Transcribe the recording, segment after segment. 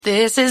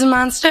This is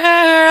Monster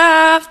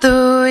of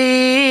the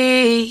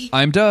Week.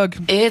 I'm Doug.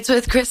 It's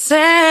with Chris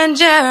and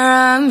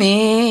Jeremy.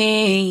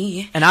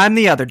 And I'm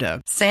the other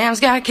Doug. Sam's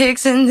got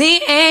kicks and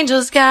the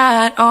Angels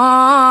got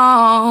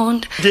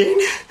owned. Dean?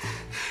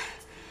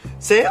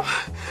 Sam?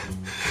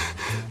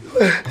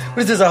 What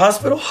is this, a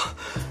hospital?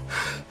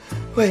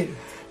 Wait,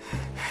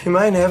 am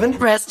I in heaven?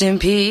 Rest in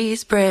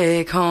peace,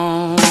 break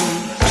home.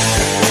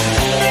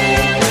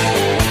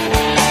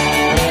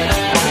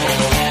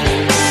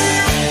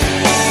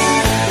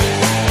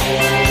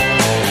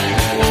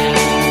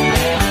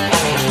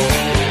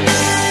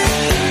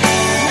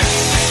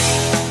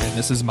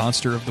 This is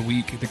Monster of the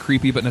Week, the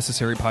creepy but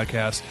necessary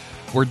podcast,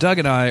 where Doug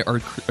and I are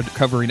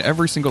covering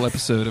every single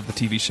episode of the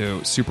TV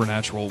show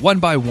Supernatural, one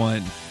by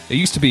one. It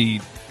used to be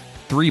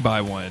 3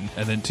 by 1,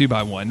 and then 2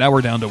 by 1. Now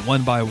we're down to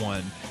 1 by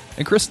 1.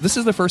 And Chris, this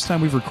is the first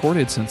time we've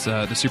recorded since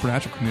the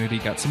Supernatural community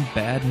got some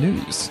bad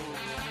news.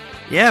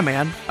 Yeah,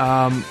 man.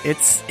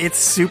 It's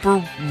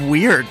super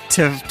weird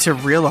to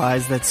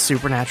realize that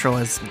Supernatural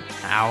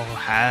now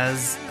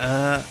has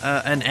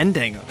an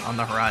ending on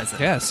the horizon.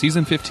 Yeah,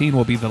 season 15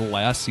 will be the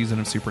last season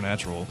of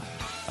Supernatural,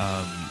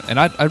 and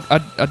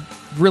I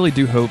really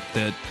do hope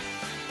that.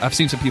 I've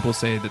seen some people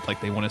say that like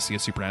they want to see a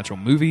Supernatural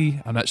movie.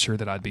 I'm not sure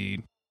that I'd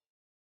be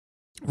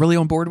really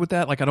on board with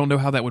that. Like, I don't know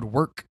how that would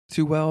work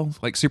too well.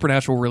 Like,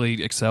 Supernatural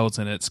really excels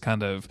in its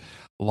kind of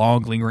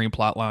long, lingering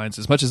plot lines.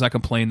 As much as I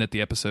complain that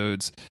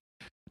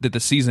the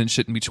season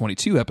shouldn't be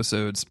 22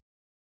 episodes,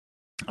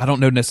 I don't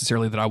know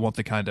necessarily that I want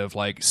the kind of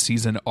like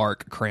season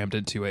arc crammed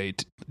into a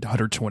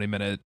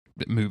 120-minute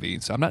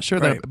movie. So I'm not sure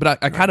that, but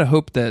I kind of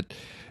hope that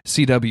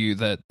CW,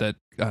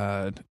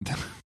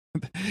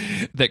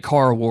 that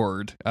Carl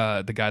Ward,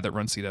 the guy that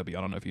runs CW,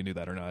 I don't know if you knew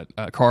that or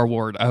not, Carl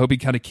Ward, I hope he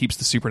kind of keeps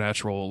the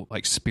Supernatural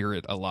like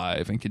spirit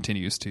alive and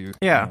continues to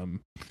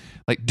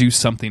like do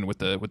something with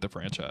the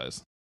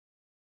franchise.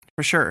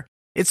 For sure.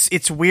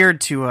 It's weird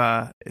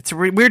to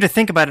weird to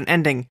think about an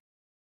ending.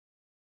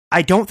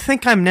 I don't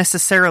think I'm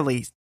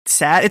necessarily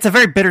sad. It's a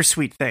very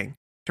bittersweet thing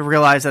to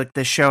realize that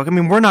this show, I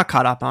mean, we're not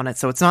caught up on it,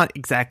 so it's not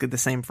exactly the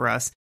same for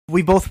us.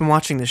 We've both been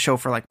watching this show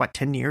for like, what,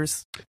 10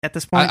 years at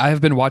this point? I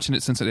have been watching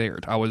it since it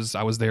aired. I was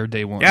there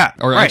day one. Yeah,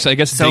 or right. Actually, I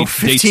guess so day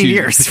 15 2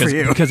 years for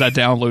you. because I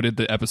downloaded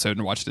the episode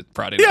and watched it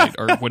Friday night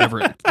or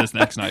whatever this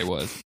next night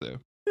was. So.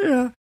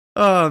 Yeah.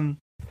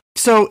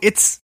 So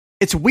it's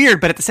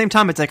weird, but at the same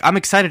time, it's like I'm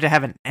excited to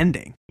have an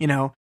ending. You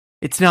know,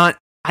 it's not.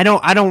 I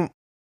don't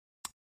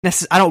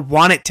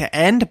want it to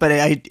end, but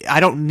I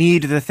don't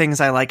need the things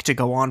I like to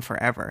go on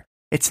forever.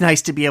 It's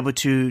nice to be able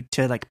to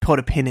like put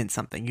a pin in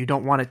something. You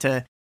don't want it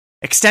to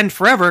extend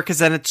forever, because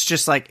then it's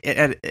just like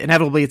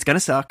inevitably it's going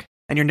to suck,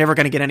 and you're never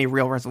going to get any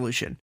real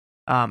resolution.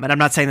 And I'm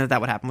not saying that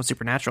would happen with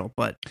Supernatural,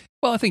 but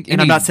well, I think,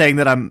 I'm not saying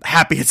that I'm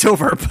happy it's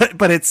over,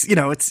 but it's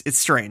it's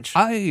strange.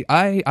 I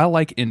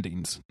like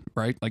endings,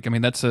 right? Like, I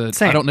mean, Same.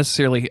 I don't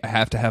necessarily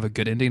have to have a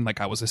good ending. Like,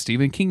 I was a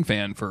Stephen King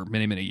fan for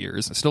many, many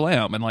years. I still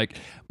am, and like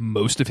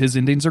most of his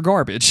endings are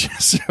garbage.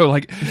 So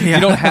like, you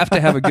don't have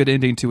to have a good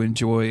ending to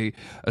enjoy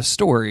a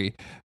story.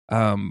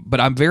 But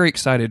I'm very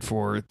excited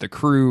for the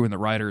crew and the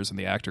writers and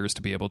the actors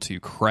to be able to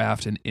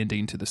craft an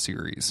ending to the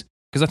series,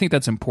 because I think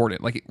that's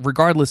important. Like,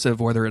 regardless of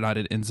whether or not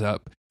it ends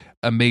up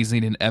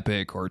amazing and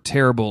epic or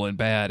terrible and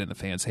bad and the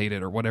fans hate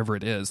it or whatever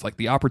it is, like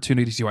the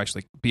opportunity to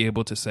actually be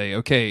able to say,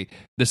 okay,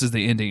 this is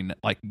the ending,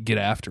 like get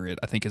after it,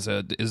 I think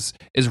is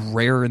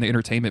rare in the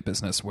entertainment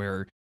business,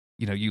 where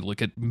you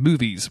look at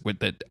movies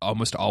that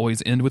almost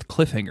always end with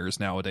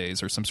cliffhangers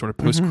nowadays, or some sort of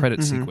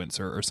post-credit sequence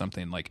or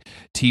something. Like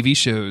TV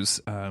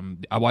shows,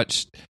 I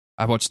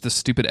watched the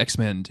stupid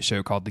X-Men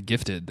show called The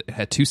Gifted. It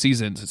had 2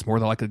 seasons. It's more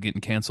than likely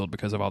getting canceled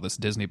because of all this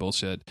Disney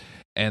bullshit.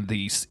 And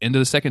the end of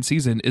the second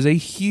season is a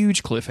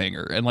huge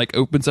cliffhanger and like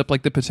opens up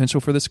like the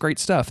potential for this great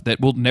stuff that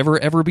will never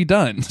ever be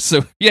done.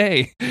 So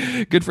yay,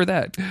 good for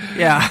that.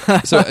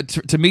 Yeah. So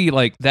to me,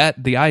 like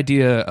that, the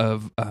idea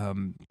of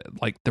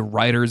like the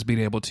writers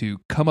being able to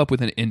come up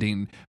with an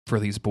ending for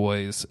these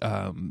boys,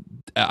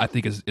 I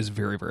think is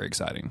very, very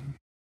exciting.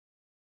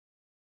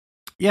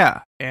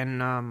 Yeah,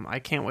 and I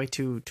can't wait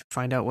to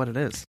find out what it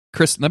is.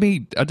 Chris, I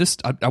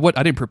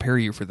didn't prepare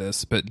you for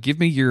this, but give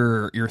me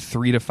your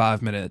 3 to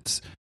 5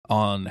 minutes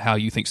on how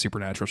you think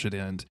Supernatural should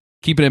end.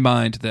 Keeping in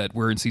mind that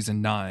we're in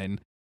season 9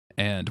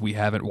 and we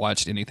haven't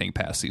watched anything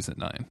past season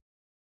 9.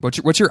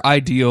 What's your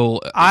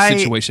ideal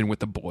situation with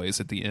the boys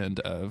at the end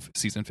of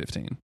season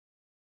 15?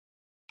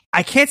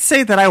 I can't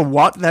say that I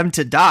want them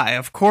to die.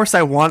 Of course,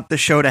 I want the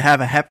show to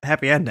have a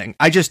happy ending.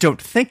 I just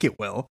don't think it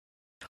will.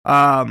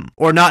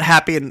 Or not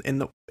happy in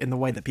the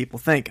way that people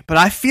think. But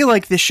I feel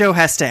like this show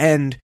has to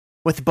end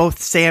with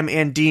both Sam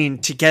and Dean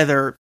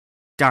together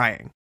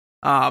dying.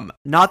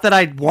 Not that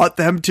I want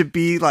them to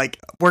be like,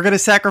 we're going to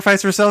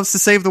sacrifice ourselves to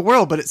save the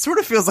world, but it sort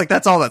of feels like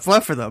that's all that's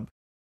left for them.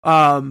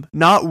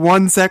 Not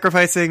one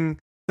sacrificing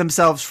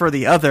themselves for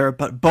the other,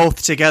 but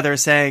both together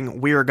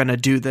saying, we are going to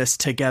do this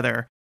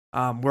together.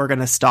 We're going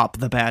to stop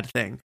the bad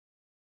thing.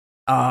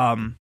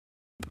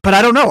 But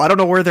I don't know. I don't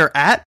know where they're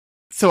at.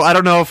 So I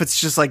don't know if it's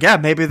just like, yeah,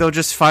 maybe they'll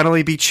just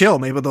finally be chill.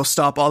 Maybe they'll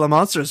stop all the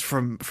monsters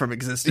from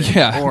existing.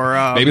 Yeah.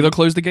 Or maybe they'll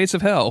close the gates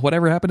of hell.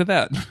 Whatever happened to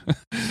that?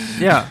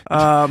 Yeah.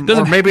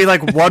 Or maybe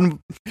like one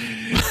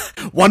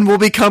will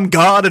become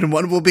God and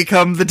one will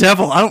become the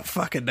devil. I don't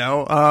fucking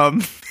know.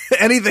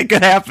 Anything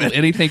could happen. Well,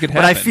 anything could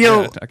happen. But I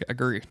feel, I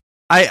agree.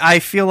 I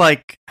feel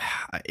like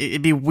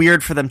it'd be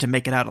weird for them to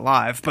make it out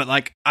alive. But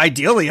like,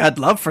 ideally, I'd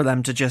love for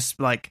them to just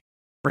like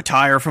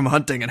retire from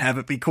hunting and have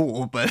it be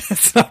cool. But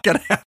it's not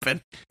gonna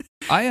happen.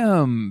 I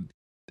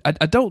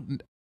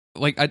don't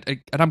like.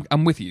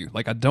 I'm with you.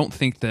 Like, I don't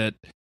think that.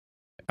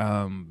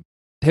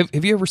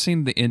 Have you ever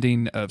seen the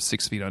ending of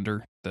 6 Feet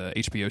Under, the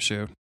HBO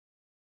show?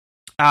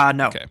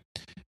 No. Okay.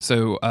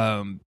 So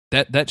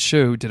that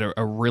show did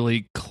a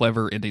really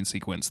clever ending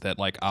sequence that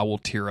like I will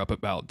tear up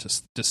about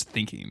just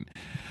thinking.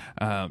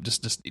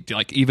 Just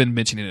like even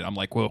mentioning it, I'm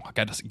like, whoa, I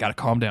gotta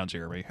calm down,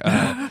 Jeremy.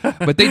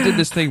 But they did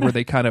this thing where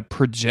they kind of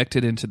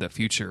projected into the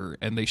future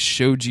and they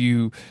showed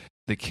you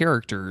the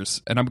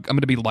characters, and I'm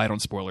going to be light on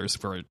spoilers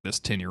for this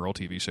 10-year-old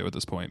TV show at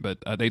this point, but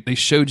they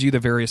showed you the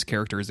various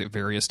characters at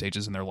various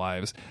stages in their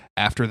lives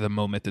after the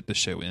moment that the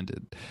show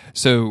ended.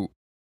 So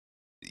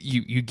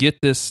you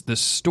get this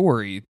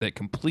story that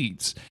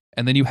completes,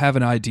 and then you have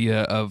an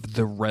idea of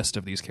the rest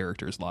of these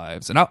characters'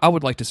 lives. And I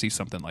would like to see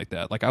something like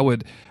that. Like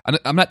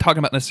I'm not talking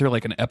about necessarily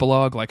like an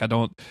epilogue. Like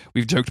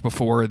we've joked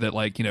before that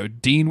like, you know,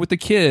 Dean with the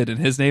kid and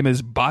his name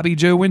is Bobby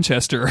Joe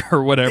Winchester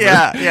or whatever.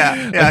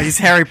 Yeah. He's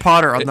Harry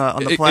Potter on the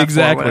platform.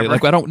 Exactly.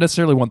 Like I don't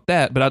necessarily want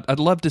that, but I'd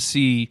love to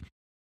see,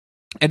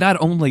 and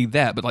not only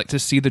that, but like to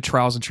see the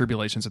trials and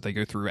tribulations that they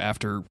go through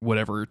after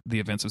whatever the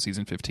events of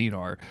season 15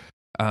 are.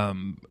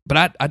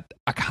 But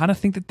I kind of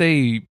think that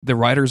the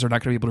writers are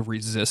not going to be able to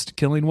resist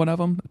killing one of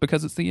them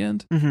because it's the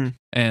end. Mm-hmm.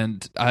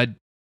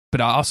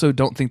 But I also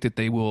don't think that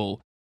they will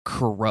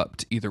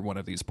corrupt either one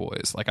of these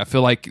boys. Like I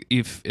feel like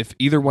if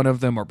either one of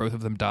them or both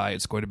of them die,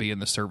 it's going to be in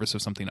the service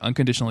of something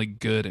unconditionally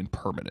good and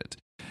permanent.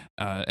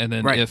 And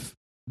then if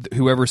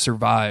whoever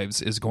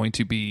survives is going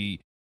to be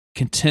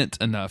content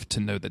enough to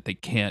know that they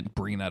can't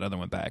bring that other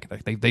one back.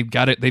 Like they've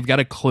got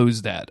to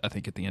close that. I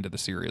think at the end of the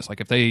series,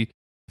 like if they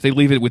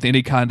leave it with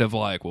any kind of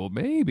like, well,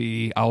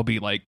 maybe, I'll be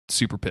like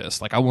super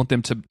pissed. Like I want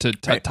them to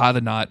tie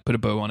the knot, put a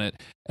bow on it,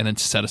 and then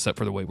set us up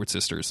for the Wayward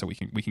Sisters so we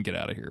can get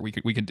out of here. We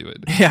can do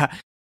it. Yeah,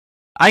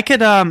 I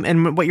could.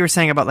 And what you were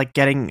saying about like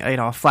getting, you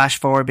know, a flash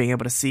forward, being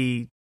able to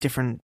see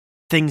different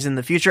things in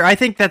the future. I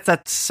think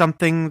that's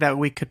something that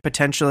we could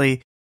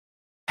potentially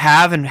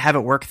have and have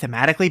it work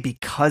thematically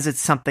because it's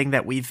something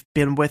that we've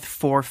been with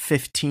for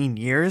 15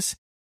 years.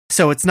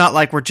 So it's not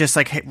like we're just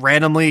like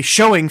randomly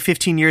showing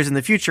 15 years in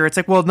the future. It's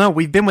like, well, no,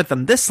 we've been with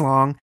them this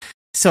long.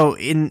 So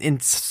in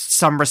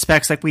some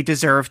respects, like we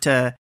deserve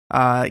to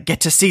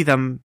get to see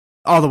them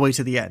all the way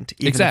to the end.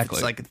 Even exactly. If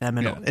it's like them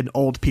in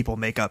old people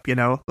makeup, you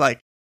know, like,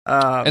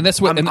 and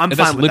that's what, I'm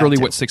that's literally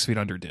what 6 Feet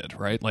Under did,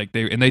 right? Like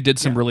they did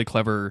some really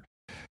clever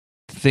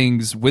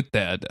things with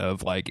that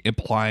of like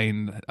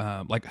implying,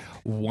 like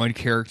one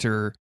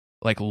character,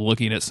 like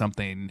looking at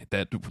something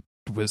that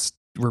was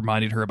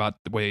reminding her about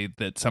the way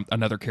that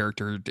another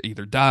character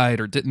either died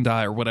or didn't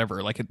die or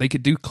whatever. Like they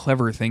could do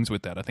clever things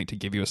with that, I think, to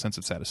give you a sense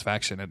of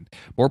satisfaction and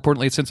more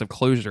importantly a sense of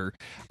closure.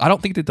 I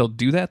don't think that they'll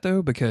do that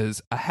though,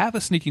 because I have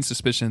a sneaking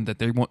suspicion that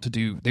they want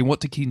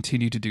to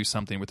continue to do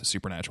something with the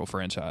Supernatural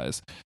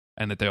franchise,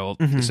 and that they'll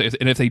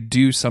and if they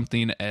do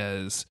something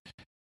as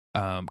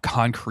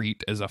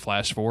concrete as a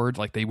flash forward,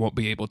 like they won't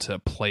be able to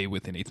play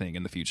with anything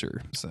in the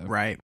future. So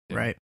right.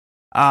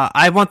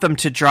 I want them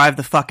to drive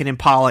the fucking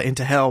Impala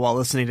into hell while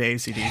listening to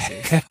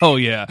AC/DC. Oh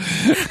yeah,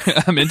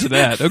 I'm into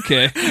that.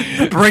 Okay,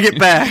 bring it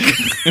back.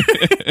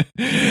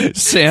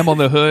 Sam on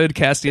the hood,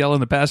 Castiel on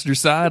the passenger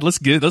side. Let's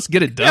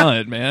get it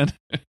done, man.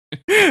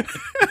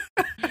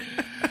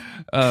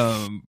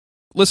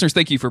 Listeners,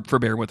 thank you for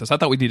bearing with us. I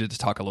thought we needed to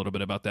talk a little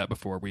bit about that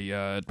before we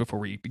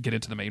get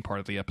into the main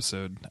part of the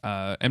episode.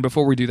 And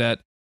before we do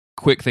that,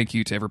 quick thank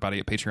you to everybody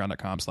at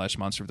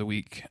patreon.com/Monster of the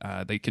Week.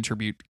 They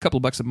contribute a couple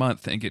of bucks a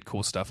month and get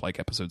cool stuff like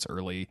episodes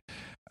early,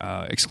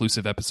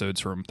 exclusive episodes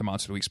from the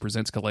Monster of the Weeks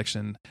Presents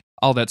collection,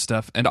 all that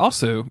stuff. And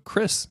also,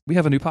 Chris, we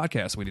have a new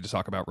podcast we need to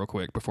talk about real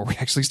quick before we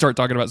actually start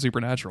talking about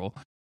Supernatural.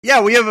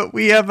 Yeah, we have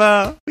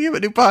a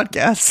new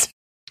podcast.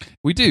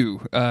 We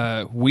do.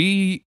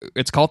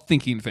 It's called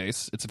Thinking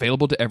Face. It's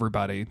available to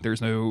everybody.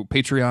 There's no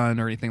Patreon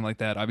or anything like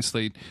that.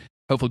 Obviously,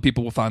 hopefully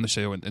people will find the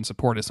show and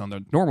support us on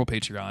the normal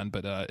Patreon,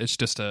 but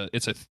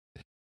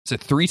it's a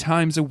 3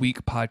 times a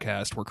week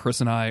podcast where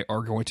Chris and I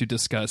are going to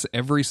discuss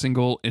every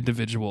single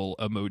individual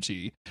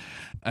emoji.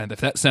 And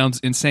if that sounds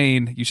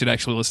insane, you should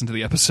actually listen to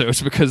the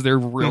episodes because they're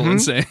real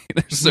insane.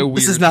 They're so weird.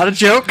 This is not a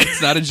joke.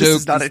 It's not a joke.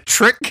 This is not a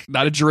trick.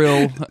 Not a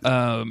drill.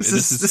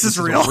 This is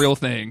real. A real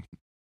thing.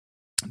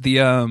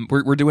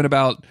 We're doing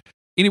about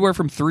anywhere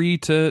from 3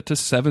 to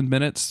 7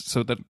 minutes,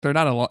 so that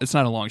it's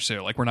not a long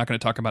show. Like we're not going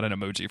to talk about an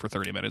emoji for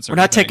 30 minutes. We're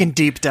not taking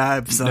deep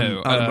dives on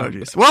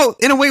emojis. Well,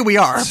 in a way we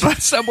are, but in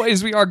some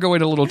ways we are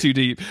going a little too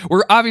deep.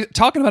 We're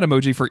talking about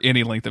emoji for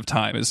any length of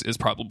time is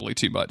probably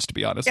too much, to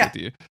be honest with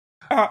you.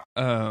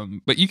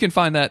 But you can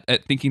find that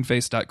at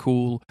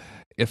thinkingface.cool.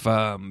 If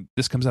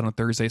this comes out on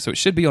Thursday, so it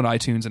should be on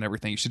iTunes and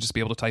everything. You should just be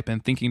able to type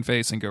in Thinking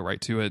Face and go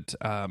right to it.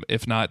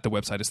 If not, the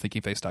website is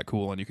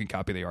thinkingface.cool, and you can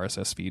copy the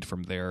RSS feed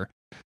from there.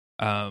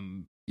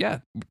 Yeah,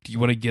 do you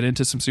want to get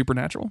into some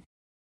Supernatural?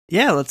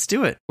 Yeah, let's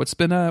do it. What's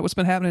been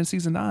happening in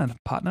season 9,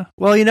 Patna?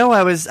 Well, you know,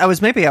 I was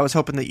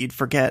hoping that you'd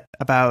forget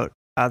about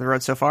the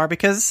road so far,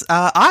 because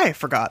I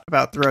forgot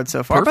about the road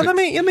so far. Perfect. But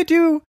let me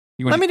do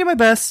my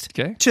best.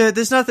 Okay.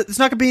 There's not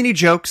going to be any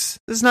jokes.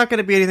 There's not going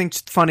to be anything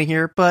funny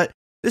here. But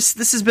this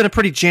has been a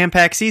pretty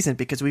jam-packed season,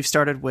 because we've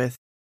started with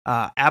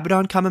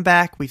Abaddon coming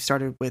back. We've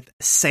started with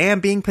Sam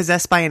being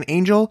possessed by an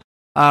angel.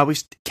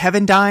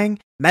 Kevin dying.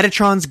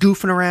 Metatron's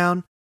goofing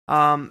around.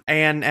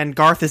 And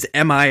Garth is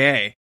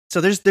MIA. So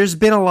there's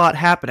been a lot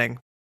happening.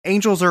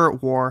 Angels are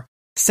at war.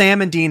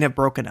 Sam and Dean have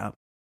broken up.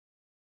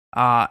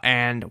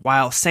 And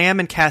while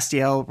Sam and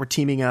Castiel were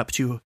teaming up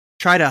to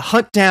try to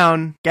hunt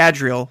down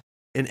Gadriel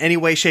in any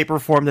way, shape, or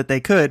form that they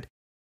could,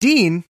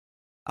 Dean,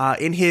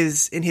 in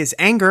his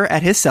anger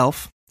at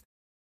himself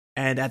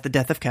and at the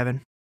death of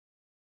Kevin,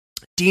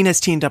 Dean has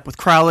teamed up with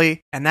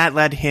Crowley, and that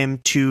led him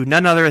to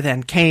none other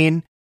than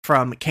Cain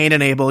from Cain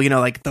and Abel,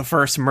 like the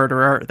first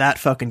murderer, that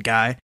fucking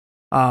guy,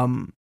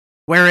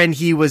 wherein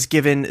he was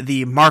given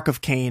the Mark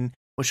of Cain,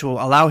 which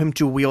will allow him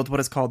to wield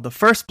what is called the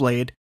First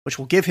Blade, which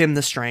will give him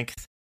the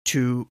strength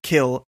to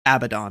kill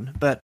Abaddon.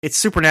 But it's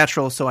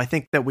supernatural, so I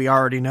think that we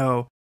already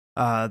know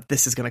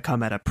this is going to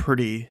come at a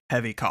pretty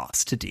heavy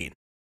cost to Dean.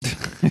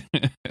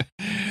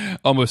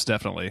 Almost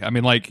definitely. I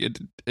mean, like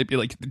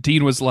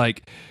Dean was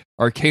like,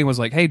 or Cain was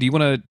like, "Hey, do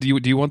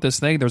you want this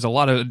thing?" There's a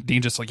lot of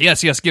Dean just like,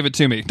 "Yes, give it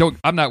to me.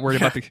 I'm not worried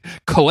about the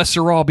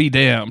cholesterol. Be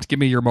damned. Give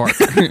me your mark."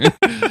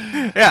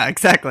 Yeah,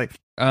 exactly.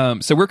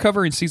 So we're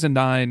covering season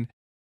 9.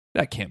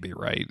 That can't be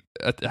right.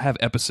 I have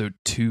episode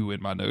 2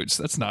 in my notes.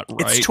 That's not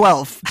right. It's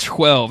 12.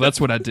 12.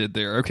 That's what I did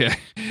there. Okay.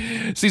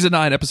 Season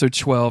 9, episode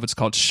 12. It's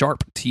called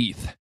Sharp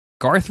Teeth.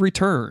 Garth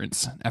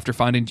returns. After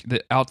finding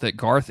out that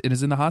Garth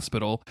is in the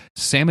hospital,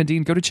 Sam and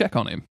Dean go to check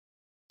on him.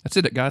 That's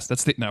it, guys.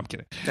 No, I'm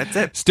kidding. That's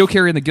it. Still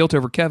carrying the guilt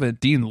over Kevin,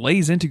 Dean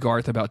lays into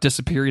Garth about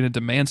disappearing and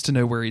demands to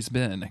know where he's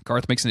been.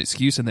 Garth makes an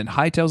excuse and then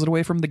hightails it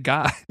away from the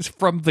guys. If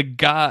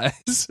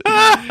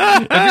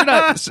you're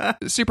not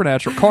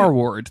Supernatural, Carl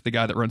Ward, the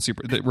guy that runs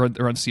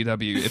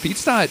CW,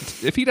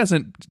 if he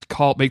doesn't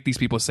make these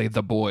people say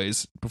the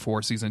boys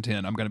before season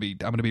 10, I'm gonna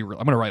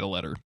write a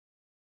letter.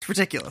 It's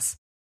ridiculous.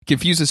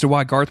 Confused as to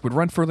why Garth would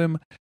run for them,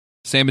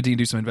 Sam and Dean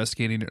do some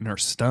investigating and are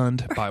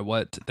stunned by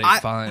what they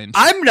find.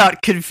 I'm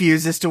not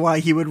confused as to why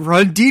he would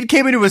run. Dean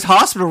came into his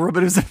hospital room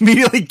and was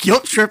immediately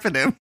guilt tripping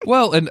him.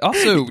 Well, and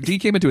also Dean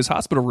came into his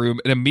hospital room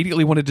and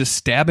immediately wanted to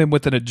stab him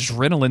with an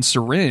adrenaline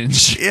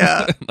syringe.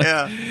 Yeah,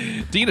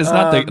 yeah. Dean is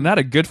not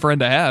a good friend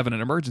to have in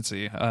an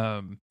emergency.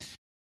 I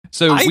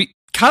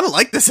kind of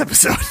like this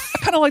episode. I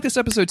kind of like this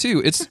episode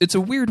too. It's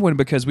a weird one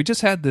because we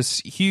just had this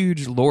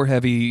huge lore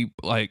heavy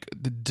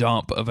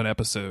dump of an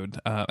episode,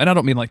 and I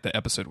don't mean like the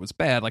episode was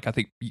bad. Like I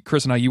think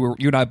Chris and you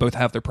and I both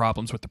have their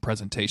problems with the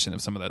presentation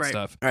of some of that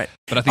stuff. Right.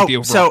 But I think the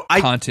overall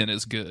content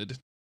is good.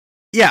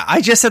 Yeah,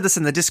 I just said this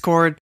in the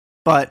Discord,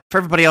 but for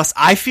everybody else,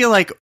 I feel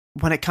like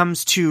when it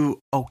comes to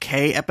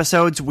okay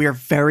episodes, we're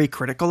very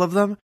critical of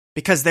them,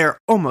 because they're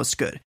almost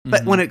good.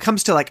 But when it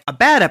comes to like a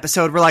bad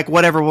episode, we're like,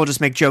 whatever, we'll just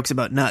make jokes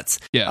about nuts.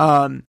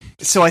 Yeah.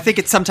 So I think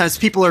it's sometimes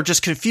people are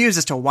just confused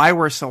as to why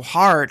we're so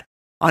hard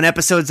on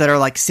episodes that are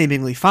like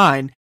seemingly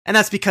fine. And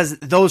that's because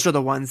those are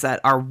the ones that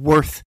are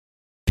worth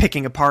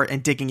picking apart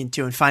and digging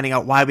into and finding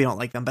out why we don't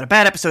like them. But a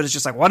bad episode is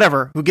just like,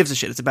 whatever, who gives a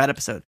shit? It's a bad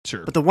episode.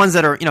 Sure. But the ones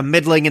that are,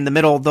 middling in the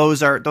middle,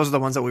 those are the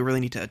ones that we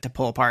really need to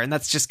pull apart. And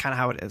that's just kind of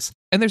how it is.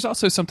 And there's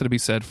also something to be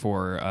said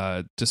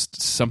for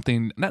just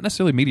something, not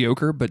necessarily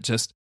mediocre, but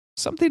just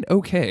something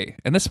okay.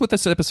 And that's what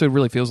this episode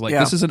really feels like.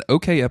 Yeah. This is an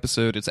okay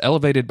episode. It's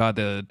elevated by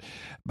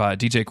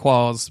DJ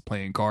Qualls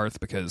playing Garth,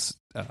 because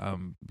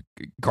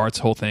Garth's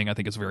whole thing I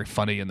think is very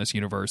funny in this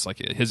universe. Like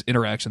his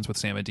interactions with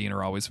Sam and Dean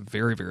are always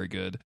very, very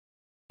good.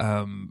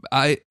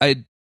 I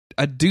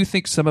do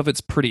think some of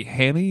it's pretty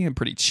hammy and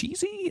pretty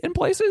cheesy in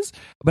places,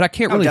 but I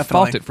can't really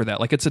fault it for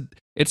that. Like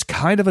it's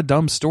kind of a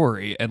dumb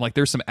story, and like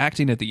there's some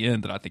acting at the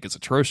end that I think is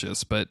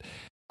atrocious, but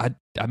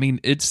I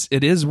mean, it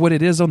is what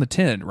it is on the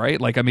tin,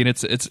 right? Like, I mean,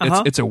 it's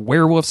a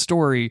werewolf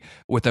story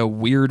with a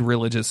weird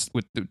religious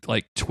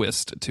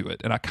twist to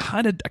it, and I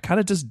kind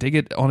of just dig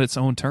it on its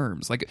own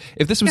terms. Like,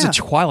 if this was a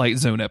Twilight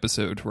Zone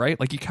episode, right?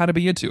 Like, you kind of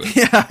be into it.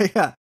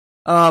 Yeah.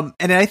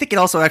 And I think it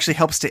also actually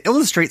helps to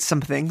illustrate some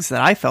things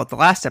that I felt the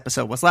last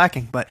episode was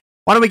lacking. But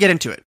why don't we get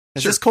into it?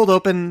 Sure. This cold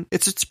open,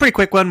 it's a pretty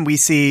quick one. We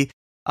see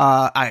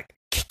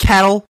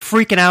cattle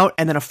freaking out,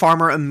 and then a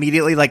farmer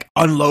immediately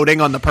unloading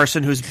on the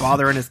person who's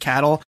bothering his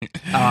cattle.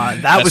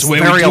 That was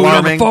very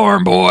alarming. On the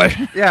farm, boy.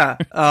 Yeah.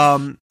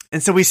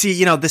 And so we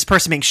see, this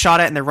person being shot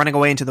at, and they're running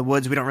away into the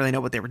woods. We don't really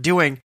know what they were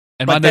doing.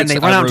 And but then they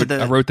run out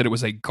to I wrote that it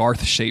was a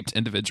Garth-shaped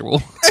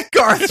individual. A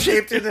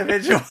Garth-shaped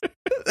individual.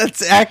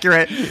 That's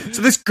accurate.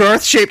 So this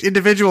Garth-shaped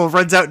individual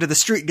runs out into the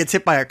street and gets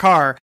hit by a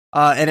car.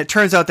 And it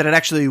turns out that it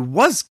actually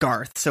was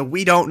Garth. So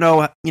we don't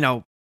know,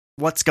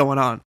 what's going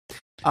on.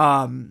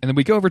 And then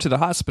we go over to the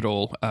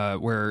hospital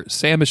where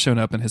Sam has shown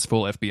up in his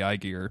full FBI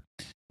gear,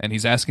 and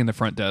he's asking the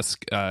front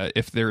desk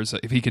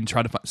if he can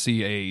try to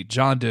see a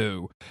John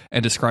Doe,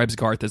 and describes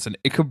Garth as an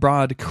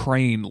Ichabod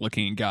Crane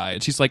looking guy.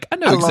 And she's like, I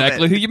know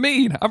exactly who you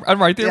mean.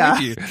 I'm right there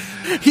with you.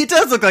 He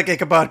does look like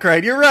Ichabod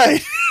Crane. You're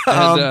right.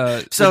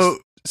 And, so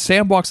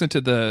Sam walks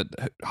into the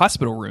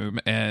hospital room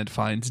and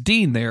finds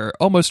Dean there,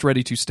 almost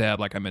ready to stab,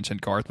 like I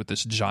mentioned, Garth with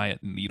this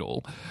giant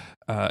needle.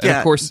 And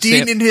of course,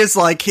 Dean in his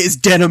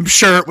denim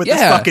shirt with his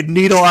fucking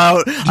needle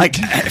out,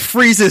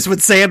 freezes when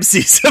Sam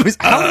sees him.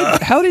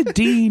 How did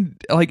Dean,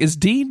 is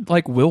Dean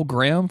like Will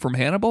Graham from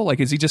Hannibal? Like,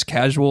 is he just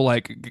casual,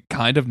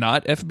 kind of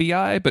not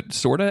FBI, but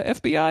sort of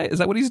FBI? Is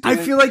that what he's doing?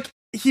 I feel like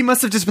he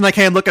must have just been like,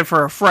 hey, I'm looking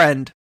for a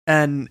friend.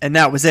 And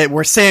that was it,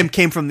 where Sam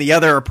came from the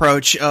other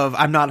approach of,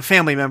 I'm not a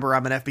family member,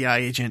 I'm an FBI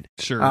agent.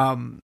 Sure.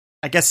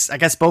 I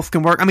guess both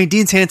can work. I mean,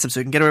 Dean's handsome, so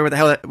he can get away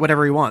with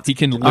whatever he wants. He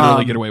can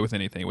literally get away with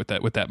anything with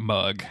that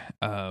mug.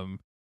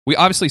 We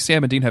obviously,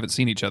 Sam and Dean haven't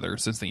seen each other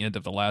since the end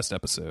of the last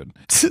episode.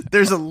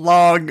 There's a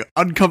long,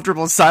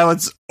 uncomfortable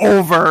silence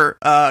over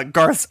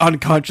Garth's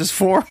unconscious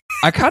form.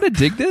 I kind of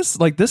dig this.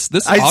 Like this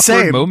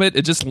awkward moment.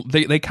 It just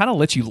they kind of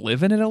let you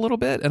live in it a little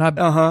bit, and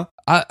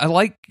I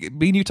like.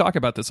 Me and you talk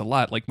about this a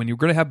lot. Like when you're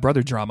going to have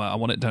brother drama, I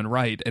want it done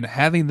right, and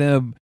having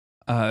them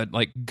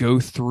go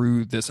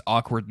through this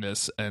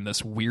awkwardness and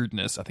this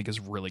weirdness, I think is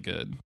really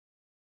good.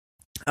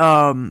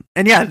 And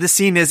yeah, this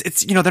scene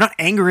it's they're not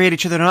angry at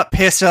each other, they're not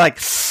pissed, they're like,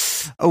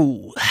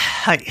 oh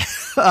hi.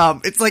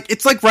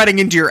 It's like writing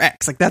into your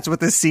ex, like that's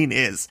what this scene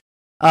is.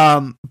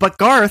 But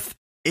Garth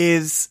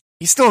he's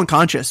still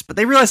unconscious, but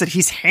they realize that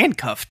he's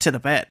handcuffed to the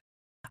bed.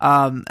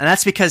 And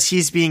that's because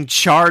he's being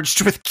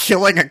charged with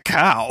killing a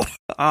cow,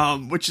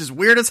 which is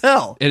weird as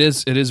hell. It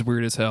is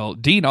weird as hell.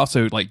 Dean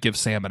also gives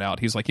Sam an out.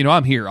 He's like,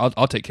 I'm here.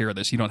 I'll take care of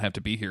this. You don't have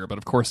to be here. But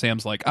of course,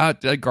 Sam's like,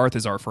 Garth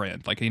is our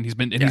friend. And he's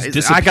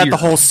disappeared. I got the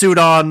whole suit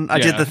on. I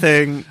did the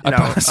thing.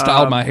 I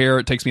styled my hair.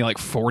 It takes me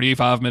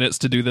 45 minutes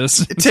to do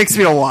this. It takes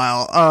me a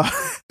while.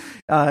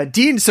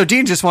 Dean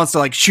just wants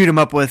to shoot him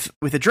up with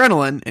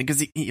adrenaline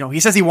because he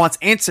says he wants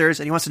answers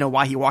and he wants to know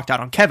why he walked out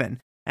on Kevin.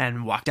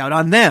 And walked out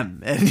on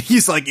them. And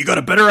he's like, you got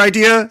a better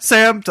idea,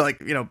 Sam? To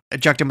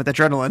eject him with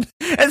adrenaline.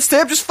 And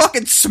Sam just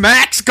fucking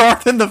smacks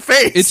Garth in the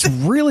face. It's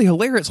really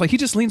hilarious. He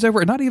just leans over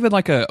and not even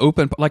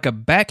a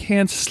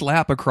backhand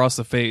slap across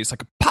the face.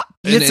 Like a pop.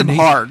 He hits him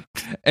hard.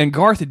 And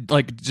Garth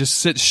just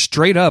sits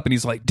straight up and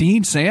he's like,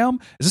 Dean, Sam,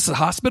 is this a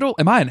hospital?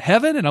 Am I in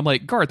heaven? And I'm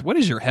like, Garth, what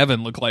does your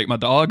heaven look like, my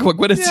dog?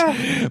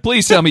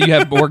 Please tell me you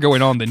have more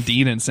going on than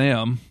Dean and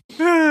Sam.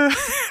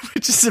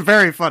 Which is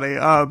very funny.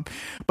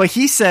 But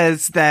he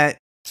says that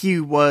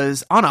he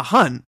was on a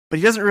hunt, but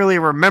he doesn't really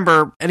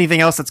remember anything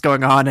else that's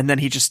going on, and then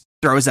he just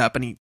throws up,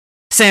 and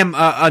Sam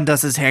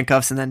undoes his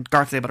handcuffs, and then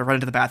Garth's able to run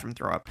into the bathroom and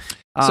throw up.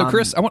 So,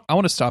 Chris, I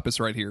want to stop us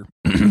right here.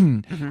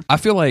 Mm-hmm. I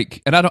feel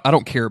like, and I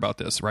don't care about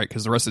this, right?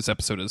 Because the rest of this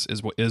episode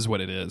is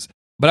what it is.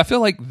 But I feel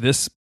like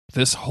this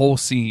whole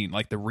scene,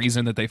 the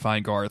reason that they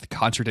find Garth,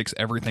 contradicts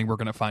everything we're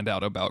going to find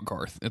out about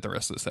Garth at the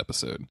rest of this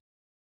episode.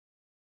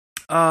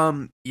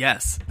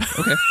 Yes.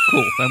 Okay,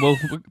 cool. And we'll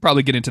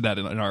probably get into that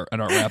in our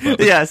wrap up.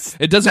 Yes.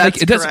 It doesn't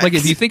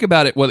if you think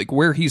about it,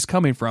 where he's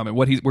coming from and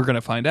what we're going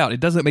to find out, it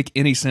doesn't make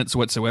any sense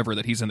whatsoever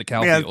that he's in the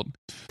cow field.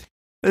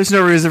 There's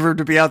no reason for him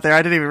to be out there.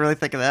 I didn't even really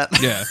think of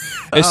that. Yeah.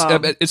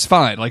 It's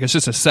fine. It's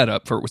just a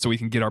setup so we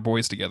can get our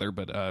boys together,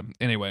 but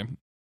anyway.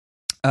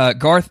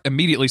 Garth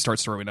immediately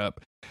starts throwing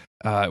up.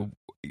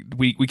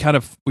 We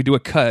do a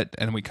cut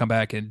and we come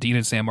back and Dean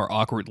and Sam are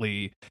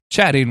awkwardly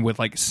chatting with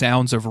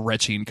sounds of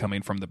retching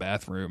coming from the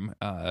bathroom,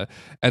 and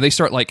they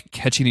start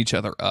catching each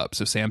other up.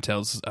 So Sam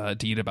tells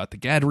Dean about the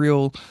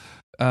Gadriel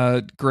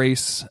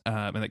Grace,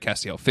 and that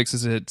Castiel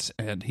fixes it,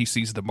 and he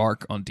sees the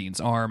mark on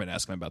Dean's arm and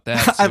asks him about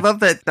that. So, I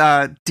love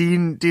that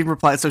Dean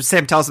replies. So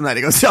Sam tells him that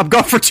he goes, "I'm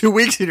gone for 2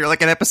 weeks," and you're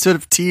like an episode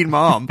of Teen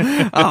Mom.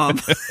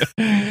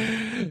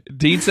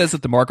 Dean says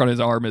that the mark on his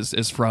arm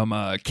is from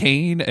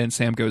Kane, and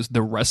Sam goes,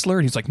 "The wrestler,"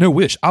 and he's like, "No,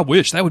 I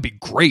wish that would be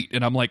great."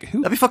 And I'm like,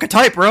 "Who? That'd be fucking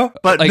tight, bro."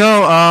 But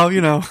no,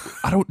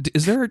 I don't.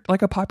 Is there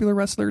a popular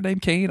wrestler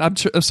named Kane? I'm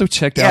so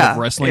checked out of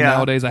wrestling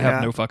nowadays. I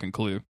have no fucking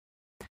clue.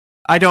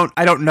 I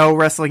don't know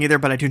wrestling either,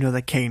 but I do know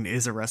that Kane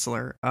is a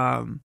wrestler.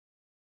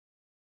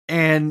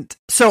 And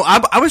so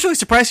I was really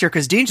surprised here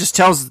because Dean just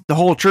tells the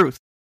whole truth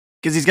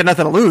because he's got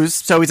nothing to lose.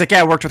 So he's like,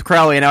 "Yeah, I worked with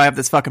Crowley, and now I have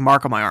this fucking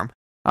mark on my arm."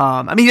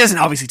 I mean, he doesn't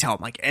obviously tell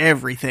him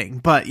everything,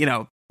 but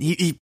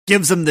he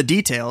gives him the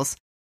details.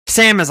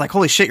 Sam is like,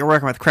 "Holy shit, you're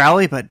working with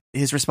Crowley," but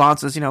his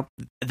response is,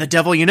 "The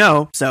devil,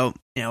 so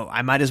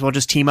I might as well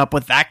just team up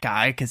with that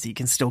guy because he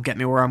can still get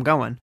me where I'm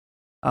going."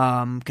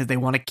 Because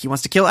he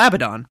wants to kill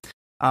Abaddon.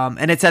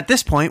 And it's at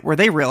this point where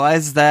they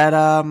realize that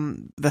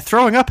the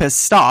throwing up has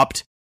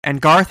stopped and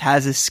Garth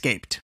has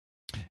escaped.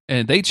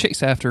 And they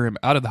chase after him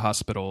out of the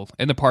hospital.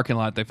 In the parking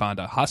lot, they find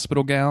a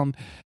hospital gown,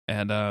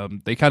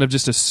 and they kind of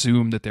just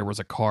assume that there was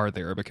a car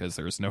there because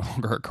there's no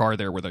longer a car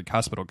there where the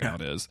hospital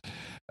gown is.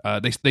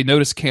 They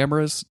notice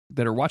cameras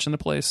that are watching the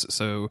place,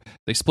 so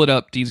they split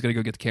up. Dean's going to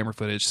go get the camera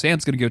footage.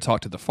 Sam's going to go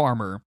talk to the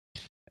farmer.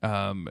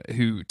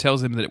 who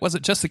tells him that it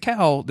wasn't just the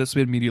cow that's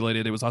been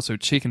mutilated, it was also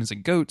chickens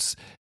and goats,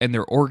 and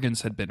their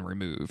organs had been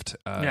removed.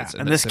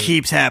 And this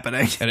keeps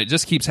happening. And it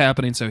just keeps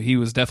happening, so he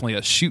was definitely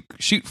a shoot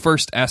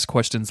first, ask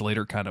questions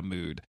later kind of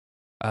mood.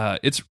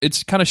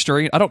 It's kind of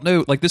strange. I don't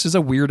know, like, this is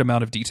a weird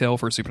amount of detail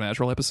for a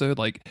Supernatural episode.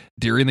 Like,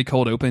 during the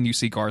cold open, you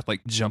see Garth,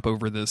 like, jump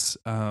over this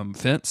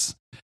fence,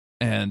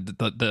 and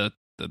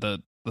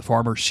the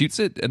farmer shoots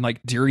it, and like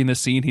during this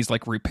scene he's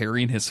like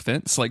repairing his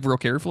fence like real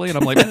carefully, and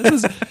I'm like,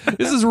 this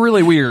is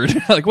really weird.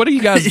 Like, what are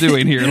you guys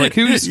doing here? Like,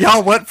 who's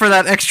y'all went for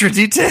that extra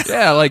detail?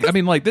 Yeah, like, I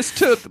mean, like, this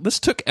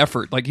took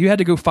effort. Like, you had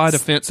to go find a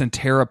fence and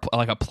tear a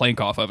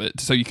plank off of it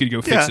so you could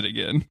go fix it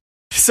again.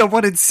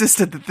 Someone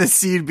insisted that this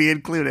scene be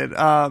included.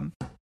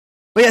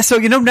 But yeah, so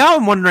now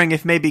I'm wondering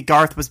if maybe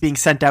Garth was being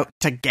sent out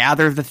to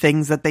gather the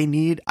things that they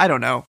need. I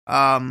don't know.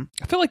 I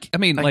feel like, I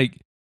mean, like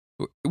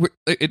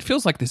it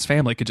feels like this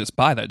family could just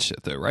buy that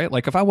shit though, right?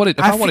 Like, if I wanted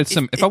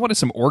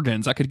some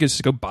organs, I could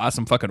just go buy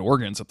some fucking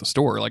organs at the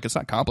store. Like, it's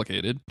not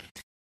complicated.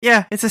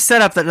 Yeah, it's a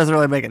setup that doesn't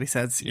really make any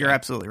sense. You're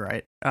absolutely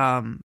right.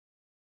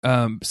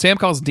 Sam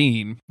calls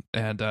Dean,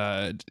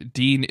 and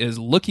Dean is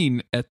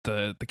looking at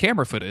the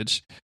camera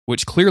footage,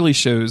 which clearly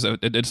shows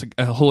it's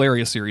a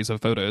hilarious series of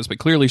photos, but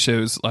clearly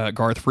shows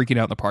Garth freaking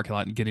out in the parking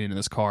lot and getting in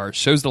his car.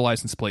 Shows the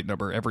license plate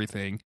number,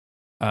 everything.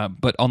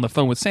 But on the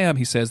phone with Sam,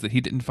 he says that he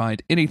didn't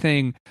find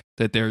anything,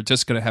 that they're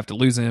just going to have to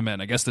lose him,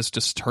 and I guess this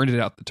just turned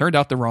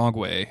out the wrong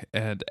way.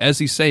 And as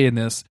he's saying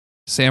this,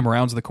 Sam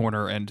rounds the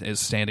corner and is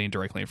standing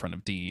directly in front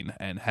of Dean,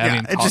 and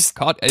having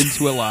caught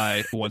into a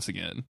lie once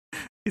again.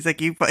 He's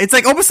like, it's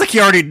like almost like he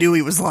already knew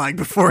he was lying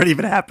before it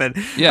even happened.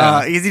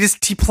 Yeah,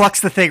 he plucks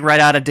the thing right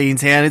out of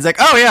Dean's hand. He's like,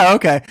 oh yeah,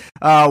 okay.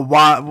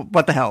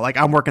 What the hell? Like,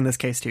 I'm working this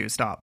case too.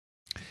 Stop.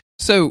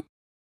 So,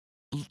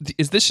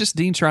 is this just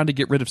Dean trying to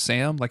get rid of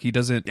Sam? Like, he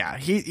doesn't... Yeah,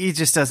 he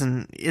just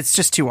doesn't... It's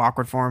just too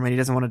awkward for him, and he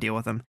doesn't want to deal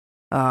with him.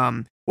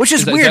 Which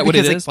is weird. Is that what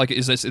it is? Like,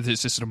 is this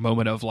just a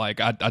moment of, like,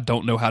 I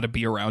don't know how to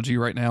be around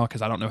you right now,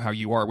 because I don't know how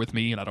you are with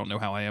me, and I don't know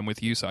how I am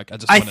with you, so I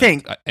just want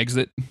to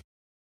exit?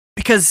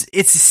 Because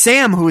it's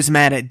Sam who's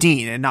mad at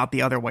Dean, and not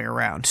the other way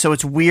around. So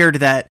it's weird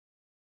that,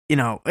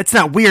 it's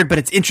not weird, but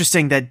it's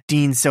interesting that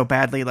Dean so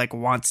badly, like,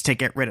 wants to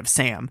get rid of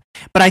Sam.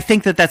 But I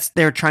think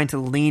they're trying to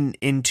lean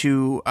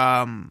into...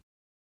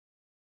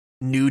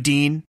 new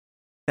Dean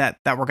that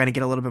we're going to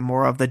get a little bit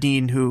more of, the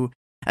Dean who,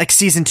 like,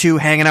 season 2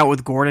 hanging out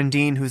with Gordon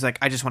Dean, who's like,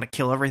 I just want to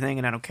kill everything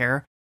and I don't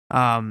care.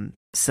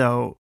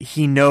 So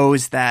he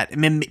knows that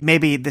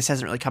maybe this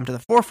hasn't really come to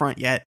the forefront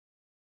yet,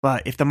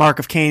 but if the mark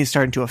of Cain is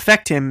starting to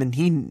affect him, and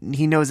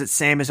he knows that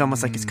Sam is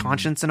almost like his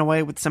conscience in a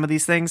way with some of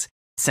these things,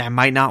 Sam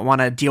might not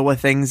want to deal with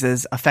things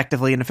as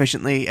effectively and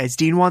efficiently as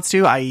Dean wants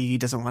to, i.e. he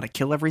doesn't want to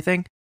kill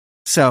everything.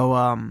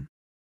 So,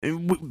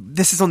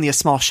 this is only a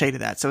small shade of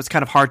that, so it's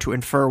kind of hard to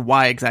infer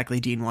why exactly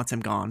Dean wants him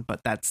gone,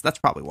 but that's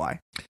probably why.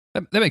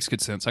 That makes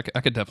good sense. I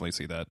could definitely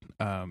see that.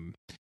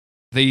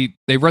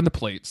 They run the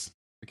plates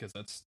because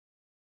that's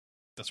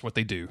what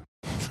they do,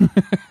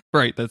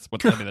 right? That's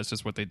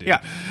just what they do.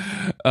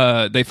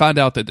 Yeah. They find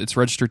out that it's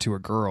registered to a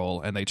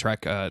girl, and they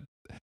track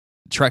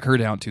her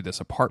down to this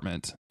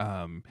apartment,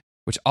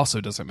 which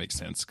also doesn't make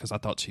sense because I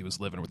thought she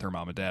was living with her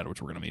mom and dad,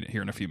 which we're going to meet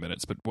here in a few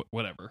minutes. But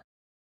whatever.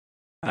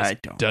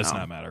 Does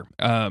not matter.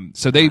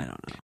 So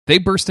they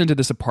burst into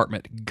this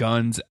apartment,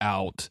 guns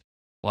out,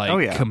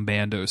 like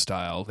commando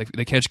style.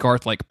 They catch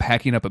Garth like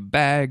packing up a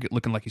bag,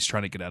 looking like he's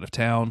trying to get out of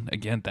town.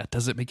 Again, that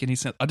doesn't make any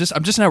sense.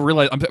 I'm just now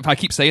realizing. If I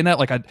keep saying that,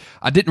 like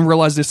I didn't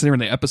realize this during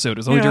the episode.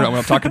 It's only during when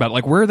I'm talking about it.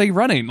 Like, where are they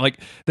running? Like,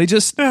 they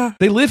just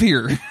they live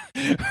here.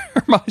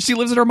 She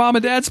lives at her mom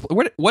and dad's.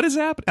 What is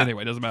happening?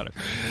 Anyway, it doesn't matter.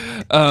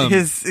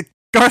 His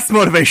Garth's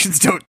motivations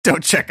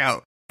don't check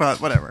out, but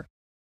whatever.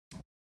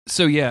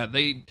 So yeah,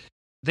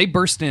 They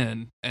burst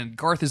in, and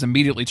Garth is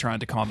immediately trying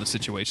to calm the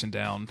situation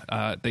down.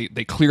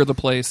 They clear the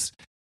place,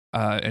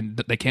 and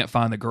they can't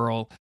find the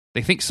girl.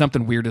 They think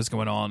something weird is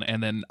going on,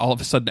 and then all of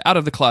a sudden, out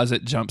of the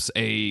closet jumps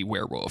a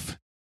werewolf.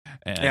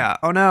 And,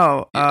 oh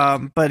no!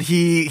 Yeah. But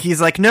he's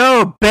like,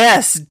 no,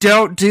 Bess,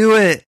 don't do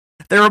it.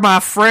 They were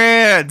my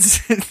friends.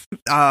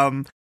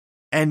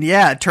 And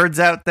yeah, it turns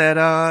out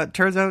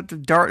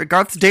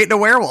Garth's dating a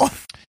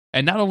werewolf.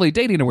 And not only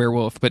dating a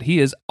werewolf, but he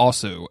is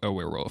also a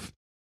werewolf.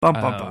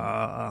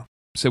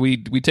 So we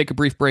take a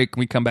brief break, and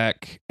we come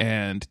back,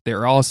 and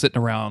they're all sitting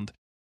around,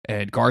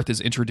 and Garth is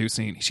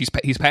introducing. He's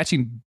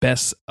patching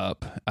Bess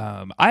up.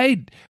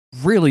 I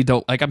really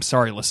don't like. I'm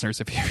sorry,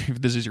 listeners, if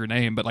this is your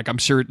name, but like, I'm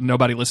sure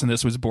nobody listening to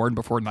this was born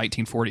before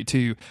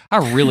 1942.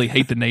 I really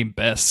hate the name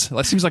Bess.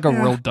 That seems like a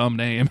real dumb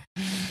name.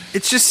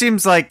 It just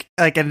seems like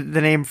the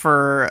name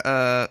for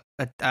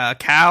a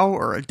cow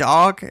or a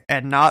dog,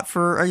 and not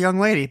for a young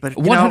lady. But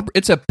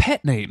it's a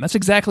pet name. That's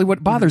exactly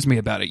what bothers me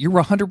about it. You're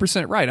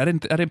 100% right. I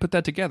didn't put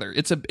that together.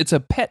 It's a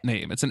pet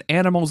name. It's an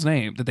animal's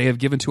name that they have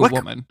given to a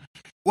woman.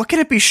 What can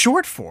it be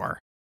short for?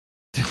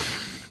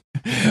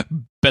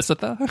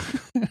 Bessitha?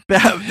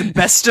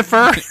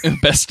 Bestifer?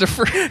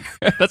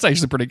 Bestifer? That's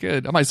actually pretty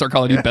good. I might start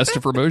calling you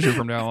Bestifer Mosier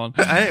from now on.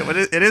 Hey,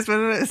 it is what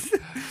it is.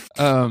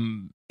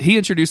 He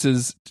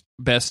introduces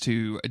Bess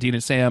to Dean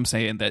and Sam,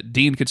 saying that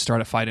Dean could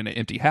start a fight in an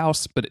empty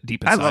house, but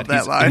deep inside, I love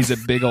that line. He's a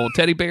big old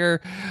teddy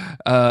bear.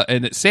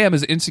 And that Sam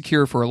is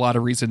insecure for a lot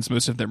of reasons,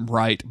 most of them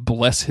right.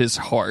 Bless his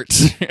heart.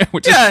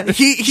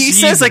 He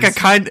says like a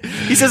kind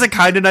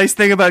of nice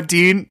thing about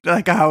Dean,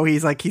 like how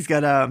he's a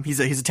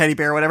teddy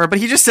bear or whatever, but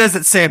he just says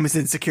that Sam is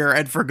insecure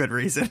and for good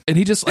reason. And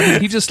he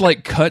just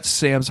like cuts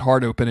Sam's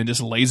heart open and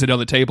just lays it on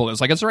the table. And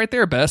it's like, it's right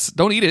there, Bess.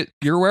 Don't eat it.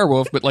 You're a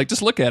werewolf, but like,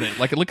 just look at it.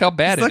 Like, look how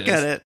bad it is.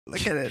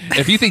 Look at it.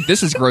 If you think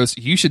this is gross,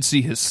 you should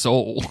see his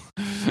soul.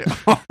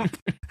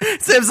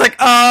 Sam's like,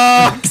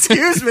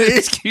 excuse me.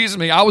 Excuse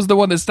me. I was the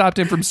one that stopped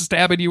him from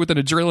stabbing you with an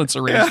adrenaline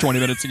syringe 20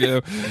 minutes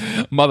ago.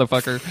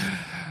 Motherfucker.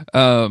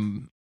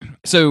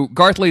 So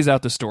Garth lays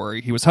out the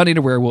story. He was hunting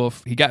a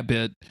werewolf. He got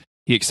bit.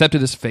 He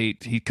accepted his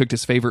fate. He cooked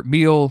his favorite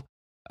meal,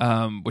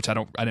 which I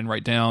didn't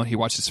write down. He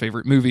watched his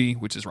favorite movie,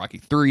 which is Rocky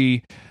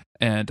 3.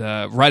 And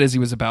right as he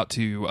was about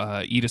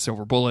to eat a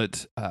silver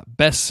bullet,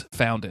 Bess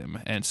found him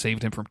and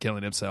saved him from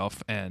killing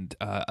himself. And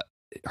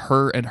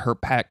her and her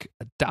pack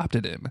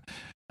adopted him.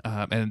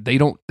 And they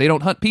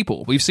don't hunt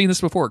people. We've seen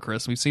this before,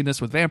 Chris. We've seen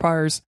this with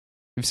vampires.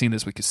 We've seen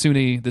this with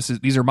Kasuni.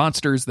 These are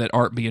monsters that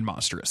aren't being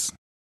monstrous.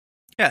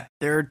 Yeah,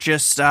 they're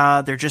just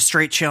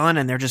straight chilling,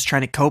 and they're just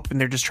trying to cope,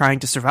 and they're just trying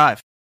to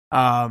survive.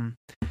 But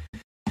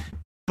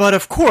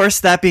of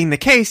course, that being the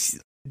case,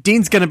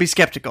 Dean's going to be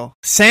skeptical.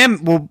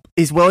 Sam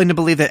is willing to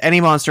believe that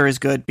any monster is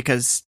good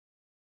because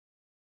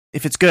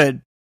if it's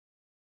good,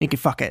 he can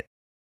fuck it.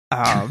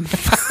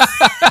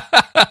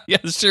 Yeah,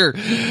 sure.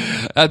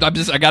 I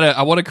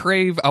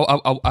crave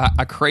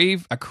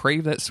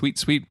that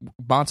sweet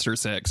monster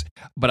sex,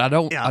 but I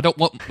don't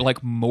want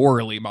like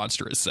morally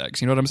monstrous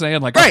sex. You know what I'm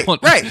saying? Like,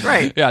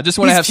 right. Yeah, I just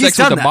want to have sex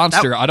with a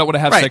monster. I don't want to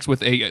have sex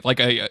with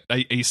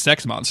a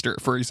sex monster,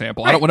 for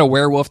example. I don't want a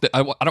werewolf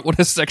I don't want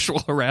a sexual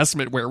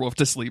harassment werewolf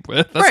to sleep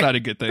with. That's not a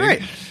good thing.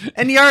 Right.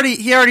 And he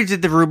already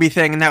did the Ruby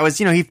thing, and that was,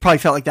 he probably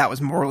felt like that was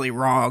morally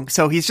wrong.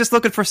 So he's just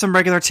looking for some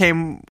regular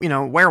tame,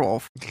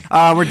 werewolf.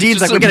 Where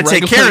Dean's like, we got to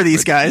take care of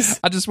these guys.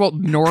 I just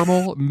want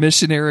normal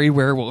missionary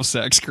werewolf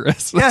sex,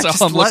 Chris.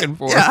 That's all I'm looking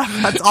for. Yeah,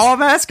 that's all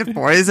I'm asking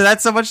for. Isn't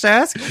that so much to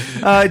ask?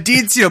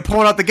 Dean's,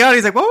 pulling out the gun.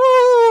 He's like,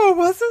 whoa,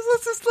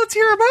 let's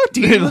hear him out,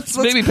 Dean. Let's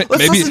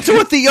listen to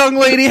what the young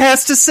lady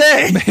has to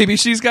say. Maybe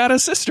she's got a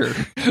sister.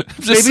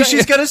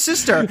 She's got a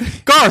sister.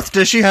 Garth,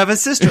 does she have a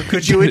sister?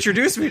 Could you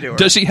introduce me to her?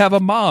 Does she have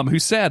a mom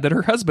who's sad that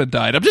her husband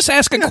died? I'm just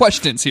asking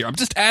questions here. I'm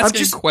just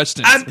asking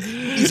questions.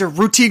 These are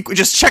routine,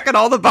 just checking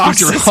all the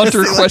boxes. These are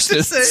hunter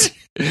questions.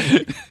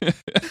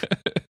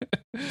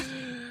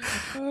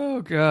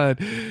 Oh God,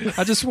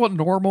 I just want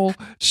normal,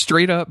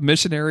 straight up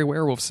missionary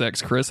werewolf sex,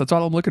 Chris. That's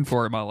all I'm looking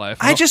for in my life.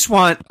 I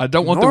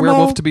don't want the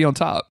werewolf to be on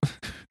top.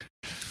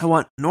 I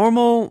want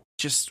normal,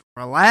 just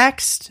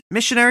relaxed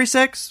missionary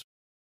sex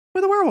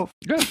with a werewolf.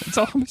 Yeah, that's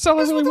all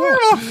I really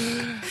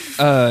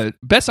want.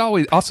 Bess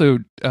also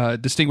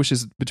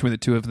distinguishes between the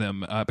two of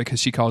them because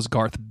she calls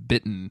Garth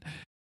bitten.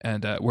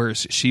 And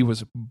whereas she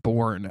was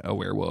born a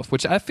werewolf,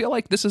 which I feel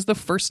like this is the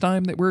first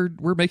time that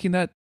we're making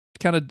that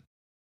kind of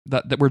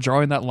that we're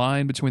drawing that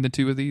line between the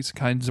two of these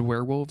kinds of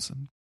werewolves.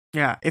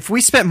 Yeah, if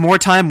we spent more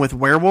time with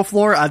werewolf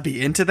lore, I'd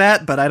be into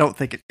that, but I don't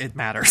think it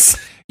matters.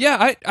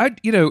 Yeah, I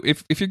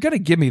if you're gonna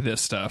give me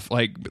this stuff,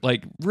 like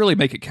really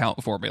make it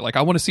count for me. Like,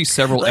 I want to see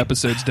several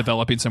episodes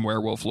developing some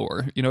werewolf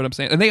lore. You know what I'm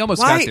saying? And they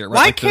almost got there.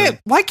 Right?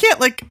 Why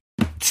can't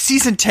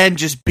season 10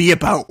 just be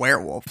about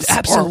werewolves?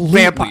 Absolutely. Or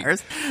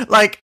vampires?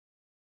 Like,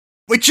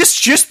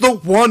 just the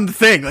one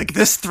thing, like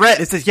this threat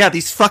is that,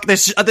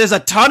 there's a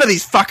ton of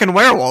these fucking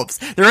werewolves.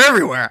 They're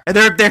everywhere, and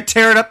they're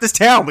tearing up this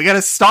town. We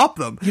gotta stop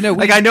them.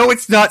 I know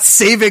it's not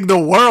saving the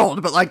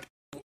world, but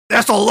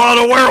that's a lot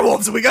of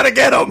werewolves, and we gotta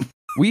get them.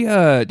 Do you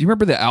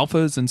remember the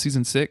alphas in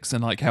season 6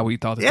 and how we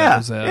thought that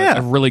was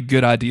a really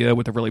good idea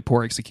with a really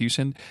poor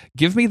execution?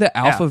 Give me the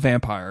alpha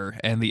vampire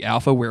and the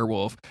alpha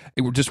werewolf.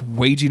 They were just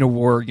waging a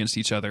war against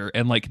each other,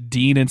 and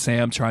Dean and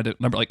Sam trying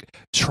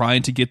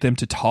to get them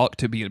to talk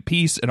to be at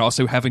peace, and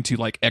also having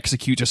to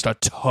execute just a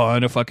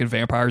ton of fucking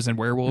vampires and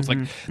werewolves.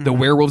 The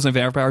werewolves and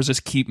vampires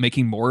just keep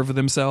making more of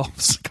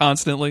themselves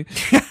constantly.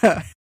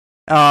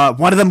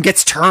 One of them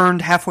gets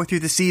turned halfway through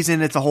the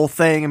season. It's a whole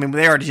thing. I mean,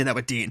 they already did that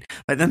with Dean,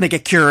 but then they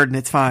get cured and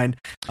it's fine.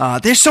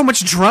 There's so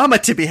much drama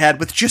to be had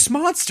with just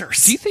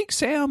monsters. Do you think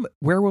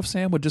Werewolf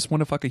Sam would just want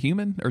to fuck a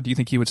human, or do you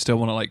think he would still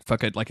want to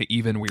fuck an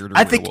even weirder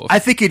werewolf? I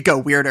think he'd go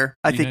weirder.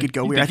 I think he'd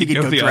go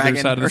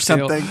dragon or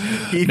something.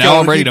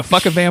 I'm ready to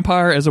fuck a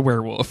vampire as a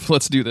werewolf.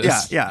 Let's do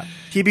this. Yeah.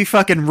 He'd be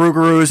fucking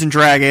Rougarous and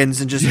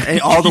dragons and just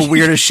all the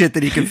weirdest shit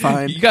that he can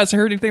find. You guys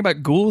heard anything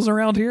about ghouls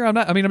around here? I'm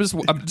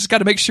just got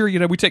to make sure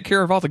we take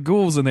care of all the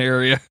ghouls in the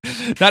area.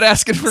 Not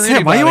asking for Sam,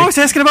 anybody. why are you always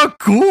asking about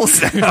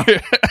ghouls now?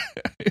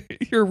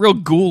 You're a real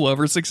ghoul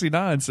lover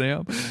 69,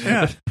 Sam.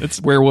 Yeah,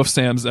 it's Werewolf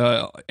Sam's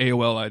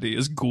AOL ID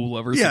is ghoul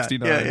lover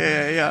 69.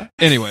 Yeah.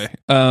 Anyway,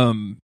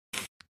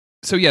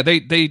 so yeah, they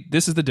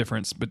this is the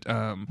difference, but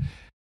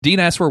Dean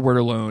asks for a word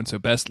alone, so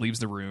Bess leaves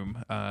the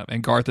room,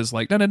 and Garth is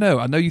like, no,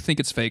 I know you think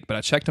it's fake, but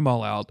I checked them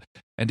all out.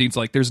 And Dean's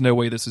like, there's no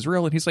way this is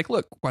real. And he's like,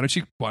 look, why don't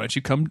you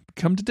come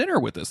to dinner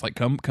with us? Like,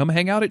 come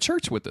hang out at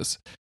church with us.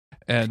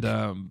 And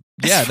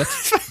yeah,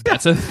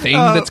 that's a thing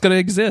that's gonna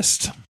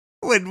exist.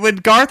 When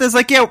Garth is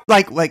like, yeah,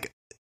 like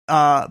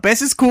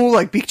Bess is cool,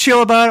 like, be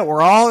chill about it,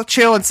 we're all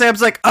chill, and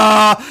Sam's like,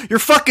 your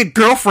fucking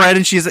girlfriend,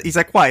 and he's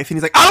like, wife, and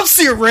he's like, I don't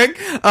see a ring.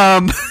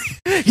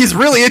 He's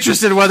really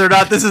interested in whether or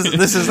not this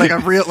is like a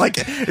real, like,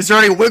 is there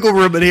any wiggle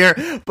room in here?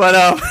 But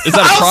is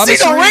that a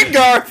promise ring? Ring,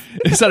 Garth.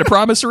 Is that a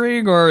promise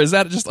ring, or is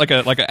that just like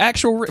an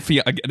actual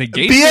an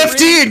engagement BFD,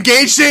 ring?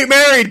 engaged ain't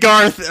married,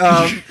 Garth.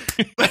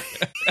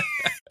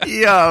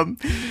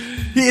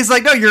 He's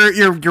like, no,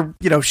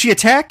 you're she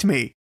attacked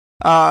me.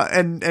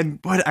 And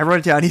what I wrote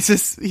it down. He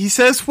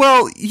says,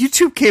 well, you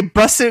two came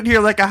busting in here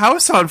like a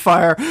house on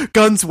fire,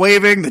 guns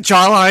waving, the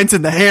jawlines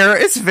and the hair.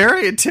 It's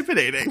very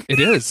intimidating. It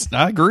is.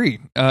 I agree.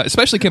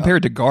 Especially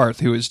compared to Garth,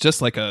 who is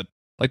just like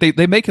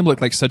they make him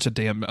look like such a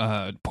damn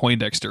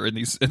Poindexter in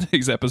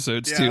these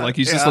episodes too. Like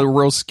he's just a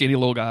real skinny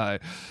little guy.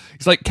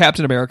 He's like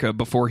Captain America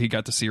before he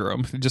got the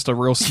serum. Just a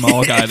real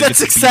small guy.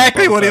 That's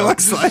exactly what he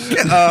looks like.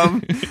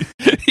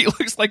 He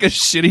looks like a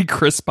shitty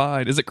Chris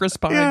Pine. Is it Chris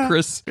Pine? Yeah,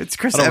 Chris? It's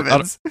Chris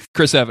Evans.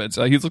 Chris Evans.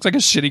 He looks like a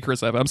shitty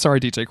Chris Evans. I'm sorry,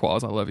 DJ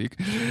Qualls. I love you.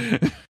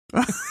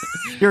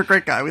 You're a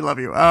great guy. We love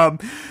you.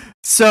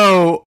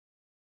 So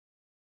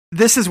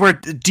this is where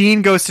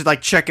Dean goes to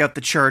like check out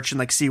the church and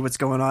like see what's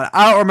going on.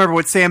 I don't remember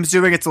what Sam's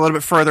doing. It's a little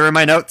bit further in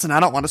my notes, and I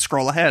don't want to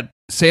scroll ahead.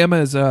 Sam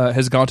has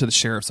gone to the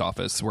sheriff's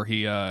office where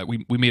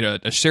we meet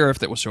a sheriff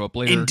that will show up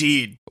later.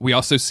 Indeed. We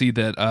also see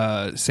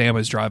that Sam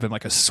is driving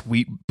like a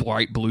sweet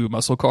bright blue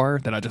muscle car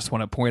that I just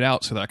want to point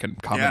out so that I can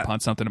comment upon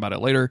something about it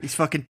later. He's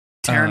fucking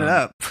tearing it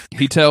up.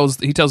 He tells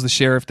the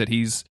sheriff that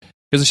because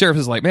the sheriff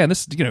is like, man,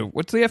 this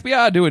what's the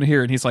FBI doing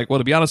here? And he's like, well,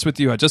 to be honest with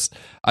you, I just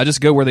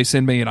go where they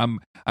send me, and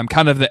I'm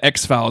kind of the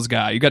X-Files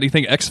guy. You got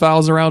anything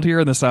X-Files around here?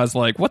 And this guy's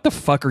like, what the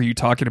fuck are you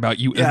talking about,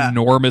 you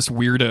enormous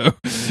weirdo?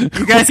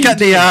 You guys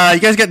got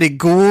any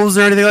ghouls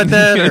or anything like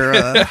that?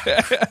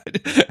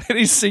 Or,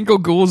 any single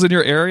ghouls in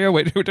your area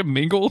waiting to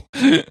mingle?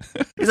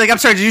 He's like, I'm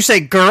sorry, did you say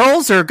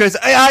girls or because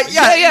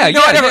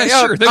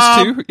sure,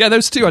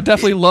 those two. I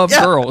definitely love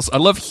girls. I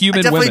love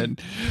human women.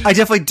 I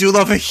definitely do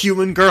love a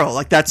human girl.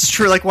 Like, that's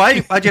true. Like, why'd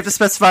you have to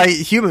specify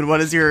human? What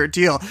is your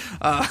deal?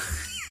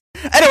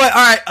 Anyway,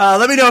 all right.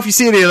 Let me know if you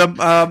see any of them.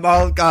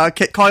 I'll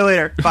call you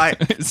later. Bye,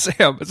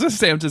 Sam. It's just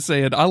Sam just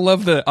saying. I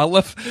love it. I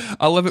love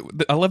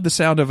the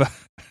sound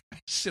of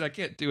shit. I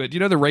can't do it. You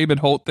know the Raymond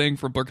Holt thing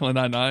from Brooklyn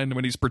Nine-Nine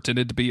when he's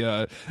pretended to be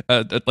like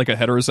a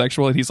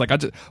heterosexual, and he's like, I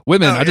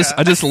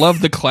just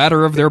love the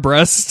clatter of their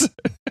breasts.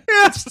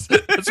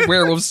 That's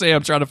Werewolf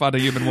Sam trying to find a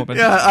human woman.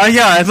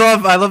 I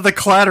love the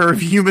clatter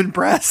of human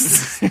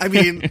breasts. I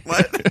mean,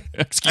 what?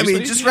 Excuse me?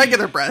 Just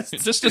regular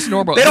breasts. Just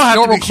normal. They don't have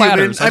normal to be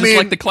clatters. Human. I just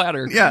like the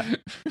clatter. Yeah.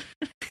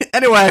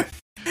 Anyway,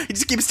 he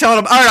just keeps telling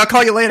him, all right, I'll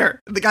call you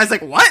later. And the guy's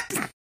like,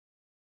 what?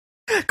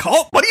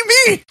 Call? What do you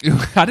mean?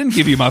 I didn't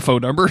give you my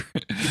phone number.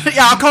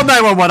 Yeah, I'll call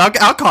 911.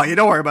 I'll call you.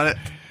 Don't worry about it.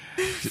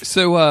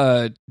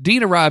 So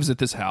Dean arrives at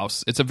this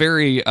house. It's a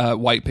very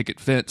white picket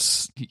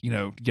fence,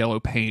 yellow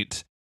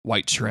paint,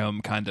 white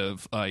trim, kind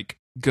of like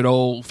good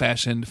old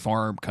fashioned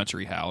farm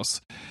country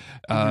house.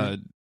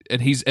 And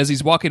as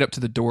he's walking up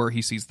to the door,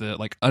 he sees the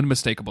like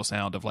unmistakable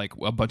sound of like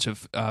a bunch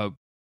of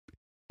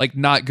like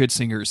not good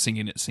singers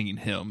singing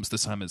hymns.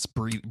 This time it's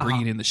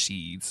bringing in the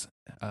sheaves.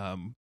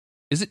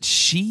 Is it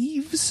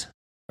sheaves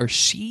or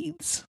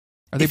sheaves?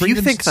 Are they? If you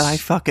think that I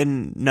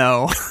fucking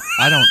know,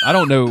 I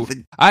don't know.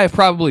 I have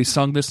probably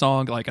sung this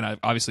song, like, and I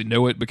obviously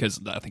know it because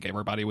I think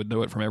everybody would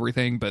know it from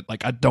everything. But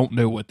like, I don't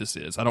know what this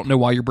is. I don't know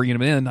why you're bringing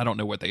them in. I don't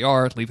know what they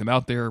are. Leave them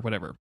out there.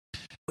 Whatever.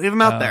 Leave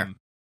them out there.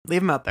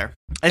 Leave them out there.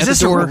 Is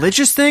this a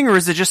religious thing or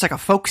is it just like a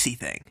folksy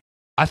thing?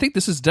 I think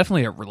this is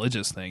definitely a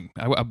religious thing.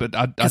 But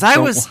I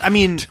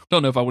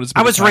don't know if I would.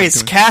 I was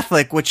raised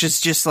Catholic, which is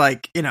just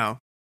like,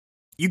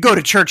 you go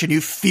to church and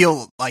you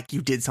feel like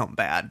you did something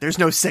bad. There's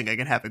no singing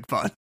and having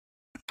fun.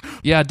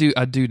 Yeah,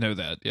 I do know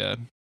that. Yeah.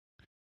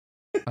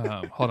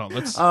 Hold on.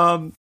 Let's.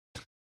 Are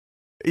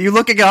you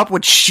looking up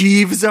what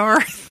sheaves are?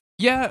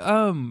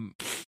 Yeah.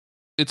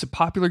 It's a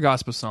popular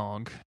gospel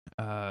song.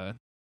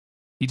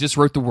 He just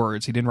wrote the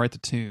words. He didn't write the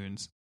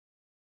tunes.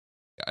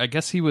 I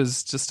guess he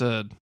was just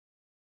a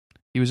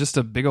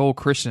big old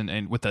Christian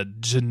and with a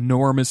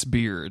ginormous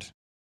beard.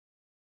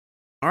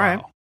 All right.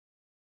 Wow.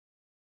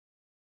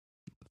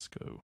 Let's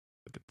go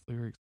look at the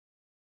lyrics.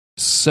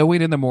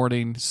 Sowing in the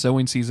morning,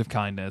 sowing seeds of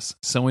kindness,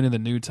 sowing in the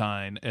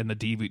noontime and the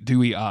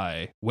dewy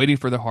eye, waiting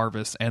for the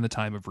harvest and the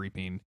time of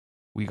reaping.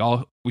 We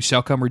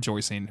shall come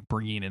rejoicing,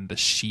 bringing in the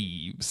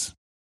sheaves.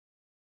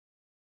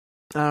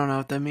 I don't know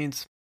what that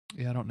means.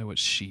 Yeah, I don't know what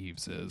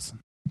sheaves is.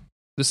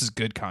 This is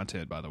good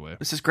content, by the way.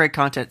 This is great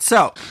content.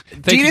 So,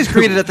 Dean is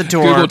greeted at the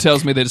door. Google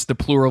tells me that it's the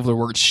plural of the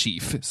word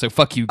sheaf. So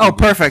fuck you, Google. Oh,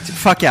 perfect.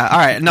 Fuck yeah. All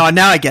right. No,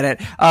 now I get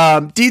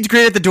it. Dean's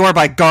greeted at the door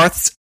by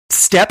Garth's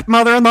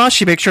stepmother-in-law.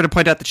 She makes sure to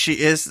point out that she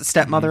is the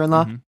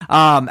stepmother-in-law.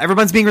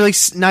 Everyone's being really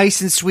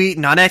nice and sweet,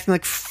 not acting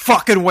like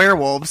fucking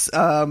werewolves.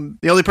 The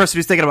only person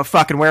who's thinking about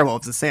fucking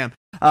werewolves is Sam.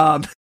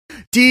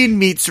 Dean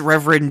meets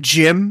Reverend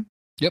Jim,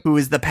 who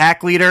is the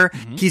pack leader.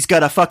 He's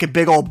got a fucking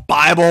big old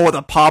Bible with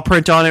a paw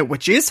print on it,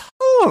 which is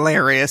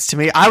hilarious to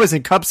me. I was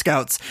in Cub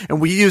Scouts,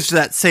 and we used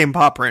that same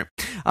paw print.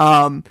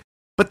 But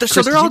Chris,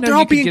 so they're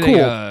all being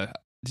cool.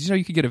 Did you know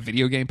you could get a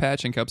video game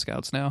patch in Cub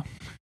Scouts now?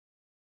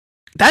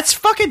 That's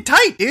fucking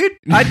tight, dude.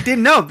 I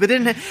didn't know, but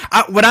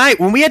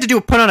when we had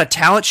to put on a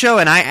talent show,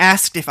 and I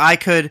asked if I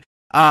could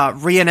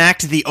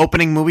reenact the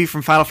opening movie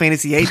from Final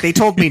Fantasy VIII, they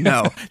told me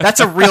no. That's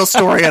a real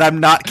story, and I'm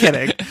not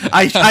kidding.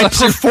 I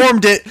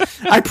performed it.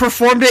 I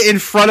performed it in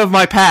front of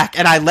my pack,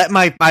 and I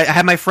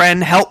had my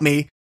friend help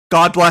me.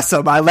 God bless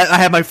him. I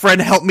had my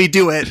friend help me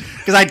do it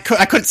because I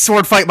couldn't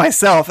sword fight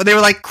myself, and they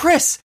were like,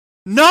 "Chris,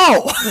 no,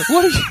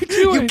 what are you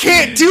doing? You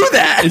can't do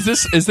that." Is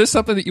this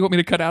something that you want me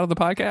to cut out of the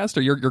podcast,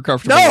 or you're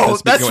comfortable? No,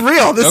 with this that's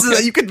real. This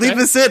is you could leave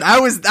this in. I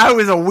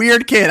was a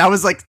weird kid. I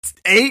was like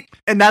 8,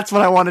 and that's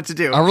what I wanted to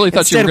do. I really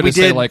thought you were going to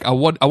say like I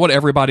want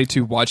everybody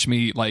to watch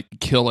me like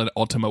kill an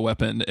Ultima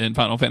weapon in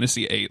Final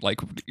Fantasy VIII.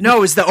 Like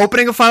no, it's the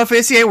opening of Final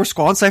Fantasy VIII where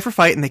Squall and Cypher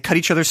fight, and they cut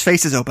each other's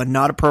faces open.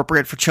 Not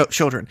appropriate for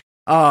children.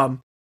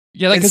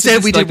 Yeah, like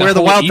instead we did Where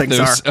the Wild Things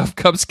Are of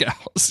Cub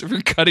Scouts.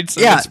 We're cutting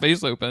someone's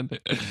face open.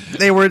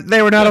 They were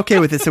not okay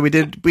with it, so we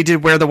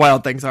did Where the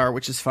Wild Things Are,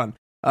 which is fun.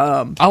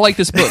 I like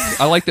this book.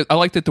 I like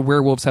that the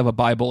werewolves have a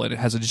Bible and it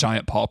has a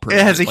giant paw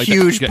print. It has a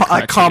huge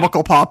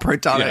comical paw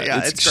print on it. Yeah,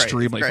 it's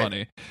extremely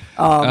funny.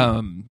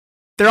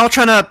 They're all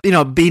trying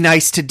to, be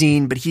nice to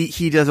Dean, but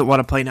he doesn't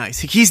want to play nice.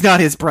 He's not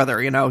his brother,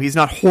 He's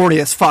not horny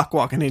as fuck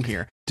walking in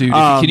here. Dude,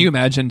 can you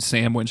imagine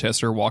Sam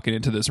Winchester walking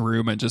into this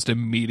room and just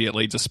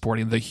immediately just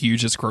sporting the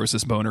hugest,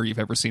 grossest boner you've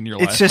ever seen in your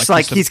life? It's just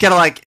like he's got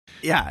to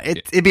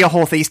it'd be a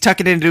whole thing. He's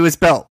tucking it into his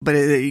belt, but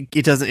it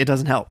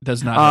doesn't help.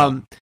 Does not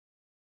help.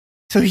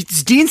 So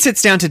Dean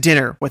sits down to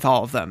dinner with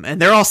all of them, and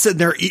they're all sitting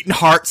there eating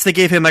hearts. They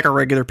gave him like a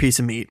regular piece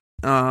of meat.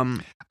 I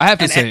have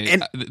to say,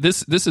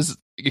 this is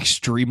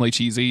extremely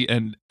cheesy,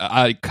 and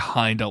I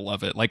kind of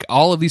love it. Like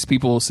all of these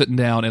people sitting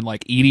down and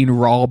like eating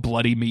raw,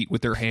 bloody meat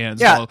with their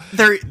hands. Yeah,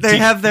 they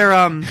have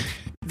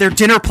their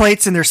dinner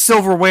plates and their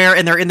silverware,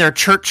 and they're in their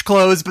church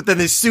clothes. But then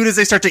as soon as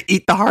they start to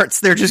eat the hearts,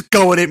 they're just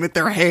going in with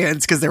their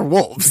hands because they're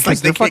wolves. Like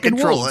they can't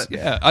control wolves. It.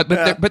 Yeah,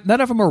 but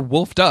none of them are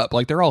wolfed up.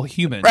 Like they're all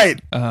human, right?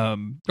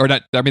 Or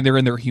not. I mean, they're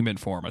in their human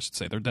form. I should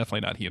say they're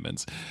definitely not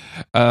humans.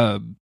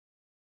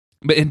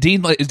 But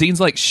Dean's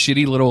like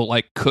shitty little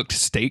like cooked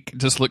steak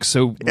just looks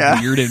so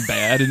weird and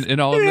bad in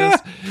all of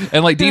this.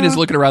 And like Dean is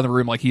looking around the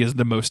room like he is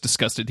the most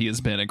disgusted he has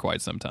been in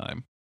quite some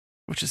time.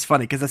 Which is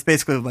funny because that's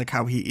basically like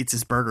how he eats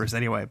his burgers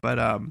anyway. But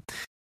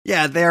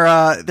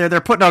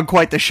they're putting on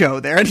quite the show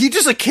there, and he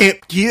just like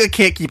can't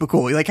keep it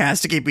cool. He like has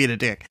to keep being a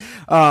dick.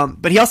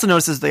 But he also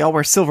notices they all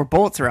wear silver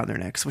bullets around their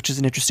necks, which is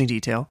an interesting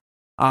detail.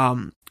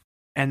 And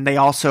they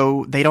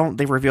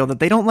reveal that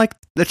they don't like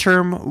the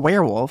term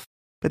werewolf,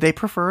 but they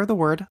prefer the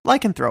word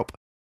lycanthrope.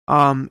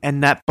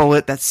 And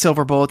that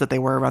silver bullet that they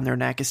wear around their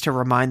neck is to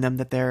remind them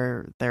that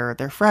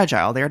they're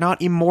fragile. They're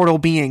not immortal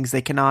beings.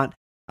 They cannot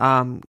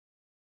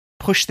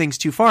push things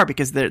too far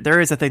because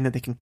there is a thing that they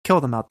can kill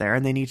them out there,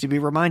 and they need to be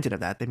reminded of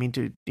that. They need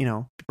to, be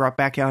brought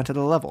back down to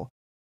the level.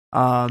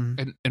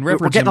 And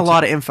we're getting a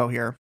lot of info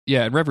here.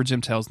 Yeah, and Reverend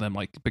Jim tells them,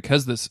 like,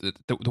 because the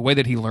way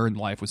that he learned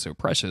life was so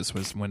precious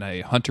was when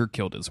a hunter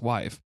killed his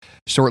wife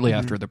shortly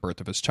after the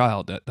birth of his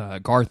child.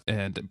 That Garth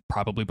and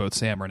probably both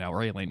Sam are now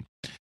railing.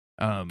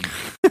 And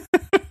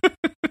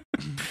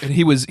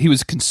he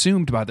was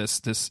consumed by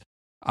this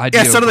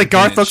idea. Yeah, suddenly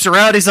Garth looks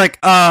around. He's like,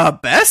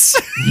 Bess?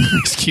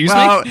 Excuse me?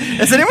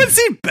 Has anyone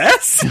seen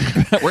Bess?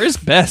 Where's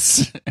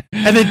Bess?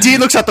 And then Dean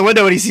looks out the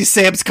window and he sees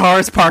Sam's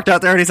cars parked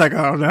out there, and he's like,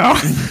 oh no.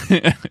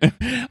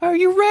 Are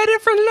you ready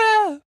for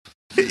love?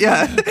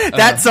 Yeah,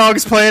 that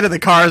song's playing and the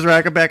cars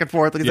racking back and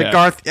forth. And he's like,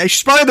 Garth,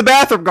 she's probably in the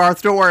bathroom,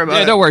 Garth. Don't worry about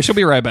it. Yeah, don't worry. She'll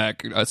be right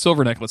back.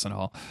 Silver necklace and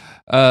all.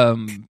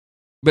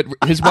 But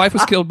his wife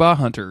was killed by a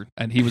hunter,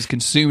 and he was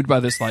consumed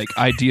by this like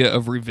idea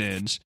of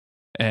revenge,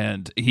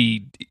 and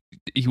he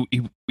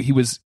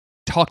was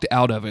talked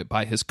out of it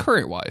by his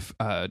current wife,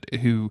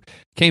 who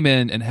came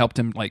in and helped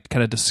him like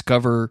kind of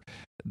discover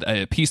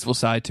a peaceful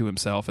side to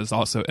himself, and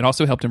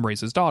also helped him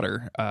raise his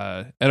daughter.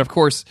 And of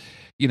course,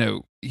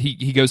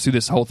 he goes through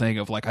this whole thing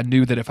of like, I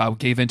knew that if I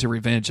gave in to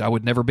revenge, I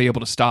would never be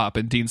able to stop.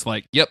 And Dean's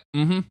like, yep,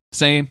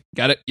 same,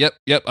 got it, yep,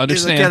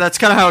 understand. Like, yeah, that's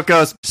kind of how it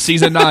goes.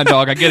 Season 9,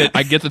 dog, I get it.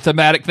 I get the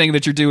thematic thing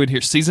that you're doing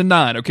here. Season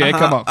 9, okay,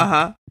 come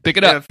on, pick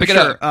it up,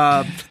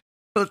 up.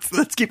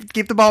 Let's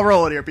keep the ball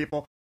rolling here,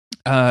 people.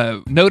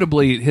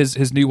 Notably,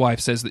 his new wife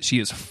says that she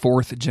is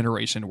 4th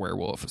generation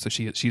werewolf, so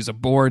she's a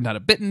born, not a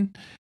bitten.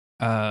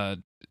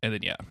 And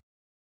then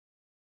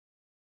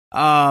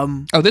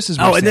this is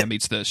where Sam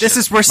meets this. This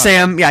is where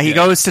Sam, he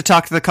goes to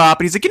talk to the cop,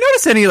 and he's like, "You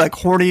notice any like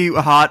horny,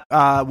 hot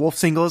wolf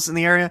singles in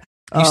the area?"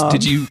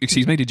 Did you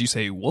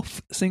say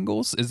wolf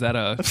singles? Is that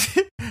a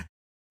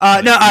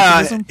no?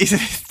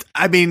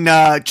 I mean,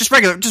 just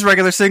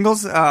regular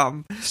singles.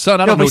 Son,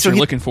 I don't know what you're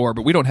looking for,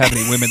 but we don't have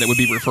any women that would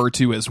be referred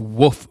to as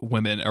wolf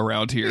women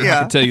around here. Yeah. I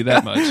can tell you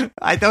that much.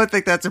 I don't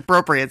think that's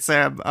appropriate,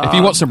 Sam. If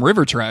you want some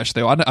river trash,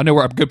 though, I know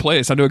where a good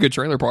place. I know a good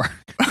trailer park.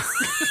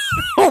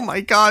 Oh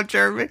my God,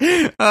 Jeremy.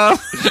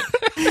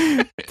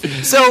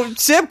 So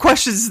Sam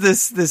questions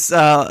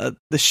the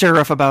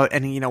sheriff about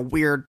any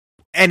weird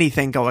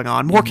anything going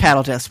on, more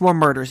cattle deaths, more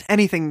murders,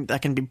 anything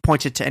that can be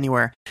pointed to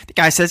anywhere. The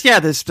guy says, yeah,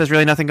 there's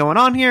really nothing going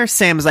on here.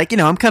 Sam's like,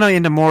 I'm kind of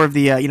into more of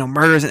the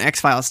murders and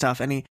X-Files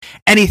stuff.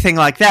 Anything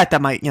like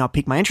that might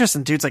pique my interest.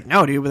 And dude's like,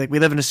 no, dude, like we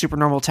live in a super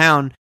normal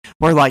town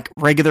where like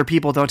regular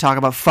people don't talk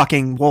about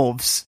fucking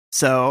wolves,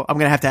 so I'm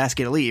gonna have to ask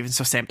you to leave. And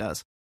so Sam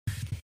does.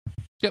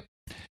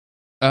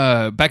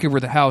 Back over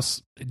at the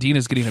house, Dean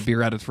is getting a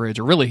beer out of the fridge,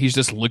 or really, he's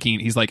just looking.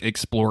 He's like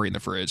exploring the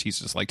fridge. He's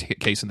just like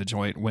casing the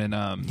joint when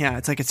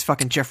it's like it's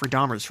fucking Jeffrey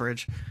Dahmer's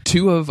fridge.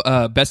 Two of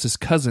Bess's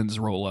cousins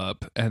roll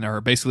up and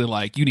are basically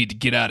like, "You need to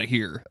get out of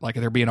here!" Like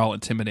they're being all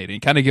intimidating,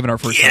 kind of giving our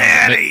first. Get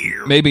out of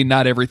here. Maybe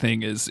not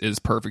everything is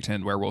perfect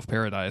in Werewolf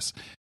Paradise.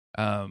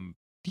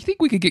 Do you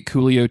think we could get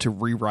Coolio to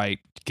rewrite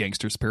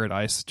Gangster's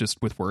Paradise just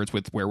with words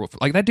with werewolf?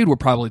 Like that dude would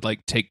probably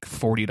like take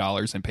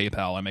 $40 in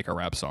PayPal and make a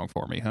rap song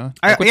for me, huh?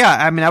 I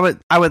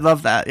would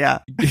love that. Yeah.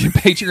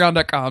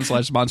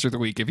 Patreon.com/Monster of the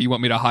Week if you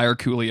want me to hire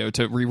Coolio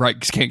to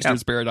rewrite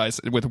Gangster's Paradise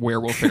with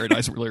Werewolf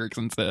Paradise lyrics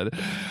instead.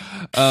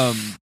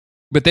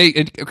 But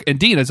and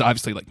Dean is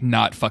obviously like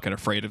not fucking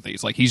afraid of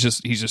these. Like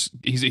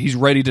he's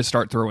ready to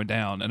start throwing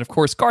down. And of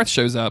course Garth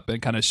shows up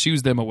and kind of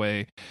shoos them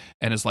away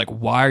and is like,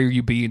 "Why are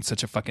you being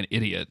such a fucking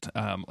idiot?"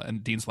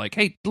 And Dean's like,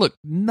 "Hey, look,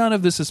 none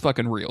of this is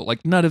fucking real.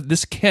 Like none of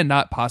this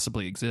cannot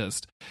possibly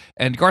exist."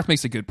 And Garth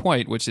makes a good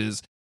point, which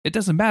is, it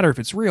doesn't matter if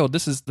it's real.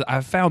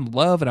 I've found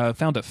love and I've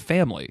found a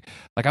family.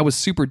 Like I was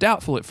super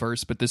doubtful at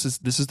first, but this is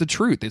the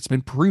truth. It's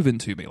been proven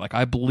to me. Like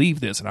I believe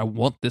this and I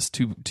want this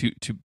to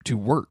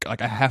work.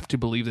 Like I have to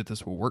believe that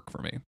this will work for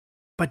me.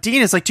 But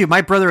Dean is like, dude,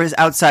 my brother is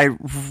outside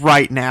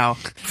right now,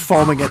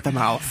 foaming at the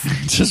mouth,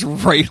 just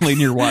railing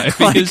your wife.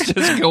 Like, he's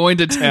just going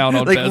to town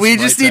on. Like we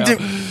just need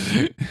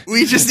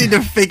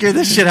to figure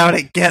this shit out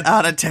and get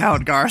out of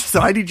town, Garth.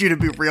 So I need you to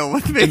be real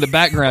with me. In the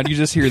background, you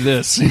just hear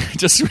this,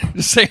 just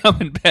Sam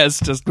and Bess,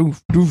 just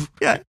oof, oof.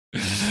 Yeah.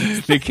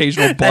 The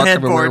occasional bark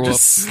of a werewolf,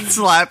 just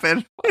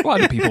slapping. Why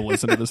do people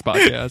listen to this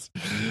podcast?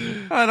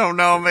 I don't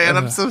know, man.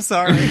 I'm so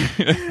sorry.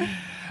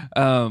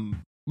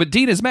 But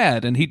Dean is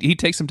mad, and he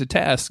takes him to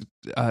task.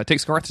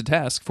 Takes Garth to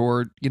task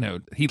for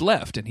he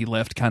left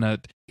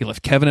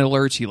Kevin in a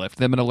lurch. He left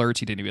them in a lurch.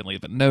 He didn't even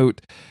leave a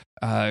note.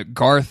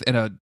 Garth in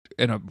a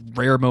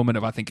rare moment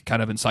of I think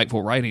kind of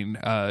insightful writing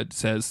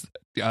says,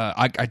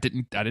 I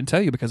didn't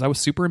tell you because I was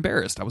super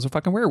embarrassed. I was a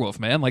fucking werewolf,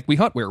 man. Like we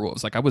hunt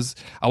werewolves. Like I was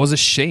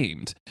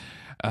ashamed.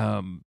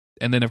 And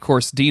then of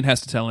course Dean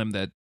has to tell him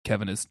that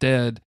Kevin is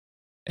dead,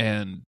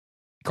 and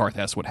Garth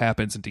asks what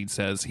happens, and Dean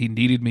says he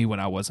needed me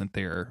when I wasn't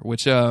there,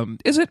 which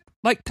is it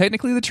like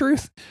technically the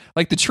truth?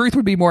 Like the truth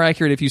would be more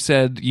accurate if you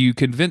said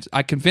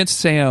I convinced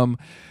Sam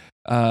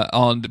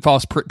on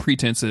false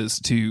pretenses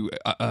to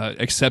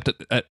accept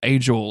an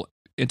angel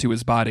into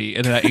his body,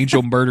 and that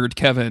angel murdered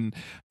Kevin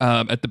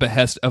at the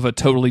behest of a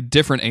totally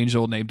different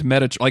angel named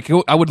Metatron. Like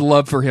I would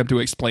love for him to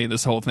explain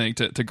this whole thing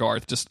to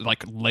Garth, just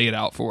like lay it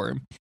out for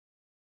him.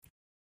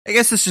 I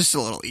guess it's just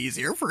a little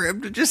easier for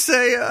him to just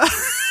say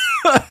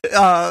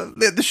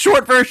the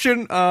short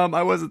version,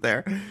 I wasn't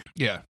there.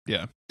 Yeah.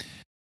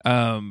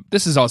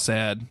 This is all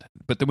sad,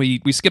 but then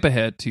we skip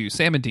ahead to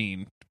Sam and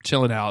Dean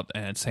chilling out,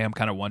 and Sam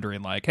kind of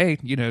wondering like, hey,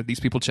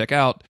 these people check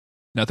out,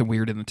 nothing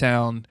weird in the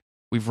town.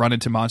 We've run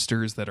into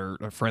monsters that are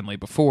friendly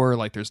before.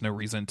 Like there's no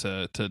reason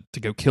to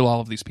go kill all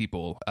of these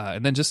people.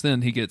 And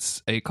then he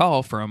gets a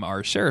call from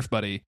our sheriff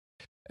buddy,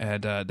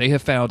 and they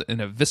have found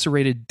an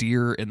eviscerated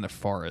deer in the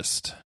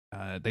forest.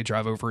 They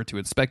drive over to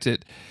inspect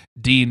it.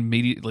 Dean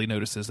immediately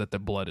notices that the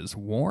blood is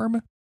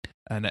warm.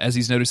 And as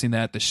he's noticing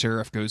that, the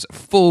sheriff goes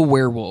full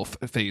werewolf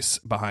face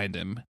behind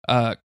him.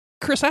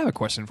 Chris, I have a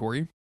question for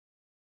you.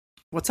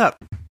 What's up?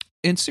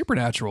 In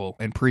Supernatural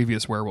and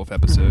previous werewolf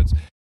episodes,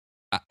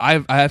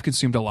 I have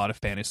consumed a lot of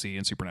fantasy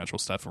and supernatural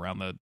stuff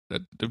around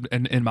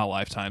in my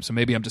lifetime. So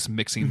maybe I'm just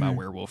mixing my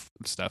werewolf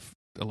stuff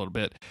a little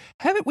bit.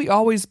 Haven't we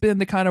always been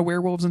the kind of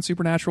werewolves in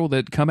Supernatural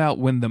that come out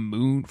when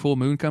the full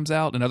moon comes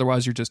out, and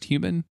otherwise you're just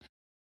human?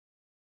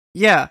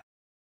 Yeah,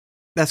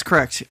 that's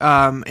correct.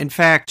 In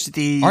fact,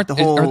 are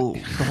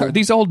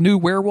these old new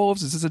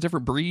werewolves? Is this a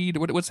different breed?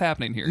 What's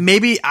happening here?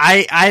 Maybe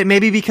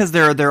maybe because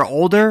they're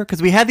older.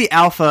 Because we had the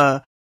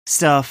alpha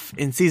stuff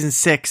in season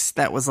 6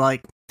 that was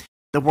like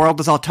the world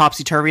is all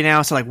topsy turvy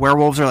now. So like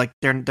werewolves are like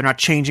they're not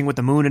changing with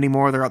the moon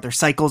anymore. Their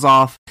cycles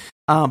off.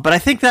 But I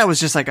think that was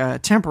just like a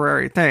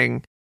temporary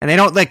thing, and they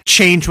don't like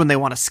change when they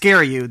want to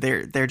scare you.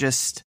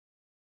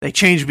 They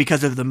change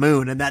because of the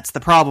moon, and that's the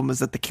problem, is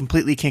that they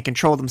completely can't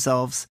control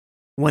themselves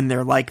when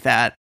they're like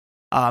that.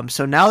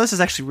 So now this is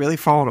actually really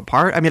falling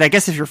apart. I mean, I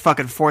guess if you're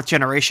fucking 4th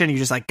generation, you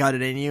just like got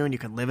it in you and you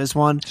can live as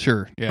one.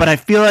 Sure. Yeah. But I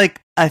feel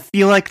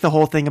like the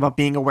whole thing about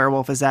being a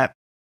werewolf is that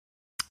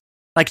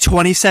Like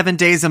 27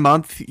 days a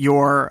month,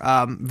 you're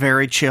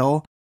very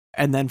chill,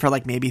 and then for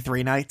like maybe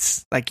 3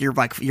 nights,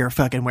 you're a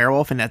fucking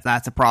werewolf, and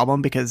that's a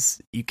problem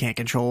because you can't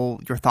control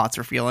your thoughts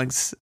or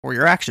feelings or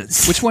your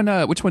actions. Which one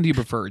do you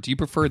prefer? Do you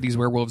prefer these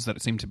werewolves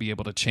that seem to be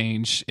able to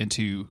change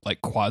into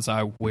like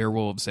quasi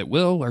werewolves at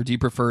will, or do you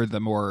prefer the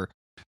more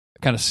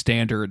kind of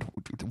standard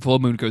full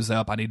moon goes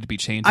up, I need to be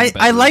changed?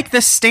 I like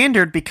the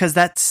standard because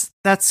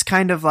that's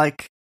kind of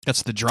like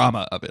that's the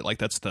drama of it. Like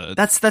that's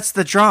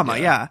the drama,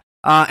 yeah.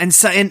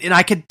 And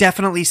I could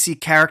definitely see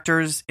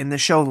characters in the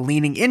show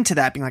leaning into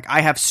that, being like, I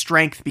have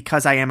strength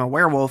because I am a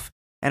werewolf,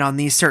 and on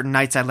these certain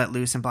nights I let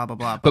loose and blah blah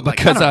blah. But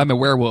because I'm a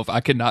werewolf,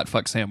 I could not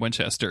fuck Sam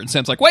Winchester. And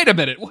Sam's like, wait a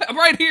minute, I'm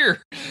right here.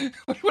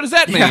 What does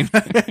that mean?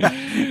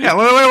 Yeah,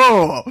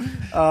 whoa.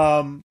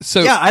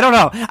 So yeah, I don't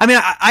know. I mean,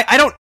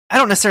 I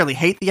don't necessarily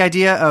hate the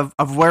idea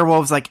of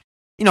werewolves like,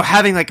 you know,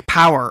 having like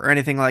power or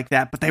anything like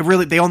that, but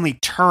they only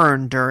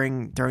turn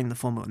during the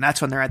full moon.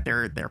 That's when they're at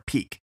their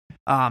peak.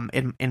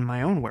 In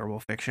my own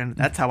werewolf fiction,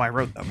 that's how I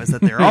wrote them, is that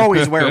they're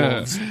always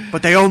werewolves,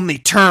 but they only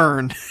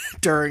turn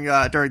during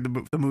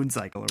the moon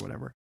cycle or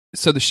whatever.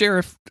 So the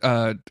sheriff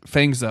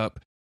fangs up.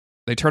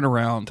 They turn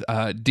around.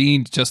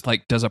 Dean just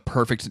like does a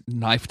perfect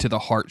knife to the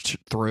heart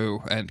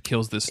throw and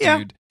kills this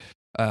dude.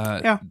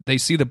 They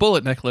see the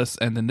bullet necklace,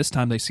 and then this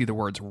time they see the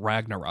words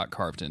Ragnarok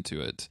carved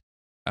into it.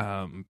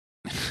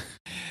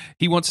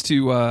 He wants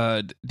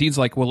to. Dean's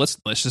like, well, let's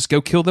just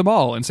go kill them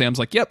all, and Sam's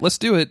like, yep, let's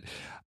do it.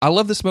 I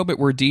love this moment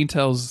where Dean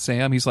tells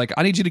Sam, he's like,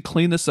 I need you to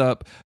clean this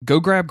up, go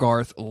grab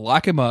Garth,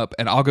 lock him up,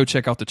 and I'll go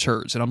check out the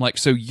church. And I'm like,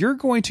 so you're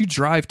going to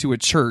drive to a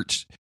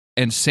church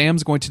and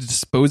Sam's going to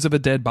dispose of a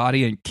dead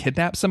body and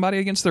kidnap somebody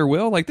against their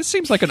will? Like, this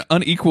seems like an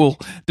unequal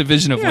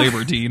division of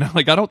labor, Dean.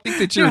 Like, I don't think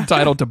that you're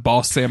entitled to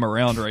boss Sam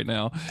around right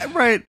now.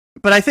 Right.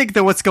 But I think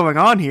that what's going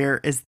on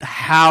here is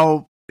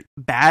how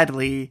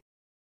badly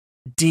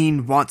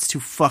Dean wants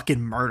to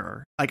fucking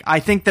murder. Like,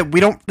 I think that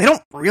they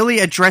don't really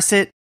address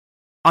it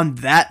on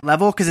that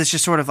level, because it's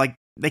just sort of like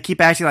they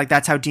keep acting like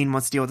that's how Dean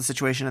wants to deal with the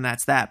situation, and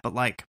that's that. But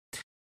like,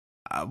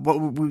 what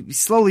we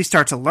slowly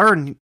start to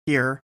learn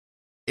here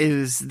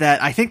is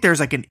that I think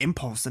there's like an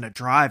impulse and a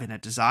drive and a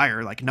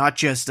desire, like not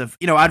just of,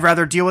 you know, I'd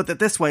rather deal with it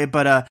this way,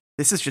 but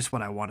this is just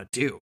what I want to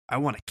do. I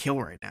want to kill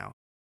right now.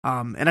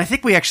 And I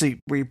think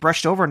we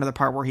brushed over another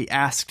part where he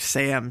asked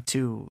Sam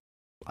to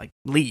like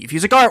leave.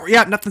 He's like, "Oh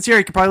yeah, nothing's here.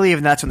 You can probably leave."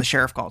 And that's when the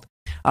sheriff called.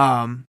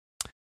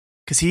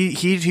 Because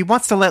he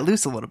wants to let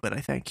loose a little bit.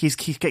 I think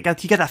he got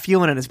that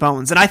feeling in his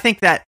bones, and I think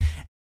that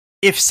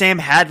if Sam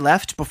had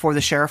left before the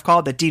sheriff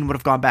called, that Dean would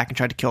have gone back and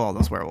tried to kill all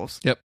those werewolves.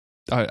 Yep,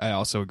 I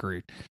also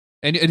agree,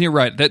 and you're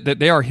right that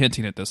they are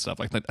hinting at this stuff.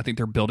 Like, I think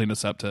they're building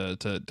this up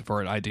to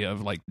for an idea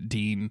of like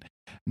Dean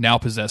now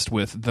possessed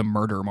with the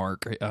murder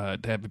mark, to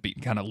have be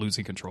kind of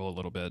losing control a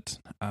little bit.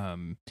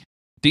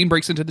 Dean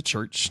breaks into the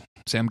church.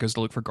 Sam goes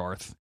to look for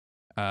Garth.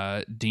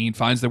 Dean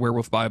finds the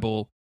werewolf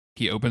Bible.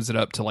 He opens it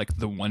up to like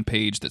the one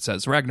page that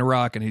says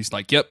Ragnarok, and he's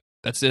like, yep,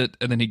 that's it.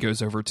 And then he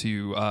goes over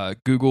to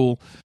Google,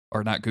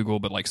 or not Google,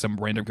 but like some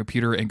random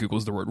computer, and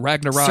Googles the word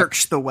Ragnarok.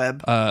 Search the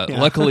web.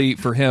 Luckily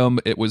for him,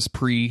 it was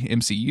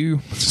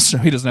pre-MCU, so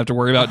he doesn't have to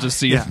worry about just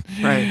seeing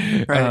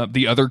right.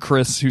 The other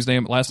Chris, whose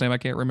last name I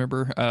can't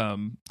remember.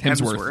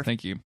 Hemsworth.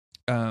 Thank you.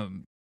 So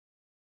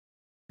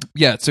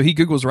he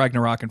Googles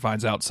Ragnarok and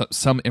finds out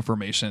some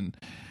information.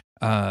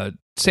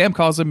 Sam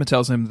calls him and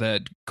tells him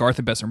that Garth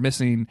and Bess are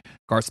missing.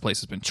 Garth's place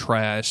has been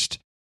trashed.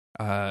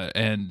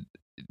 And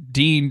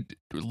Dean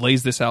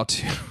lays this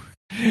out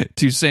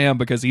to Sam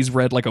because he's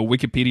read like a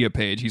Wikipedia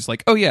page. He's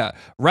like, oh yeah,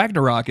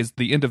 Ragnarok is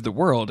the end of the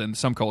world in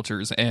some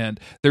cultures, and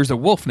there's a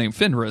wolf named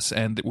Fenris,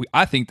 and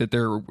I think that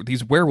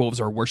these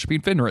werewolves are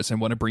worshiping Fenris and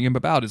want to bring him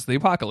about as the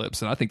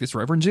apocalypse, and I think this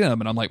Reverend Jim.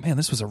 And I'm like, man,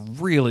 this was a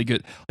really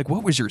good, like,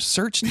 what was your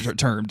search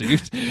term,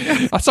 dude?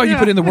 I saw you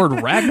put in the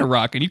word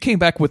Ragnarok, and you came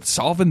back with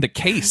solving the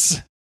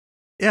case.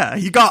 Yeah,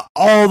 you got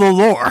all the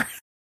lore.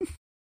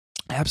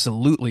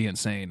 Absolutely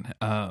insane.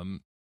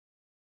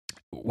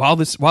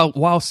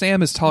 While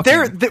Sam is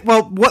talking,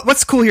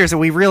 what's cool here is that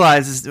we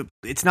realize is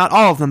it's not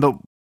all of them, but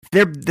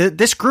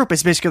this group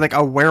is basically like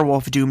a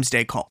werewolf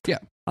doomsday cult. Yeah.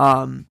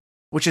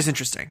 Which is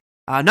interesting.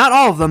 Not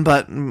all of them,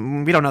 but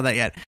we don't know that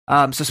yet.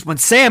 So when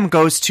Sam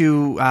goes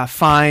to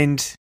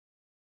find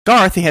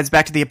Garth, he heads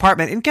back to the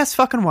apartment, and guess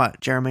fucking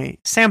what, Jeremy?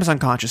 Sam is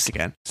unconscious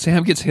again.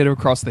 Sam gets hit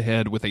across the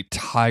head with a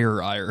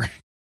tire iron.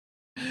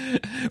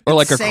 Or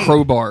like Insane. A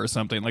crowbar or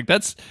something. Like,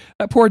 that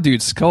poor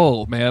dude's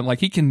skull, man. Like,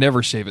 he can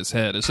never shave his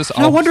head. It's just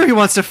no wonder he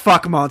wants to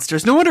fuck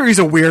monsters. No wonder he's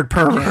a weird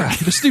pervert. Yeah,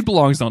 this dude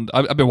belongs on.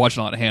 I've been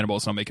watching a lot of Hannibal,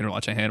 so I'm making a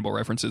lot of Hannibal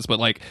references. But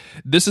like,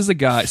 this is a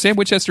guy. Sam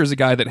Winchester is a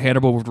guy that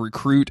Hannibal would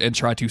recruit and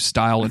try to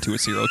style into a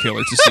serial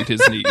killer to suit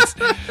his needs.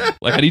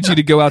 Like, I need you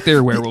to go out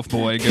there, werewolf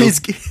boy. Go.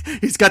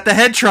 He's got the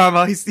head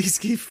trauma. He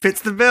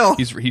fits the bill.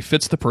 He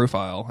fits the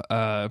profile.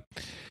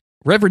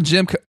 Reverend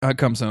Jim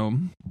comes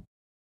home.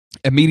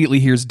 Immediately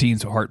hears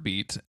Dean's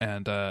heartbeat,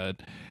 and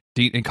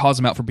Dean, and calls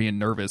him out for being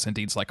nervous, and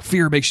Dean's like,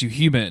 fear makes you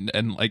human,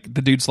 and like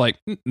the dude's like,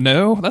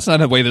 no, that's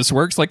not the way this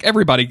works. Like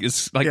everybody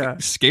is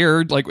like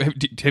scared. Like,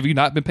 have you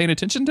not been paying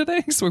attention to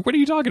things? Like, what are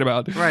you talking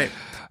about? Right.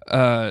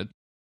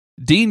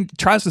 Dean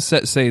tries to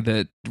say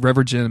that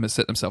Reverend Jim has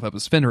set himself up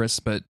as Fenris,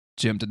 but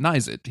Jim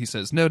denies it. He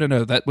says, no,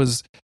 that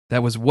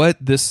was what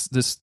this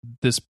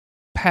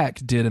pack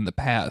did in the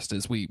past,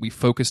 is we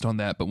focused on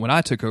that, but when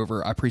I took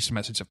over, I preached a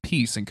message of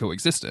peace and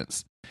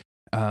coexistence.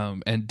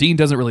 And Dean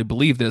doesn't really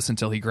believe this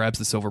until he grabs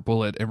the silver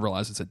bullet and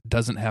realizes it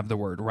doesn't have the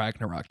word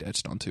Ragnarok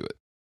etched onto it.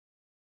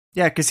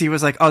 Yeah, because he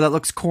was like, oh, that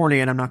looks corny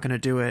and I'm not going to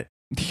do it.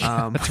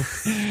 I'm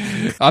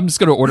just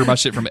going to order my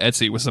shit from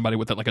Etsy with somebody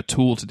with like a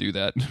tool to do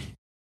that.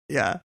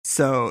 Yeah.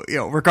 So,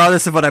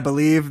 regardless of what I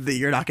believe, that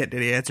you're not getting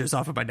any answers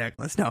off of my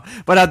necklace. No.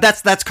 But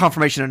that's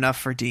confirmation enough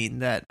for Dean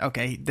that,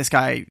 okay, this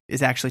guy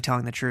is actually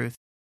telling the truth.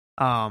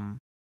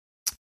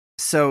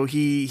 So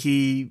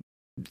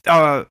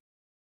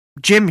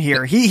Jim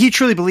here, he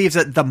truly believes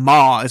that the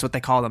Maw is what they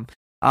call them,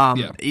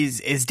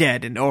 is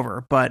dead and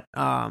over. But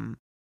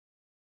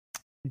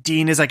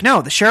Dean is like,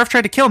 no, the sheriff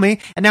tried to kill me,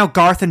 and now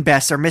Garth and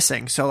Bess are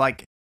missing. So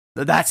like,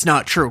 that's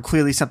not true.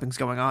 Clearly something's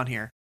going on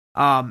here.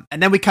 And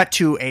then we cut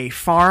to a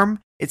farm.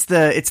 It's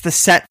the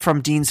set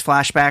from Dean's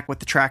flashback with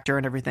the tractor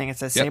and everything. It's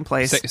the same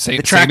place.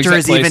 The tractor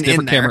is even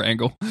in there, camera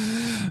angle,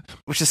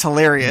 which is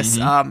hilarious.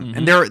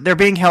 And they're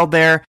being held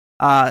there.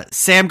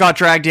 Sam got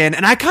dragged in,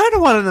 and I kind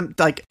of wanted them,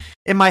 like,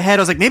 in my head,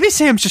 I was like, maybe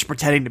Sam's just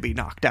pretending to be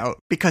knocked out,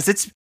 because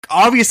it's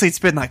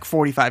been like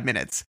 45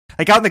 minutes.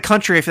 Like, out in the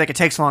country, I feel like it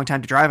takes a long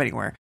time to drive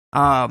anywhere.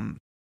 And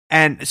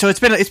so it's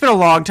been a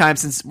long time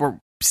since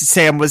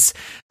Sam was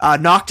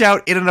knocked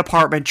out in an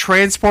apartment,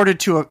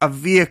 transported to a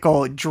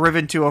vehicle,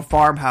 driven to a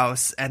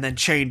farmhouse, and then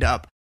chained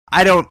up.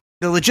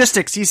 The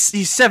logistics, he's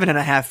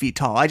 7.5 feet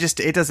tall.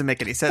 It doesn't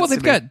make any sense. Well,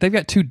 they've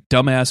got two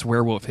dumbass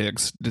werewolf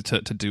hicks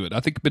to do it. I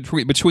think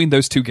between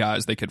those two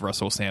guys, they could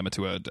wrestle Sam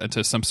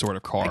into some sort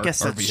of car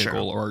or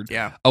vehicle or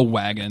a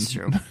wagon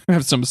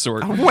of some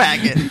sort. A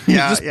wagon,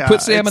 just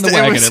put Sam in the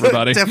wagon,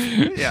 everybody.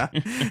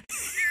 It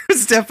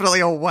was definitely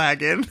a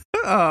wagon.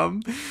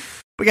 But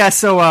yeah,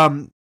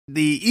 so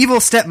the evil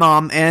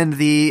stepmom and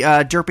the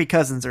derpy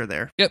cousins are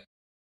there. Yep.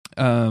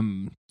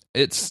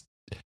 It's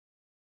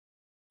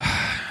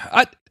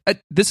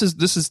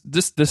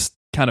this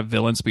kind of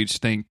villain speech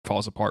thing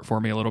falls apart for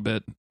me a little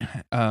bit.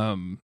 I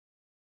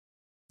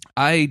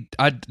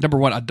number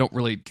one, I don't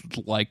really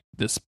like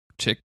this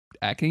chick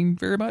acting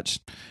very much.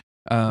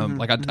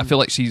 I feel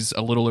like she's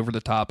a little over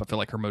the top. I feel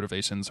like her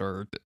motivations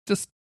are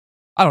just,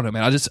 I don't know,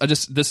 man. I just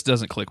this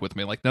doesn't click with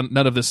me. Like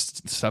none of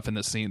this stuff in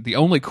this scene. The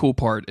only cool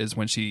part is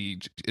when she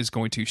is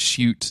going to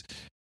shoot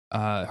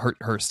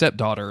her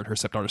stepdaughter, and her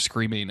stepdaughter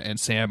screaming, and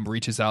Sam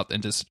reaches out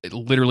and just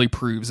literally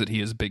proves that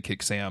he is Big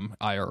Kick Sam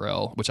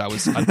IRL, which I'm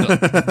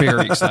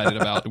very excited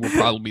about. It will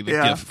probably be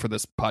the gift for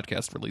this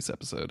podcast release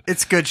episode.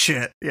 It's good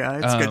shit.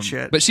 Yeah, it's good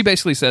shit. But she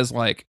basically says,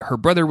 like, her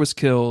brother was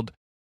killed,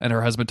 and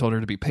her husband told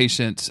her to be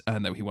patient,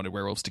 and that he wanted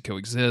werewolves to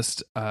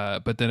coexist.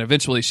 But then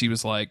eventually she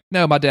was like,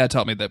 no, my dad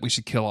taught me that we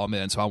should kill all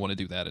men, so I want to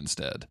do that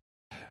instead.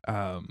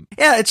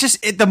 Yeah, it's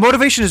just the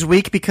motivation is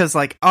weak because,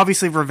 like,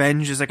 obviously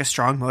revenge is like a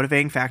strong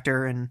motivating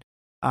factor, and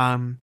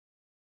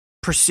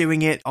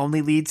pursuing it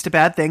only leads to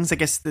bad things. I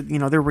guess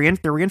they're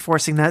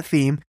reinforcing that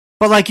theme.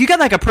 But like, you got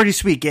like a pretty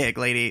sweet gig,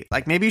 lady.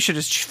 Like, maybe you should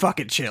just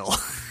fucking chill.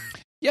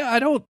 Yeah, I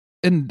don't.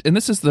 And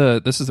this is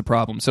the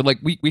problem. So like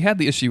we had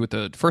the issue with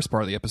the first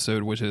part of the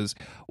episode, which is,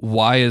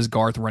 why is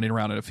Garth running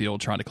around in a field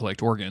trying to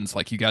collect organs?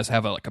 Like, you guys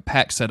have a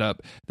pack set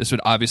up. This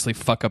would obviously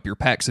fuck up your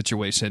pack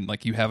situation.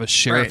 Like, you have a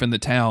sheriff in the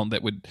town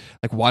that would,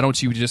 like, why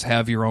don't you just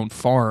have your own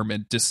farm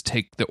and just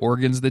take the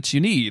organs that you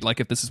need?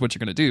 Like, if this is what you're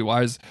going to do,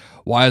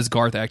 why is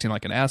Garth acting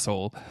like an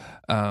asshole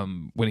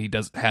when he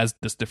has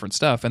this different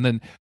stuff? And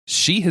then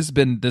she has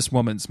been this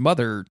woman's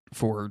mother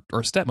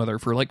or stepmother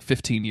for like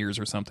 15 years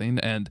or something,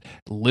 and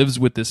lives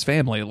with this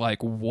family. Like,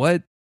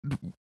 when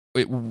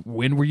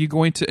were you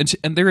going to?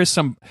 And there is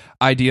some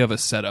idea of a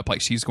setup. Like,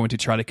 she's going to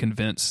try to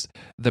convince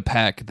the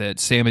pack that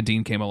Sam and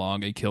Dean came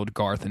along and killed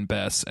Garth and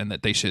Bess, and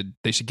that they should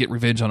get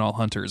revenge on all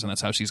hunters, and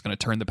that's how she's going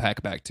to turn the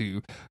pack back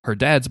to her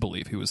dad's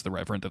belief, who was the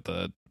reverend of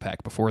the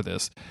pack before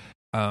this.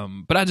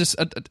 But I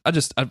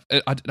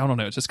don't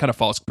know. It just kind of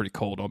falls pretty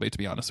cold on me, to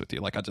be honest with you.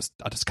 Like, I just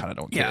kind of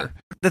don't care.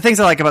 The things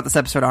I like about this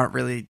episode aren't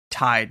really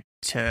tied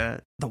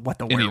to what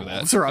the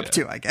werewolves are up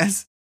to, I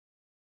guess.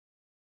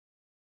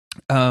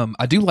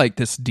 I do like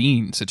this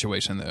Dean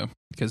situation though,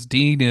 because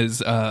Dean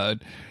is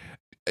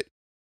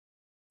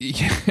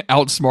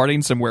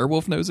outsmarting some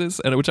werewolf noses,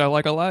 and which I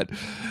like a lot.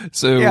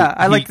 So yeah,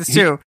 I like this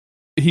too.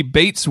 He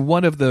baits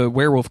one of the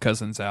werewolf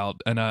cousins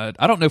out, and I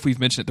don't know if we've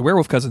mentioned it. The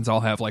werewolf cousins all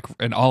have, like,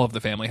 and all of the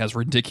family has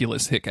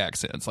ridiculous hick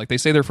accents. Like, they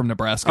say they're from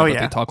Nebraska, but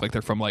they talk like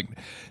they're from, like,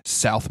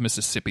 South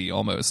Mississippi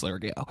almost.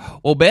 Like,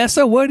 well,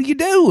 Bessa, what are you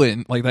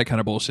doing? Like, that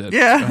kind of bullshit.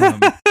 Yeah.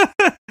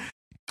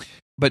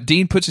 But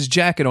Dean puts his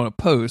jacket on a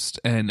post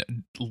and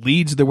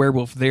leads the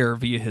werewolf there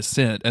via his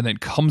scent, and then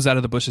comes out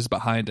of the bushes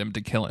behind him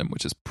to kill him,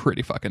 which is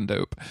pretty fucking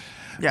dope.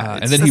 Yeah,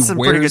 and then he some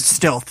wears pretty good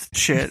stealth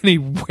shit. And he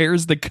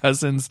wears the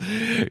cousin's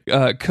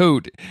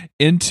coat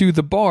into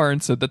the barn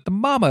so that the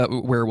mama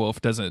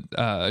werewolf doesn't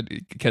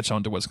catch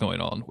on to what's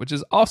going on, which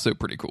is also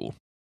pretty cool.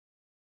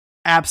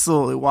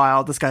 Absolutely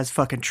wild. This guy's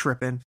fucking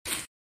tripping.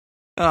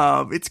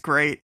 It's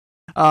great.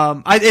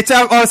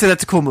 Honestly,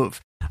 that's a cool move.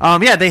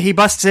 He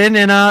busts in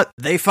and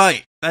they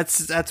fight.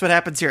 That's what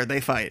happens here. They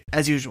fight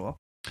as usual.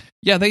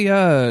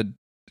 Yeah,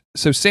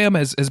 so Sam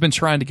has been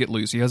trying to get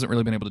loose. He hasn't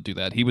really been able to do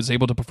that. He was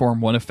able to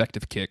perform one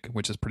effective kick,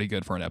 which is pretty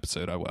good for an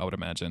episode, I would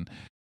imagine.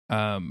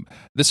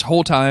 This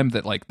whole time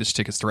that like this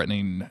chick is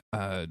threatening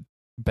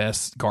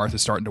Bess, Garth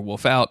is starting to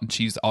wolf out, and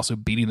she's also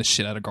beating the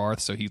shit out of Garth,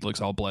 so he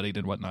looks all bloodied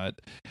and whatnot.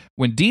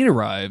 When Dean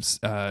arrives,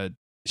 the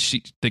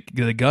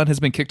gun has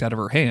been kicked out of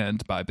her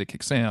hand by Big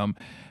Kick Sam,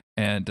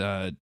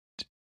 and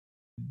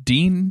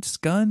Dean's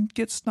gun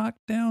gets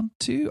knocked down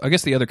too. I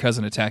guess the other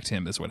cousin attacked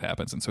him is what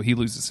happens, and so he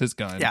loses his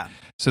gun. Yeah.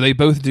 So they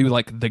both do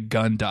like the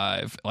gun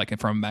dive, like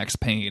from Max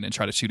Payne, and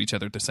try to shoot each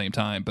other at the same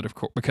time. But of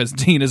course, because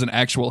Dean is an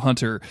actual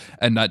hunter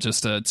and not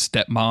just a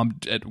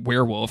stepmom at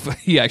werewolf,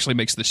 he actually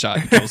makes the shot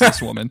and kills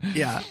this woman.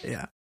 Yeah.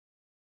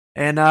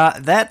 And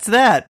that's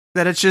that.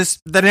 That it's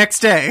just the next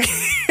day.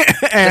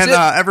 And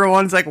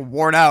everyone's like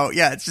worn out.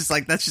 Yeah, it's just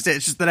like that's just it.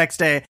 It's just the next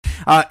day.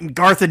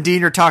 Garth and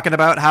Dean are talking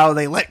about how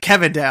they let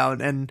Kevin down,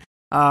 and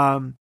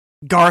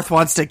Garth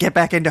wants to get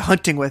back into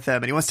hunting with him,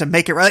 and he wants to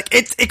make it right.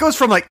 Like it goes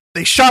from like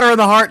they shot her in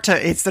the heart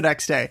to it's the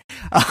next day.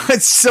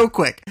 It's so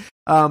quick.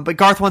 But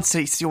Garth wants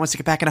to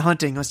get back into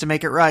hunting, wants to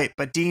make it right.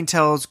 But Dean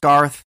tells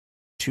Garth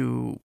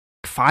to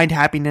find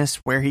happiness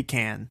where he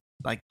can.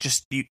 Like,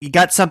 just you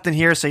got something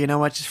here, so you know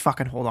what? Just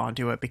fucking hold on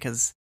to it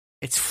because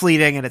it's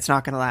fleeting and it's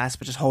not going to last.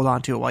 But just hold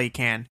on to it while you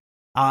can.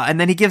 And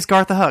then he gives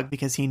Garth a hug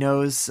because he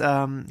knows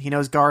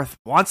Garth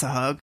wants a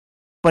hug.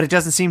 But it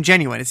doesn't seem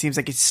genuine. It seems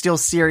like it's still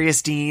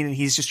serious Dean, and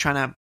he's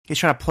trying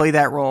to play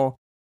that role.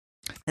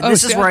 And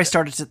this is where I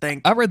started to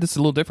think. I read this a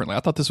little differently.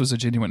 I thought this was a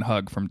genuine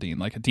hug from Dean,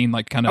 like a Dean,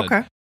 like kind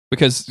of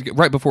because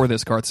right before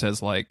this, Garth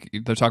says like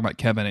they're talking about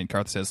Kevin, and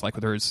Garth says like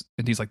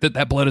and he's like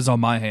that blood is on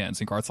my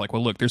hands, and Garth's like,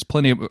 well, look, there's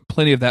plenty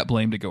of that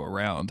blame to go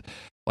around.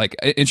 Like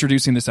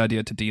introducing this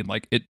idea to Dean,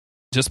 like it.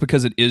 Just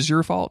because it is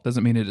your fault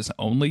doesn't mean it is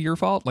only your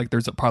fault. Like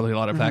there's probably a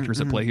lot of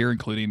factors at play here,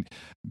 including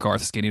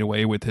Garth skating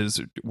away with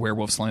his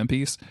werewolf slam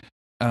piece.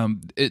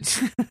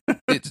 It's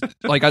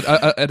like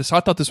so I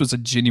thought this was a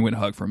genuine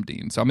hug from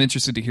Dean. So I'm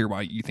interested to hear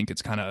why you think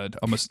it's kind of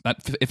almost not,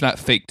 if not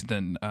faked,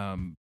 then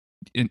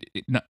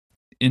not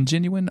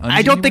ingenuine.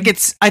 I don't think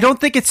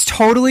it's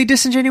totally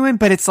disingenuine,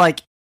 but it's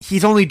like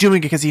he's only doing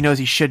it because he knows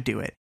he should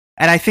do it.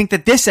 And I think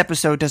that this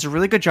episode does a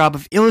really good job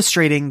of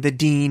illustrating the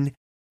Dean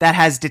that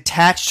has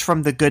detached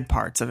from the good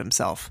parts of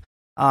himself.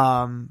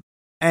 And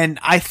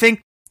I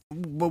think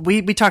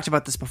we talked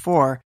about this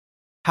before.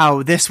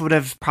 How this would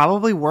have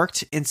probably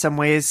worked in some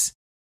ways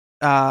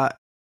to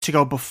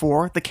go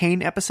before the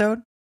Kane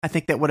episode. I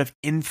think that would have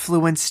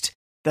influenced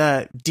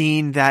the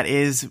Dean that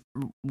is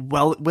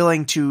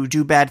willing to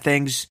do bad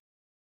things,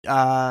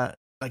 like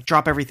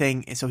drop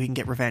everything so he can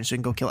get revenge, so he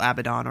can go kill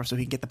Abaddon, or so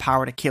he can get the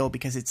power to kill,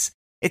 because it's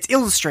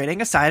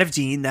illustrating a side of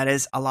Dean that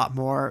is a lot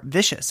more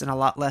vicious and a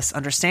lot less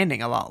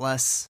understanding, a lot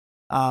less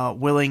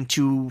willing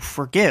to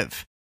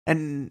forgive.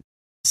 And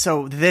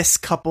so this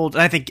coupled,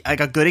 I think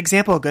like a good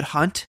example, a good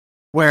hunt,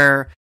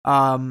 where,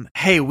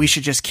 hey, we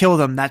should just kill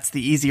them. That's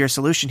the easier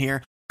solution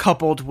here.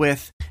 Coupled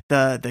with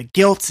the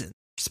guilt and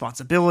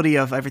responsibility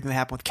of everything that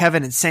happened with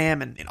Kevin and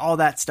Sam and all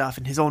that stuff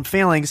and his own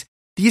failings.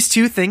 These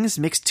two things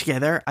mixed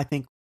together, I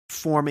think,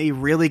 form a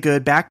really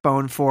good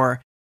backbone for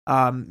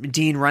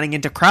Dean running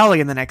into Crowley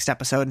in the next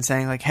episode and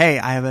saying like, hey,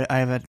 I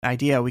have an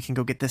idea. We can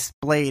go get this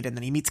blade. And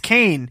then he meets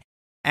Kane.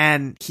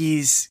 And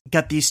he's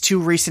got these two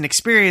recent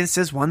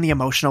experiences, one the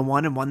emotional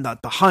one and one the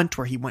hunt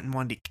where he went and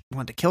wanted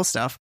to kill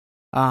stuff.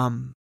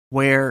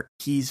 Where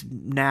he's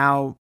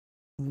now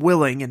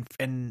willing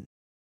and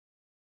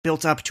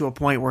built up to a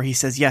point where he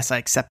says, yes, I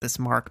accept this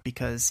mark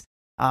because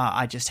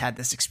I just had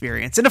this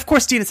experience. And of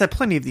course, Dean has had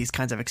plenty of these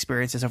kinds of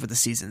experiences over the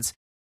seasons.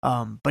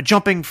 But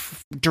jumping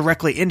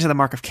directly into the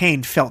mark of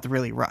Cain felt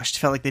really rushed.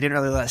 Felt like they didn't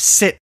really let us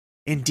sit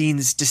in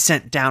Dean's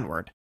descent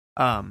downward.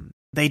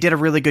 They did a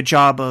really good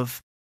job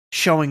of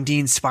showing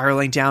Dean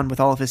spiraling down with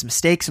all of his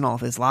mistakes and all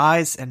of his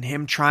lies, and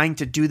him trying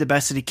to do the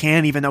best that he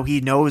can, even though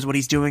he knows what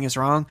he's doing is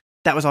wrong.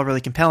 That was all really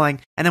compelling.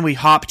 And then we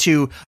hop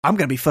to, I'm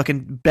going to be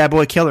fucking bad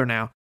boy killer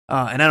now.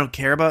 And I don't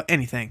care about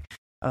anything.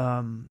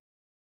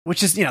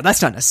 Which is,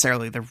 that's not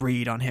necessarily the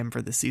read on him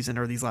for this season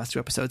or these last two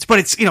episodes, but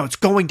it's, it's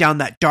going down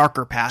that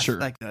darker path. Sure.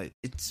 Like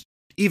it's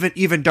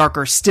even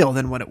darker still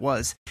than what it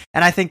was.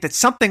 And I think that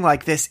something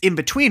like this in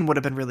between would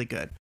have been really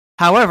good.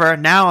 However,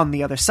 now on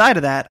the other side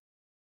of that,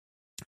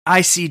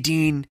 I see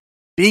Dean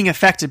being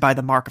affected by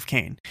the mark of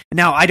Cain.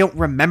 Now, I don't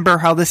remember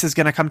how this is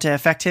going to come to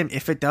affect him.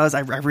 If it does, I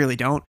really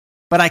don't.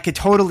 But I could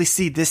totally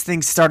see this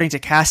thing starting to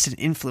cast an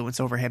influence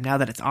over him now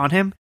that it's on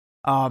him,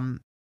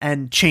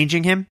 and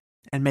changing him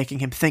and making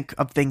him think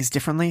of things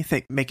differently,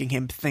 making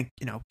him think,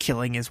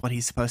 killing is what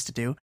he's supposed to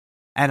do.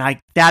 And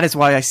that is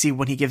why I see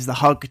when he gives the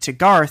hug to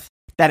Garth,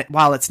 that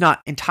while it's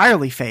not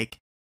entirely fake,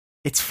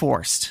 it's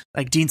forced.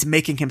 Like Dean's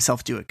making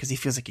himself do it because he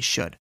feels like he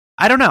should.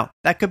 I don't know.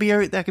 That could be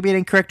an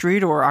incorrect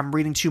read, or I'm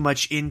reading too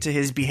much into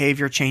his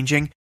behavior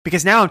changing,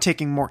 because now I'm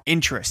taking more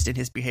interest in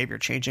his behavior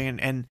changing,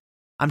 and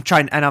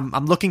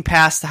I'm looking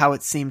past how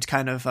it seemed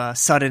kind of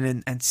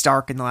sudden and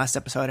stark in the last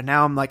episode, and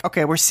now I'm like,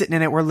 okay, we're sitting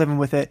in it, we're living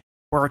with it.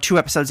 We're 2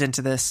 episodes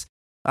into this,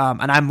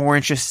 and I'm more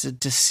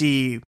interested to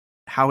see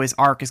how his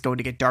arc is going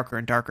to get darker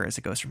and darker as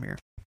it goes from here.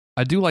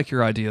 I do like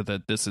your idea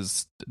that this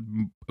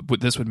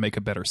would make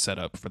a better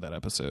setup for that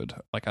episode.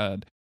 Like I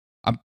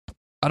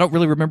don't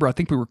really remember. I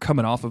think we were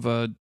coming off of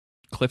a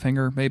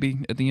cliffhanger maybe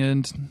at the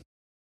end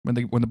when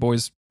the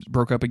boys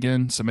broke up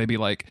again. So maybe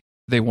like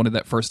they wanted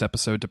that first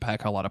episode to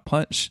pack a lot of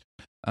punch.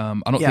 I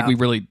don't think we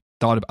really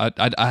thought about.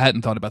 I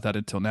hadn't thought about that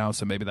until now.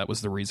 So maybe that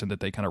was the reason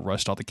that they kind of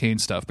rushed all the Kane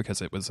stuff,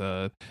 because it was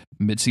a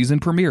mid-season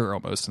premiere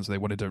almost, and so they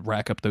wanted to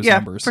rack up those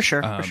numbers. For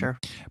sure, for sure.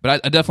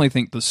 But I definitely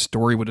think the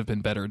story would have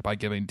been bettered by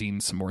giving Dean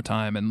some more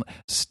time, and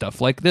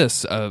stuff like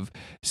this of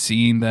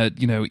seeing that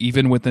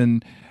even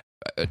within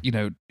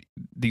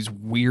these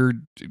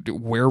weird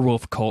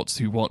werewolf cults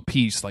who want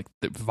peace, like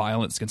that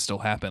violence can still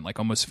happen, like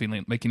almost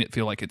making it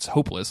feel like it's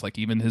hopeless. Like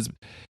even his,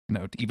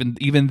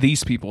 even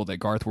these people that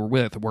Garth were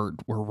with were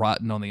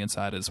rotten on the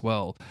inside as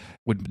well,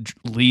 would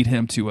lead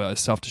him to a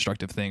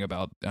self-destructive thing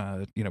about,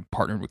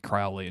 partnering with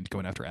Crowley and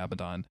going after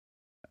Abaddon.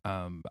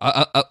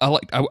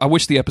 I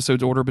wish the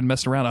episode's order had been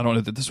messed around. I don't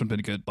know that this would have been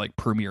a good like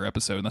premiere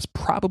episode, and that's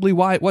probably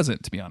why it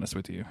wasn't, to be honest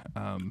with you.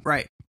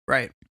 Right.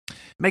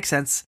 Makes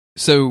sense.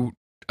 So,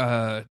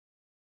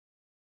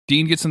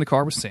 Dean gets in the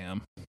car with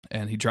Sam,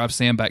 and he drives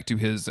Sam back to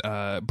his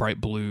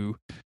bright blue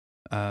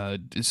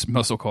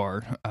muscle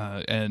car,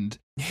 and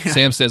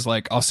Sam says,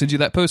 like, I'll send you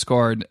that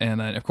postcard,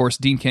 and of course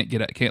Dean can't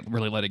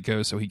really let it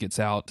go, so he gets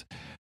out.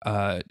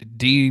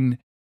 Dean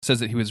says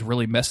that he was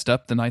really messed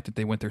up the night that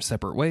they went their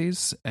separate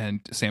ways, and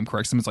Sam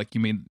corrects him. It's like,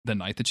 you mean the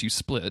night that you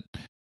split?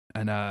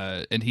 And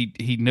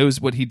he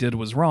knows what he did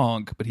was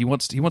wrong, but he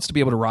wants to be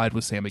able to ride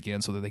with Sam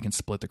again so that they can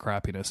split the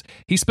crappiness.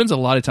 He spends a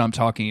lot of time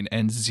talking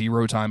and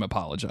 0 time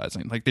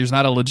apologizing. Like there's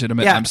not a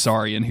legitimate I'm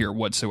sorry in here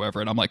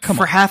whatsoever. And I'm like,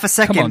 for half a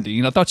second, come on,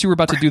 Dean. I thought you were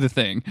about to do the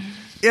thing.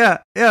 Yeah.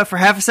 For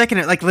half a second,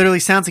 it like literally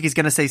sounds like he's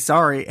gonna say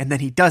sorry, and then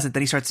he doesn't.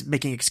 Then he starts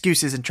making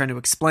excuses and trying to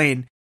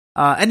explain.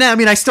 And then, I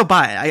mean, I still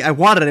buy it. I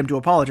wanted him to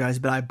apologize,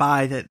 but I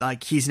buy that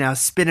like he's now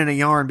spinning a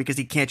yarn because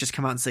he can't just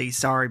come out and say he's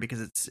sorry,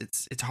 because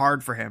it's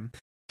hard for him.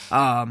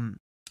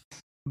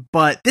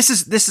 But this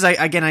is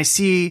again, I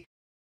see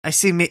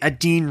a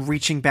Dean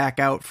reaching back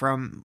out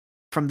from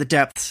the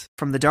depths,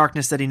 from the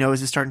darkness that he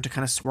knows is starting to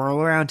kind of swirl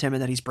around him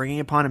and that he's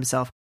bringing upon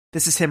himself.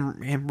 This is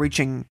him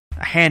reaching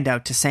a hand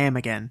out to Sam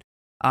again.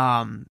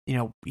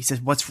 He says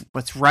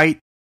what's right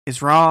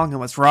is wrong and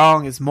what's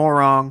wrong is more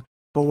wrong.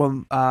 But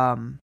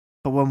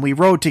when we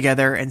rode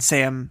together, and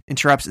Sam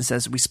interrupts and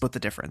says we split the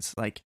difference.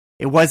 Like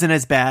it wasn't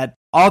as bad.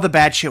 All the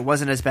bad shit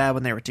wasn't as bad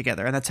when they were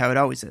together, and that's how it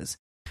always is.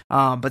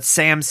 But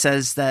Sam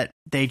says that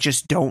they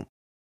just don't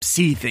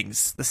see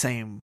things the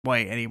same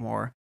way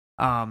anymore.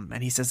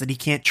 And he says that he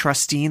can't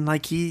trust Dean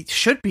like he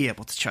should be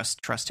able to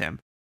trust him.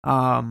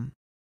 And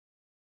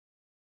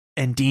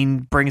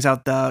Dean brings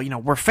out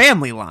the, we're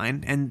family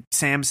line, and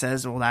Sam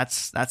says, well,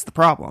 that's the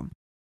problem.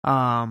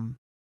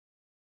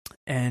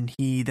 And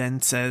he then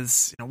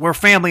says, we're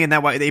family, and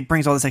that way it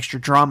brings all this extra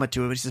drama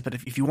to it. He says, but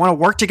if you want to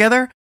work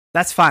together,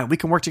 that's fine. We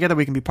can work together.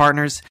 We can be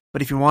partners.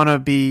 But if you want to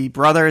be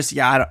brothers,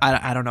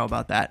 I don't know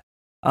about that.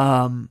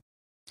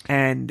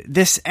 And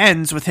this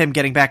ends with him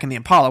getting back in the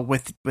Impala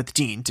with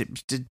Dean.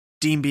 To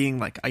Dean being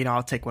like,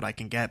 I'll take what I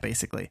can get,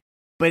 basically.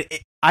 But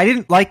I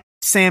didn't like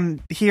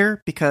Sam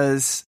here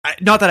because,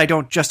 not that I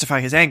don't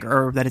justify his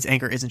anger, or that his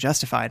anger isn't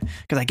justified,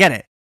 because I get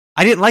it.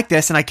 I didn't like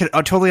this, and I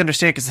totally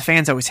understand, because the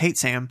fans always hate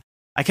Sam.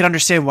 I can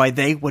understand why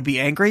they would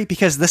be angry,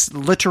 because this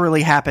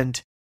literally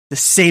happened. The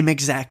same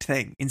exact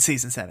thing in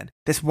season 7.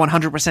 This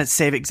 100%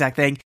 same exact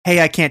thing. Hey,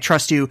 I can't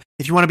trust you.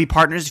 If you want to be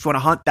partners, if you want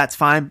to hunt, that's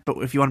fine. But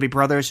if you want to be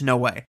brothers, no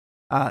way.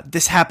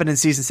 This happened in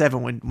season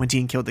 7 when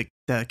Dean killed the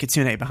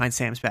kitsune behind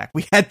Sam's back.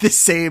 We had the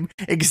same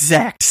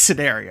exact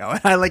scenario,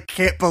 and I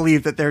can't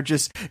believe that they're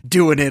just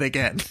doing it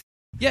again.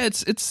 Yeah,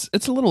 it's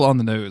a little on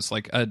the nose.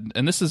 Like,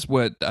 and this is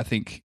what I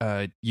think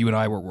you and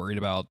I were worried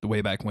about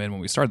way back when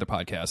we started the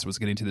podcast, was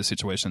getting to the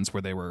situations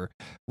where they were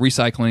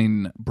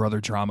recycling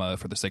brother drama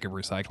for the sake of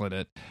recycling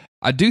it.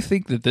 I do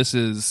think that this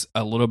is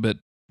a little bit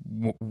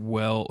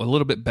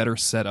better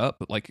set up.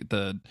 Like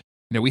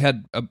we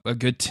had a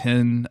good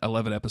 10,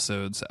 11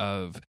 episodes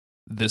of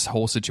this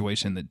whole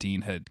situation that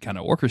Dean had kind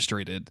of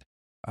orchestrated.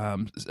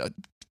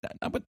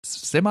 But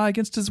semi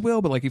against his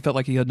will, but like he felt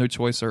like he had no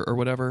choice or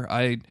whatever.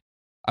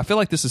 I feel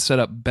like this is set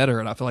up better,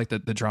 and I feel like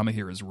that the drama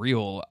here is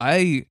real.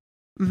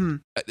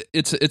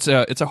 It's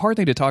a hard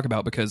thing to talk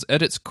about, because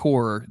at its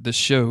core, the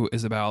show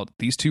is about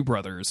these two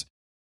brothers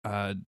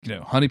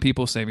hunting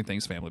people, saving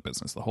things, family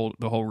business, the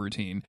whole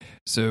routine.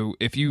 So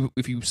if you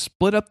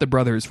split up the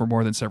brothers for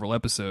more than several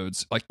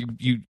episodes, like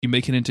you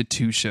make it into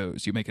 2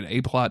 shows, you make it an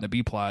A plot and a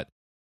B plot,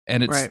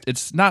 and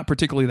it's not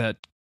particularly that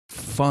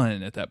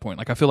fun at that point.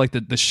 Like I feel like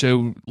the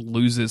show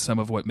loses some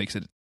of what makes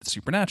it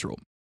supernatural.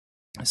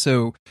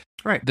 So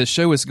the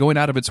show is going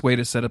out of its way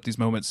to set up these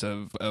moments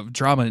of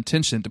drama and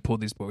tension to pull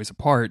these boys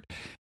apart,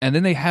 and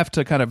then they have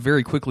to kind of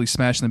very quickly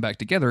smash them back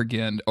together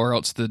again, or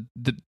else the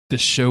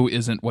show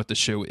isn't what the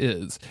show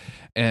is.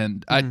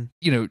 And I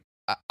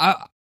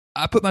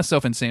put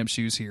myself in Sam's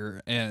shoes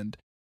here, and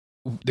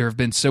there have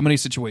been so many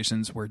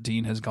situations where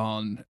Dean has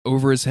gone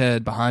over his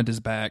head, behind his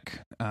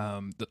back,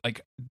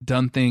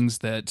 done things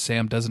that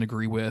Sam doesn't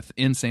agree with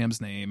in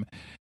Sam's name.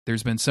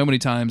 There's been so many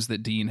times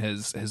that Dean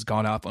has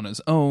gone off on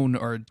his own,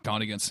 or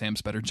gone against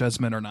Sam's better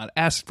judgment, or not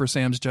asked for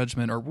Sam's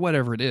judgment, or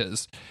whatever it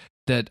is,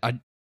 that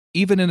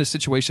even in a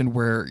situation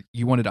where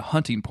you wanted a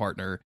hunting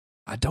partner,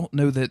 I don't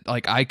know that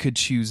I could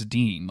choose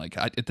Dean.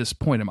 At this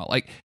point in my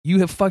life, you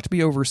have fucked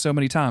me over so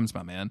many times,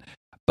 my man.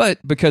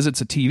 But because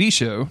it's a TV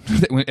show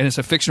and it's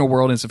a fictional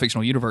world and it's a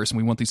fictional universe, and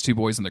we want these 2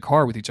 boys in the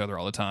car with each other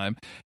all the time,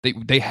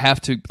 they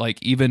have to,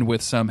 even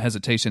with some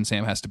hesitation,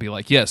 Sam has to be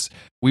like, yes,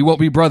 we won't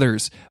be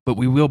brothers, but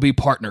we will be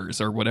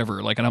partners, or whatever.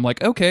 And I'm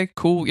like, okay,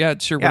 cool, yeah,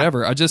 sure,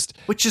 whatever.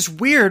 Which is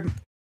weird.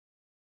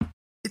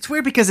 It's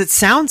weird because it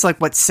sounds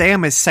like what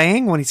Sam is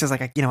saying when he says,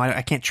 I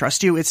can't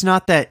trust you. It's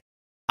not that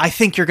I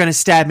think you're going to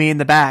stab me in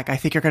the back. I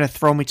think you're going to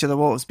throw me to the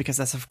wolves, because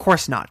that's of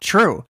course not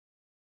true.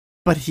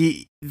 But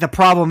the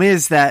problem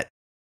is that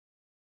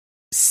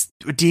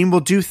Dean will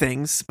do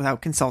things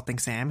without consulting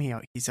Sam.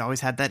 He's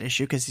always had that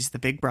issue because he's the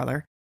big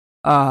brother.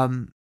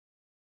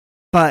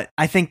 But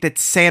I think that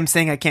Sam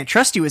saying I can't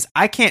trust you is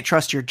I can't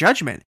trust your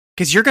judgment,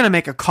 because you're going to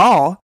make a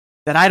call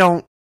that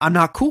I'm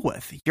not cool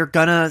with. You're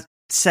going to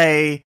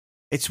say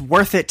it's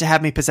worth it to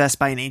have me possessed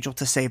by an angel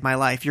to save my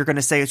life. You're going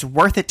to say it's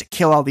worth it to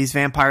kill all these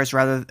vampires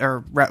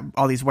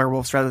all these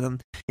werewolves, rather than,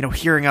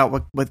 hearing out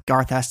what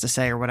Garth has to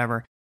say or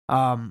whatever.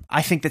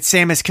 I think that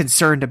Sam is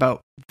concerned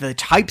about the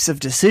types of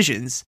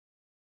decisions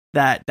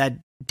that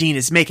Dean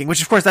is making,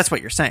 which of course that's what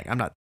you're saying. I'm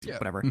not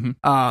whatever.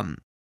 Mm-hmm.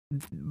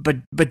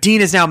 But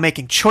Dean is now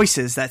making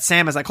choices that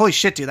Sam is like, holy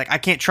shit, dude! I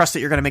can't trust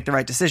that you're going to make the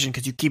right decision,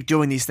 because you keep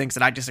doing these things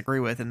that I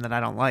disagree with and that I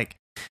don't like.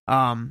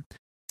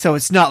 So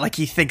it's not like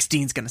he thinks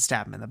Dean's going to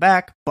stab him in the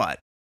back, but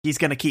he's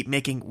going to keep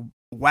making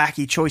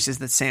wacky choices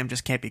that Sam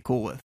just can't be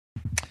cool with.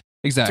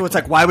 Exactly. So it's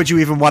like, why would you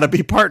even want to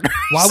be partners?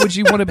 Why would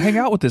you want to hang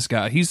out with this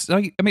guy? He's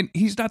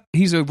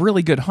a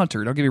really good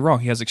hunter. Don't get me wrong.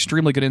 He has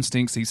extremely good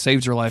instincts. He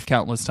saves your life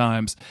countless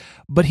times,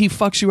 but he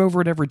fucks you over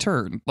at every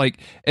turn.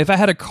 If I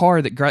had a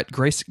car that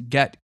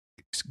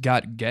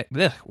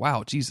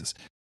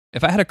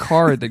if I had a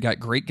car that got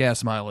great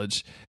gas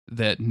mileage,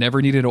 that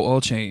never needed an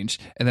oil change,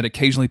 and that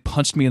occasionally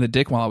punched me in the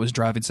dick while I was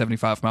driving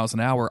 75 miles an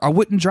hour, I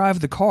wouldn't drive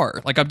the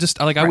car. I don't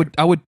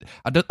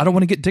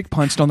want to get dick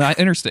punched on the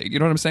interstate. You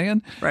know what I'm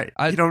saying? Right.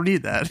 You don't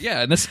need that.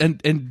 Yeah.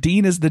 And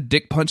Dean is the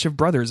dick punch of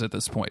brothers at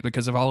this point,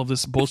 because of all of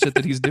this bullshit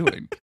that he's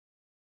doing.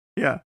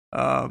 Yeah.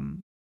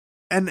 And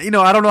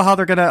I don't know how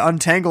they're going to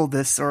untangle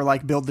this or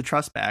build the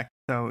trust back.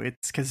 So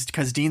it's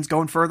because Dean's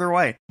going further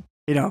away.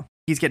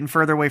 He's getting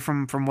further away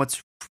from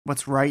what's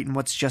right and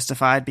what's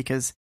justified,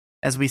 because,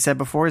 as we said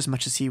before, as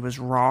much as he was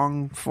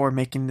wrong for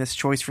making this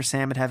choice for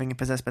Sam and having him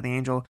possessed by the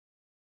angel,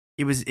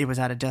 it was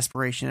out of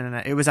desperation,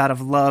 and it was out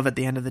of love at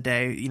the end of the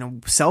day.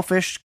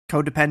 Selfish,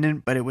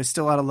 codependent, but it was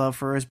still out of love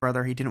for his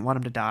brother. He didn't want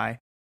him to die.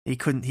 He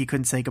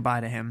couldn't say goodbye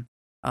to him.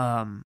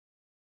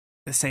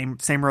 The same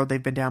road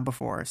they've been down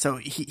before. So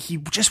he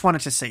just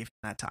wanted to save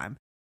him that time.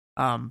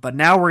 But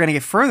now we're going to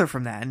get further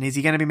from that. And is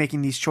he going to be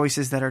making these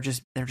choices that are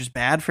just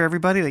bad for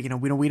everybody?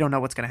 We don't know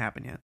what's going to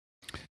happen yet.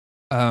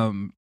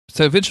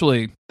 So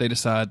eventually they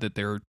decide that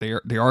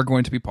they are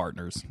going to be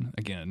partners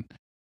again.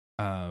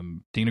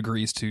 Dean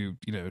agrees to,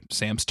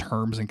 Sam's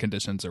terms and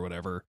conditions or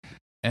whatever.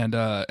 And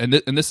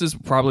this is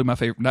probably my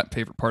not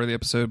favorite part of the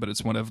episode, but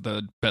it's one of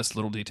the best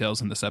little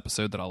details in this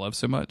episode that I love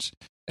so much.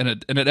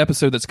 And an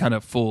episode that's kind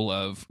of full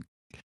of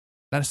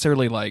not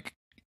necessarily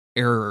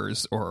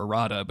errors or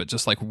errata, but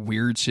just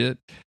weird shit.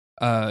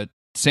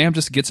 Sam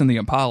just gets in the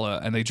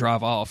Impala and they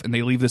drive off, and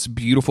they leave this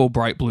beautiful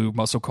bright blue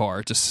muscle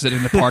car just sitting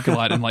in the parking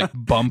lot in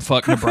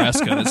bumfuck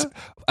Nebraska. It's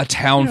a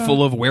town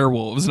full of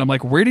werewolves, and I'm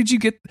like, where did you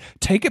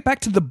take it back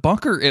to the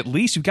bunker? At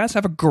least you guys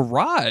have a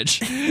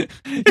garage.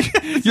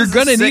 You're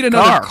gonna need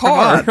another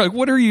car.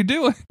 What are you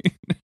doing?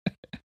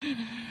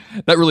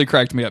 That really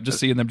cracked me up. Just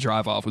seeing them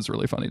drive off was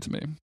really funny to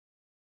me.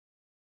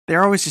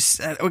 They're always just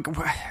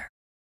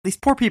these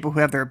poor people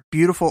who have their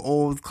beautiful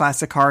old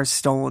classic cars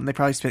stolen. They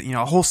probably spent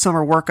a whole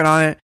summer working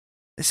on it.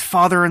 This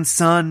father and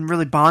son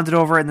really bonded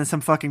over it, and then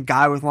some fucking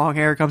guy with long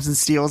hair comes and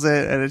steals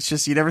it, and it's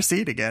just, you never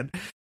see it again.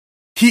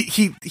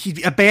 He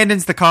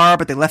abandons the car,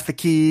 but they left the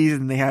keys,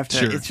 and they have to.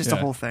 Sure, it's just a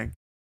whole thing.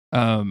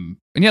 And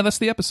yeah, that's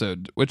the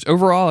episode. Which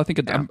overall, I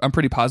think I'm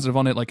pretty positive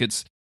on it.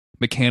 It's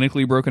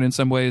mechanically broken in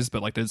some ways,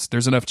 but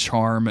there's enough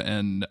charm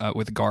and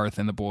with Garth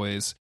and the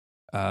boys.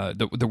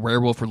 The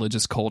werewolf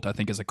religious cult, I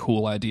think, is a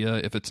cool idea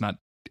if it's not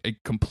a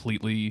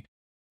completely.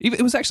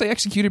 It was actually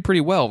executed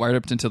pretty well right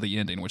up until the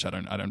ending, which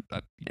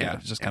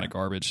it's just kind of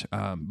garbage.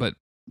 But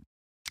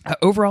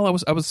overall,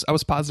 I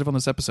was positive on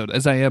this episode,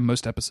 as I am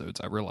most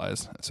episodes. I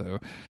realize, so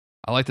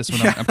I like this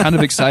one. I'm kind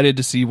of excited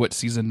to see what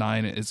season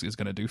 9 is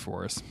going to do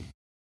for us.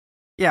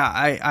 Yeah,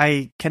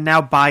 I can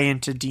now buy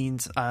into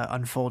Dean's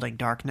unfolding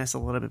darkness a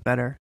little bit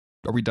better.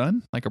 Are we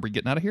done? Like, are we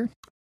getting out of here?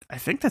 I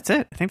think that's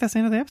it. I think that's the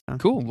end of the episode.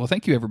 Cool. Well,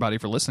 thank you everybody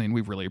for listening.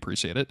 We really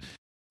appreciate it.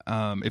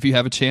 If you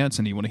have a chance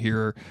and you want to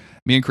hear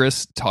me and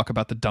Chris talk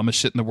about the dumbest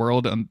shit in the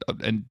world and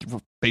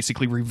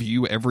basically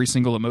review every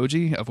single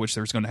emoji, of which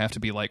there's going to have to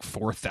be like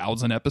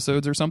 4,000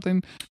 episodes or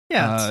something,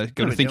 go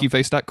to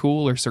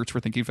thinkyface.cool or search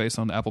for thinkyface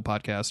on Apple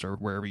Podcast or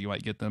wherever you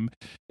might get them.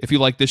 If you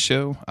like this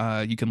show,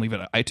 you can leave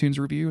it an iTunes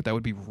review. That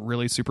would be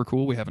really super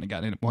cool. We haven't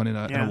gotten one in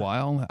a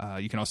while.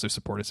 You can also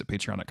support us at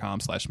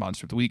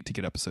patreon.com/monster of the week to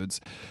get episodes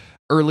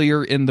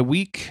earlier in the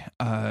week.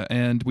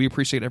 And we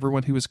appreciate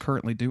everyone who is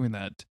currently doing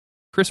that.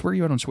 Chris, where are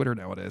you at on Twitter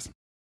nowadays?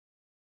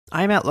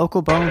 I'm at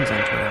Local Bones on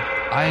Twitter.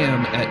 I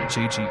am at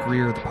JG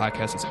Greer. The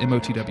podcast is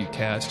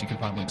MOTWcast. You can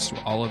find links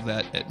to all of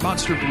that at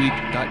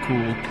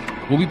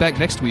monsteroftheweek.cool. We'll be back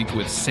next week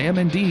with Sam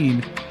and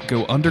Dean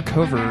go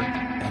undercover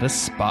at a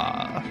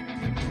spa.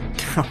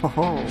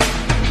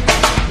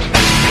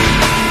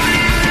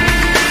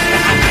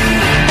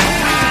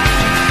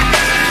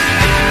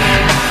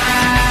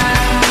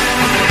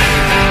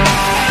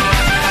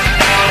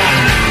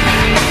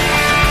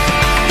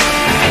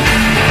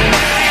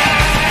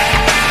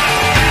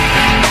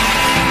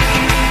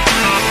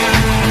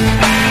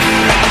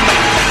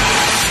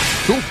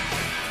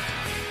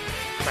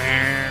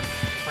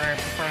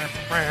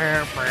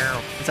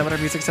 Is that what our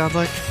music sounds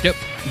like? Yep.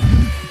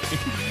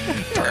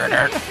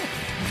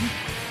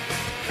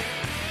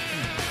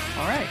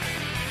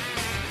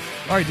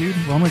 All right, dude.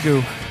 Well, I'm going to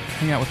go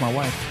hang out with my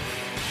wife.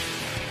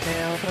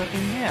 Yeah, I'm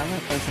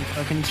going to play some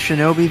fucking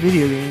Shinobi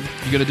video game.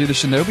 You going to do the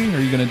Shinobi, or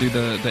are you going to do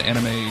the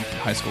anime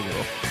high school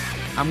girl?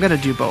 I'm going to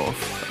do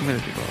both.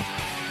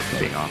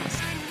 Being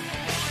honest.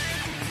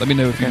 Let me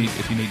know if you need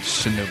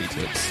Shinobi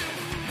tips.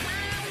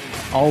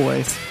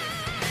 Always.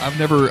 I've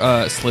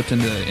never slipped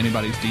into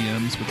anybody's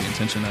DMs with the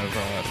intention of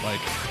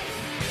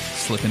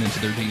slipping into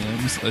their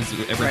DMs, as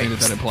everything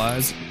that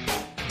implies.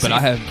 But I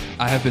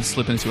have been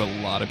slipping into a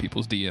lot of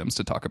people's DMs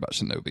to talk about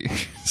Shinobi.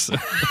 So,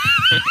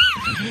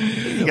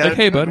 like,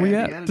 hey bud, where you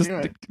at?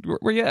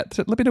 Where you at?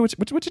 Let me know what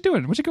you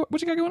doing. What you got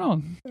going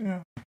on?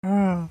 Yeah.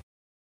 I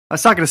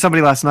was talking to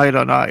somebody last night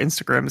on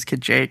Instagram. This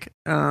kid Jake,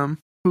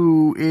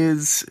 who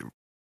is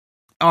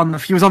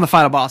he was on the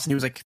final boss, and he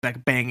was like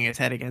banging his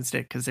head against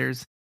it because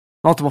there's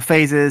multiple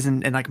phases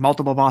and like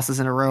multiple bosses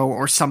in a row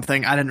or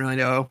something. I didn't really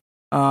know.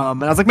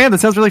 And I was like, man, that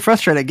sounds really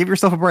frustrating. Give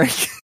yourself a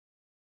break.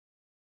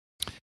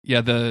 Yeah,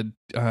 that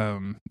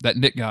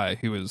Nick guy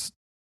who was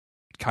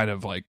kind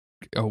of like,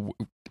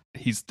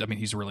 he's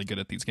really good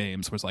at these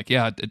games, was like,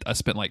 yeah, I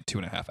spent like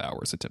 2.5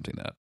 hours attempting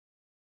that.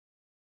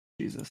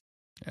 Jesus.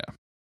 Yeah.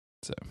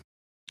 So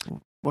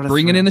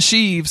bringing in the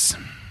sheaves.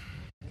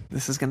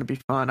 This is going to be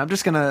fun. I'm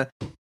going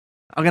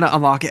to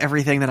unlock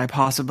everything that I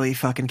possibly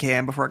fucking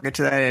can before I get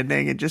to that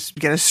ending and just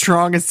get as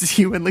strong as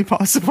humanly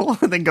possible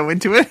and then go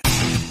into it.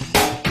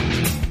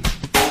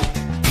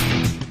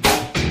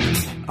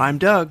 I'm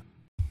Doug.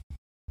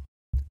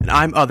 And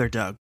I'm other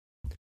Doug.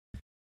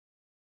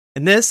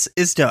 And this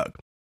is Doug.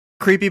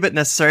 Creepy but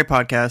necessary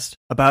podcast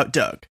about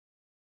Doug.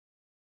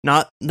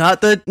 Not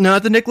the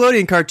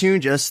Nickelodeon cartoon,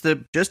 just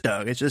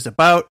Doug. It's just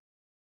about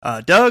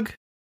Doug.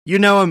 You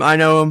know him, I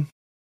know him.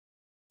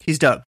 He's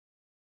Doug.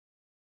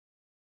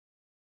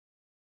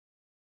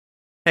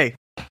 Hey.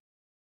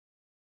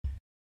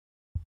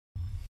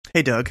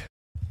 Hey, Doug.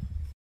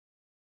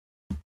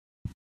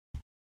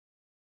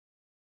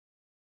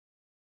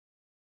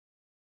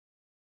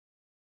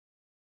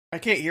 I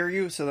can't hear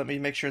you, so let me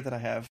make sure that I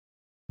have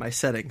my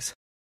settings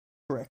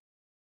correct.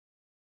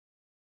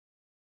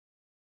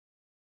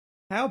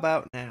 How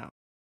about now?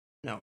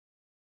 No.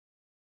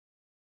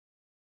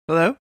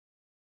 Hello?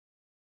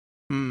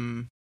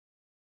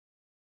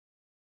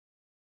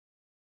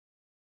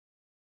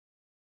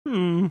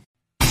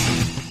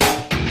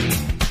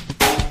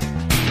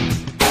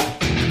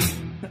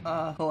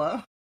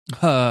 Hello?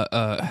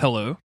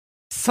 Hello?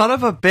 Son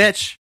of a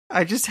bitch.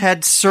 I just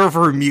had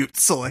server mute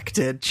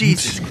selected.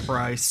 Jesus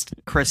Christ.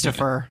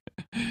 Christopher.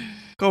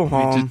 Go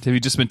home. Have you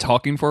just been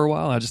talking for a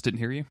while? I just didn't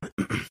hear you?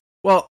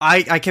 Well,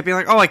 I kept being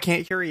like, I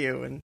can't hear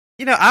you. And,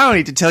 I don't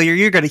need to tell you.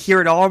 You're going to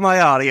hear it all in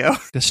my audio.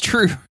 That's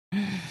true.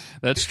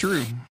 That's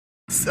true.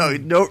 So,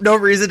 no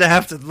reason to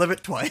have to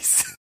limit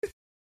twice.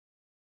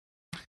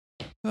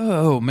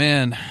 Oh,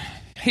 man.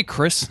 Hey,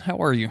 Chris. How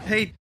are you?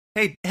 Hey,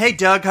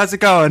 Doug. How's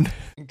it going?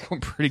 Going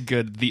pretty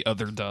good. The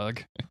other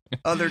Doug.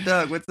 Other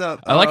Doug, what's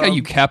up? I like how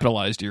you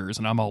capitalized yours,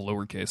 and I'm all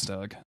lowercase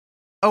Doug.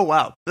 Oh,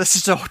 wow. This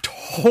is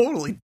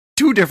totally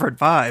two different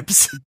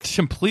vibes.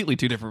 Completely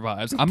two different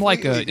vibes. I'm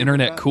like an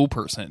internet cool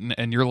person,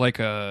 and you're like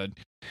a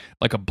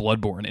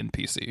Bloodborne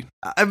NPC.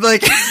 I'm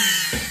like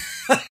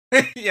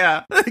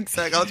Yeah,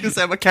 exactly. I was gonna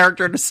say I'm a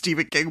character in a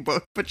Stephen King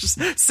book, but just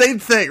same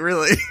thing,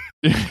 really.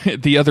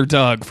 The other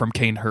Doug from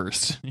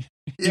Canehurst.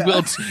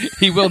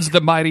 He wields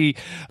the mighty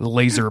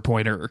laser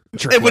pointer.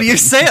 And when you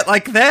say it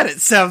like that, it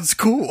sounds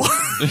cool.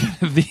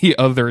 The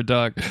other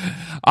Doug.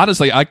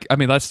 Honestly, I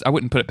mean I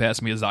wouldn't put it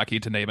past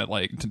Miyazaki to name it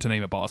like to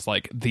name a boss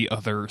like the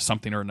other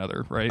something or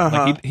another, right?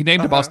 Like he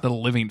named a boss the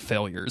Living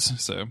Failures.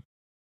 So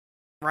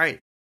right.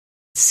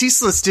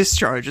 Ceaseless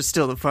Discharge is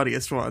still the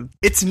funniest one.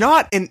 It's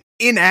not an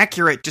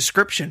inaccurate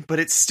description, but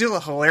it's still a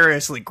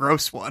hilariously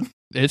gross one.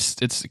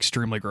 It's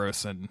extremely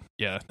gross, and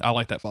yeah, I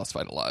like that boss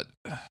fight a lot.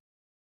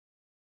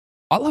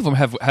 All of them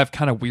have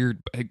kind of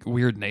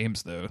weird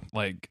names though,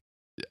 like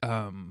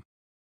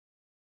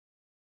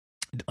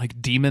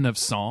Demon of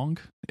Song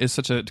is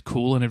such a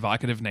cool and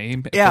evocative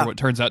name for what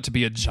turns out to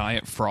be a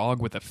giant frog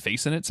with a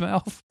face in its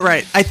mouth.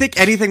 Right. I think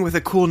anything with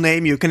a cool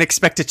name, you can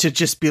expect it to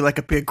just be like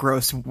a big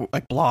gross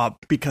like blob,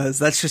 because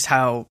that's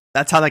how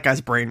that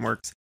guy's brain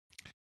works.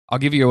 I'll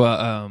give you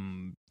a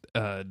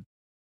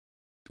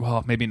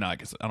well, maybe not,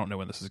 because I don't know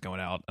when this is going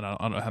out, and I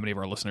don't know how many of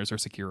our listeners are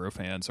Sekiro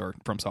fans or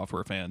From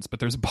Software fans, but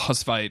there's a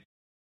boss fight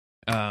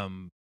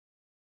called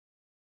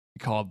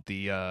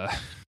the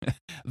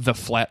the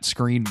Flat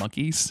Screen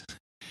Monkeys.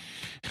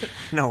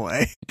 No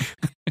way.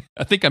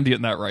 I think I'm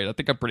getting that right. I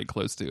think I'm pretty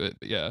close to it.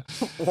 But yeah.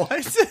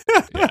 What?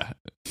 Yeah.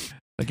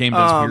 The game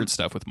does weird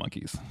stuff with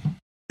monkeys.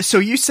 So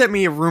you sent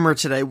me a rumor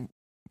today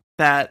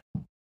that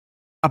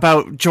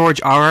about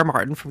George R.R.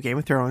 Martin from Game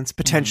of Thrones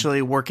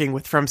potentially working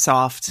with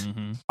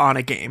FromSoft on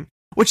a game,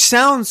 which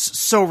sounds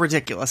so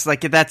ridiculous.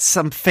 Like that's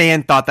some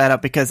fan thought that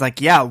up because, like,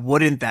 yeah,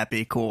 wouldn't that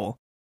be cool?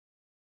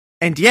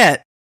 And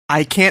yet,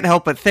 I can't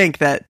help but think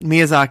that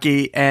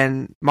Miyazaki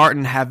and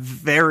Martin have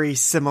very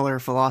similar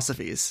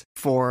philosophies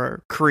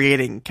for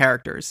creating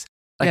characters.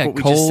 Like what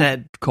we just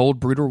said.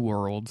 Cold, brutal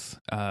worlds,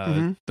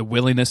 the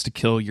willingness to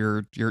kill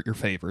your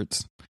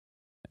favorites,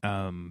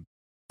 some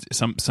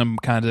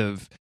kind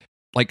of,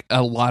 like,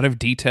 a lot of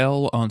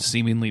detail on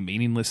seemingly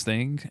meaningless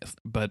thing,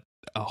 but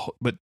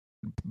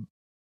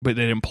it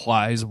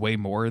implies way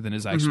more than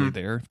is actually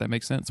there, if that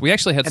makes sense. We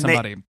actually had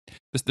somebody,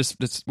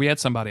 we had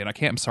somebody, and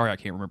I'm sorry, I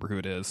can't remember who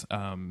it is,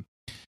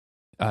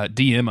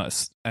 DM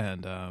us,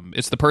 and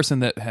it's the person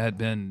that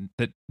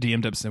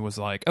DM'd us and was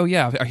like, oh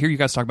yeah, I hear you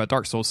guys talk about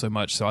Dark Souls so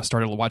much, so I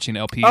started watching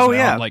LPs,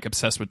 I'm like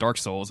obsessed with Dark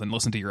Souls, and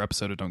listened to your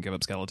episode of Don't Give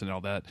Up Skeleton and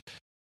all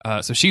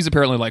that. So she's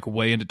apparently like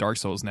way into Dark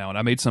Souls now, and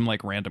I made some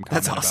like random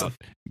comment about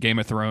Game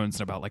of Thrones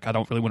and about like I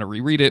don't really want to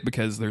reread it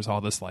because there's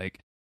all this like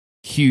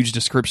huge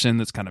description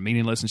that's kind of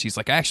meaningless. And she's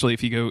like, actually,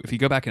 if you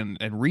go back and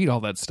read all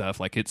that stuff,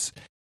 like it's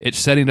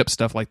setting up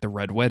stuff like the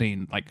Red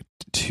Wedding like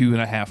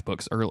 2.5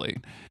 books early.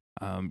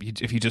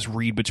 If you just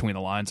read between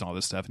the lines and all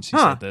this stuff. And she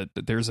said that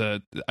there's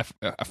I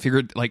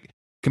figured like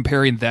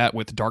comparing that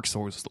with Dark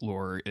Souls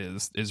lore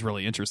is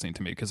really interesting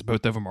to me because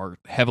both of them are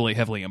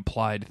heavily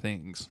implied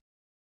things.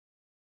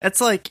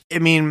 That's like, I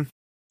mean,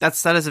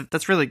 that's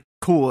really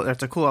cool.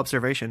 That's a cool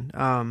observation.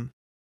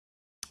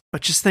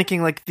 But just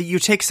thinking like you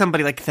take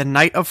somebody like the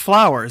Knight of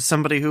Flowers,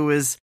 somebody who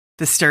is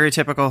the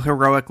stereotypical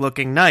heroic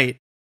looking knight,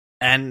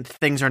 and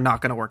things are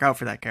not going to work out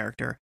for that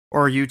character.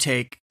 Or you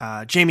take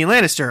Jaime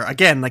Lannister,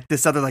 again, like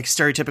this other like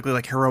stereotypically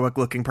like heroic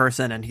looking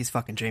person, and he's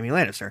fucking Jaime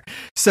Lannister.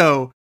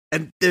 So,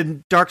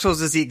 and Dark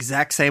Souls is the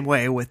exact same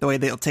way with the way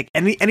they'll take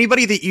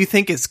anybody that you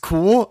think is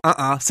cool.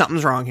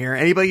 Something's wrong here.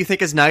 Anybody you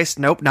think is nice,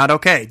 nope, not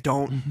okay.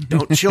 Don't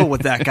chill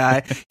with that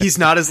guy. He's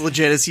not as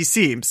legit as he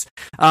seems.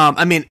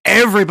 I mean,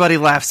 everybody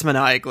laughs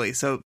maniacally,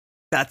 so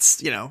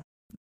that's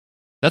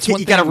that's one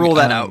you got to rule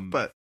that out.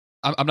 But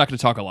I'm not going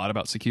to talk a lot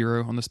about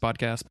Sekiro on this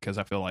podcast because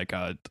I feel like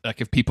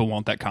if people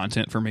want that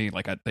content for me,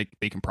 like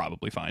they can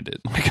probably find it.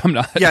 Like I'm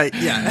not.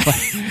 Yeah.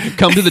 Like,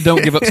 come to the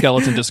Don't Give Up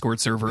Skeleton Discord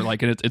server.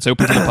 Like it's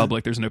open to the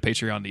public. There's no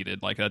Patreon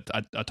needed. Like I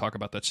talk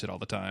about that shit all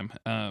the time.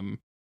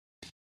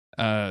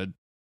 But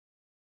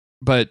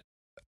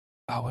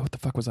what the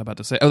fuck was I about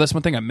to say? Oh, that's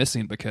one thing I'm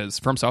missing because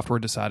From Software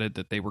decided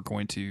that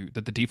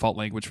that the default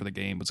language for the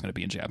game was going to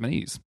be in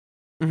Japanese.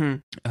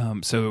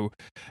 So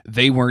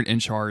they weren't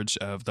in charge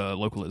of the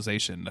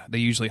localization. They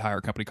usually hire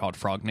a company called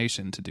Frog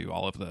Nation to do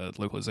all of the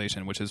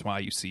localization, which is why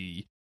you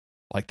see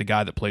like the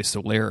guy that plays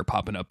Solaire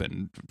popping up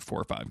in 4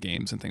 or 5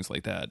 games and things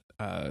like that.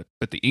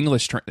 But the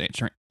English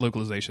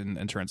localization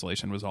and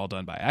translation was all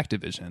done by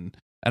Activision,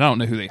 and I don't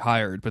know who they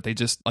hired, but they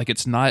just like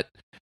it's not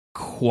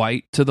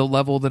quite to the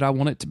level that I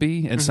want it to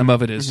be, and some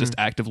of it is just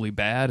actively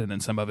bad, and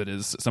then some of it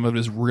is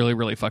really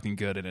really fucking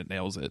good and it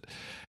nails it.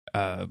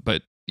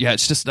 But yeah,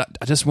 it's just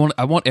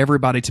I want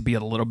everybody to be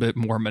a little bit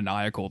more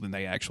maniacal than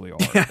they actually are.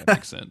 If that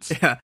makes sense.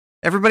 Yeah,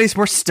 everybody's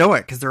more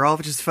stoic because they're all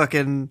just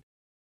fucking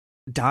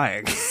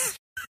dying.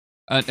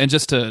 And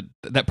just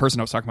that person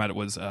I was talking about, it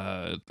was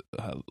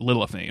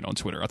Lilithane on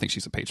Twitter. I think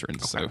she's a patron,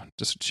 so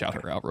just shout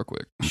her out real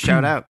quick.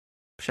 Shout out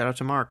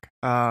to Mark.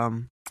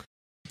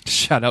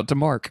 Shout out to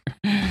Mark.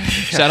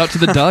 Shout out to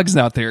the Dougs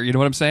out there. You know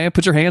what I'm saying?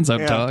 Put your hands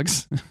up,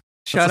 Dougs.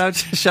 Shout out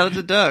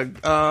to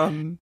Doug.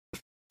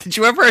 Did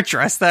you ever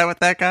address that with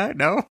that guy?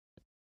 No?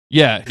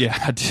 Yeah,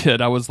 I did.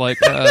 I was like,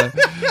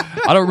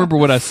 I don't remember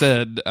what I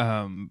said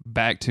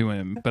back to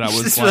him, but I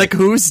was just like,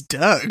 "Who's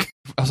Doug?"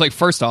 I was like,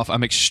 first off,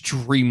 I'm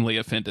extremely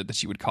offended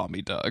that you would call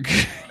me Doug.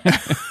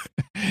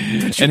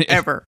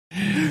 Ever.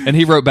 And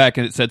he wrote back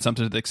and it said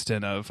something to the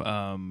extent of,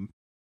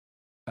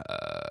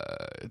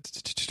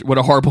 what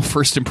a horrible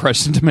first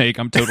impression to make.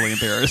 I'm totally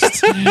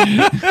embarrassed.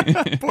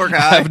 Poor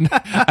guy.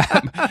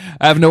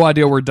 I have no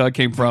idea where Doug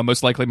came from.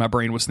 Most likely my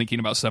brain was thinking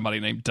about somebody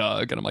named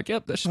Doug. And I'm like,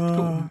 yep, that should be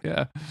cool.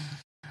 Yeah.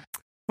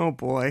 Oh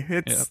boy.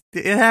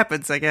 It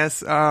happens, I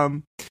guess.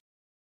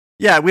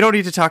 Yeah, we don't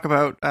need to talk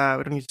about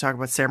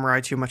Samurai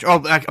too much.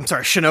 Oh, I'm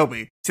sorry,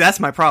 Shinobi. See, that's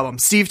my problem.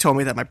 Steve told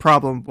me that my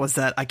problem was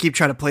that I keep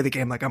trying to play the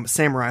game like I'm a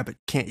samurai, but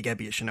you gotta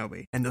be a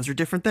Shinobi, and those are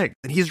different things.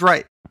 And he's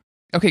right.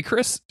 Okay,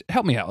 Chris,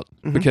 help me out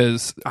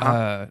because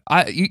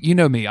you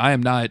know me, I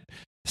am not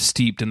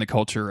steeped in the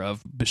culture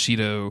of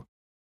Bushido,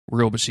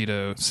 real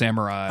Bushido,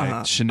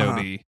 samurai,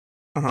 Shinobi.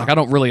 Like, I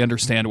don't really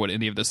understand what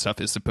any of this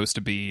stuff is supposed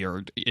to be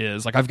or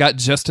is. Like, I've got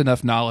just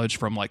enough knowledge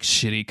from like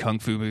shitty kung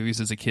fu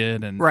movies as a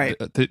kid and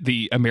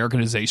the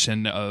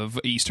Americanization of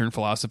Eastern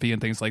philosophy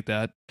and things like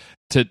that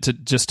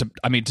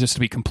to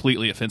be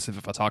completely offensive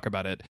if I talk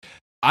about it.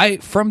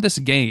 From this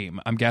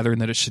game, I'm gathering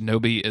that a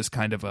Shinobi is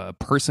kind of a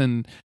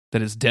person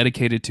that is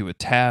dedicated to a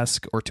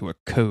task or to a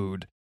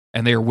code,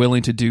 and they are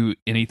willing to do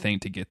anything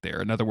to get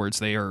there. In other words,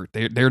 they are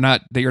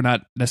not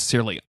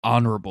necessarily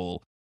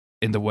honorable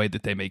in the way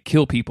that they may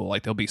kill people.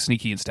 Like, they'll be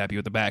sneaky and stab you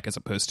in the back as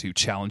opposed to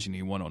challenging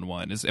you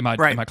one-on-one. Am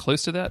I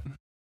close to that?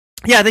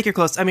 Yeah, I think you're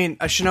close. I mean,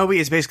 a Shinobi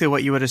is basically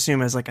what you would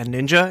assume as like a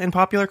ninja in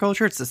popular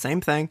culture. It's the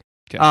same thing.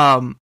 Okay.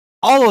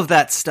 All of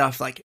that stuff,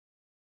 like,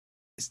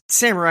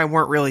 samurai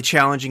weren't really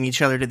challenging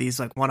each other to these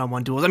like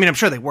one-on-one duels. I mean, I'm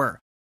sure they were.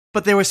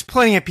 But there was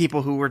plenty of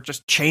people who were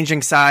just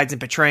changing sides and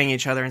betraying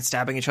each other and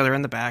stabbing each other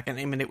in the back. And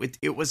I mean,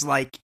 it was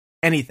like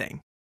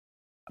anything.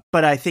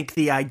 But I think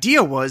the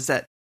idea was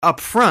that up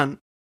front,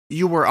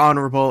 you were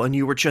honorable and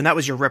you were and that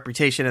was your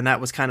reputation. And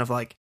that was kind of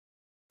like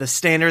the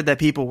standard that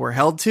people were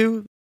held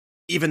to,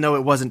 even though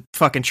it wasn't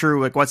fucking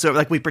true. Like, whatsoever.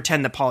 Like, we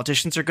pretend that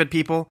politicians are good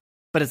people,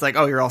 but it's like,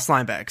 oh, you're all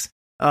slime bags.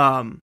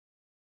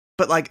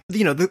 But like,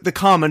 you know, the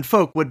common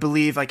folk would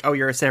believe like, oh,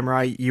 you're a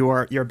samurai,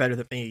 you're better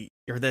than me,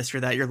 you're this,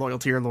 you're that, you're loyal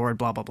to your lord,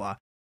 blah, blah, blah.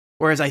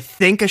 Whereas I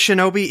think a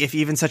Shinobi, if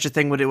even such a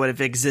thing would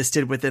have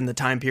existed within the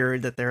time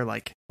period that they're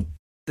like,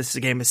 this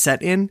game is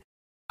set in,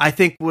 I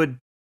think would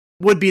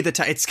be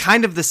it's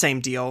kind of the same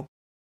deal.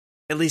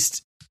 At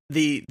least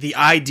the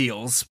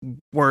ideals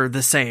were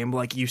the same.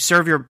 Like, you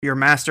serve your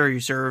master, you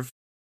serve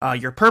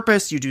your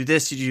purpose, you do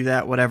this, you do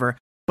that, whatever.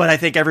 But I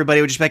think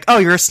everybody would just be like, oh,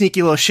 you're a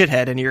sneaky little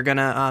shithead, and you're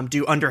gonna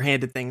do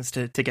underhanded things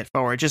to get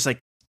forward, just like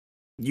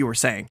you were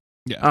saying.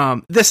 Yeah.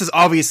 This is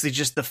obviously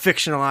just the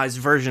fictionalized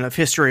version of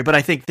history, but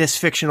I think this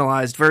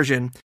fictionalized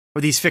version,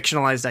 or these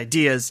fictionalized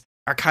ideas,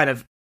 are kind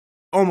of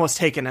almost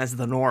taken as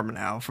the norm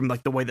now, from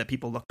like the way that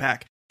people look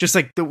back. Just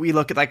like we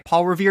look at like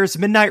Paul Revere's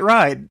Midnight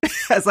Ride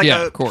as like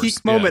a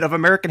peak moment of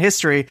American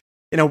history.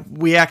 You know,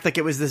 we act like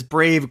it was this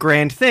brave,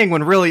 grand thing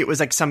when really it was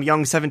like some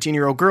young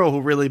 17-year-old girl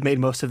who really made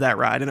most of that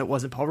ride, and it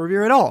wasn't Paul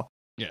Revere at all.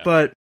 Yeah.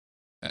 But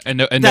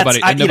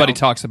nobody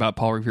talks about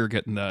Paul Revere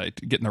getting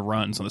the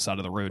runs on the side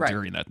of the road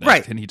during that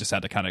night, and he just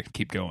had to kind of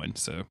keep going.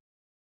 So,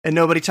 and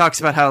nobody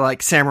talks about how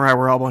like samurai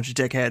were all a bunch of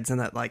dickheads,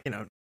 and that, like, you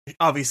know,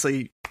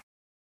 obviously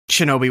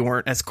Shinobi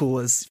weren't as cool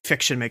as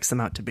fiction makes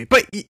them out to be.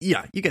 But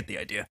yeah, you get the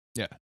idea.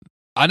 Yeah.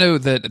 I know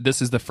that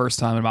this is the first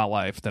time in my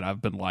life that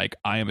I've been like,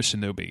 I am a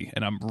Shinobi,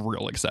 and I'm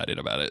real excited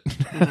about it.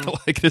 Mm-hmm.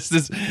 Like, this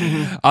is,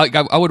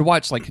 I would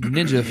watch like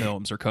ninja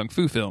films or kung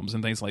fu films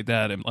and things like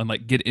that, and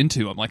like get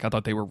into them. Like, I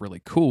thought they were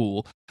really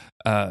cool,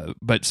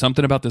 but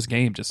something about this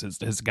game just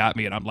has got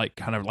me, and I'm like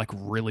kind of like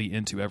really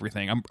into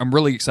everything. I'm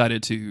really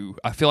excited to.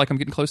 I feel like I'm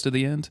getting close to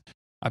the end.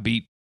 I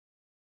beat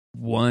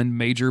one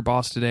major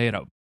boss today and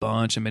a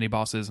bunch of mini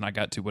bosses, and I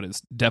got to what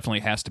is definitely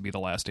has to be the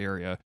last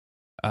area.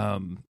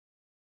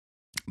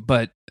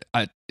 But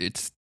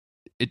it's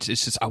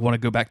just I want to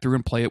go back through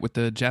and play it with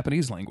the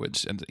Japanese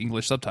language and the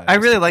English subtitles. I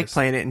really like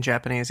playing it in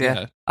Japanese.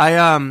 Yeah.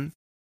 I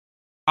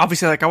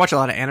obviously, like, I watch a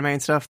lot of anime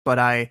and stuff, but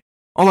I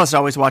almost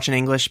always watch in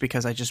English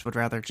because I just would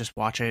rather just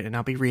watch it and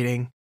I'll be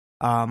reading.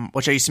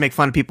 Which I used to make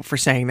fun of people for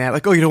saying that,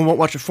 like, oh, you don't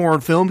watch a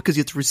foreign film because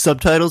you have to read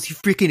subtitles, you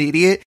freaking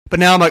idiot. But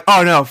now I'm like,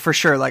 oh no, for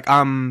sure. Like,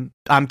 I'm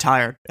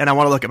tired and I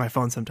want to look at my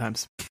phone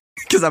sometimes.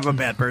 Because I'm a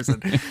bad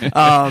person.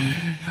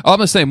 I'm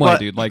the same way,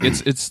 dude. Like,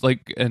 it's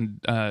like, and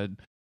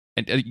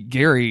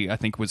Gary, I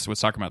think was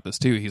talking about this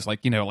too. He's like,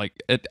 you know, like,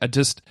 I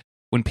just,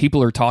 when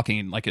people are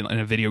talking like in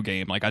a video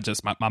game, like, I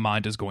just my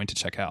mind is going to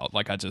check out.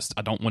 Like, I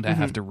don't want to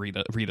have to read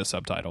a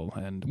subtitle.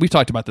 And we've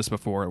talked about this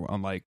before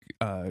on like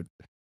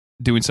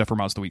doing stuff for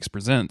Monster Weeks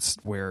Presents,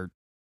 where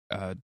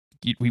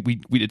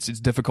it's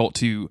difficult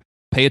to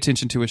pay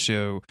attention to a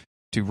show,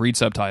 to read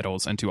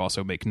subtitles, and to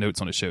also make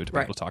notes on a show to be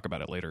able to talk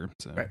about it later.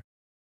 So. Right.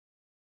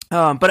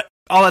 But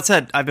all that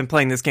said, I've been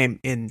playing this game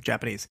in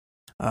Japanese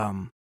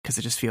because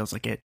it just feels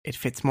like it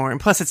fits more. And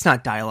plus, it's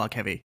not dialogue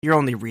heavy. You're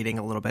only reading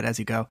a little bit as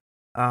you go.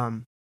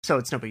 So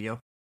it's no big deal.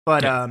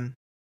 But and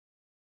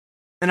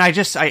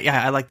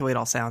I like the way it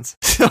all sounds.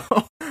 So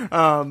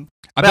But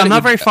I'm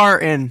not very far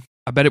in.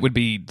 I bet it would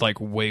be like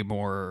way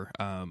more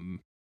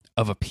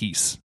of a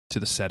piece to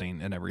the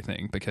setting and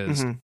everything,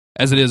 because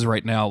as it is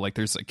right now, like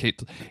there's like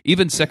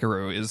even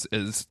Sekiro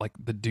is like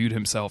the dude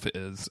himself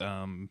is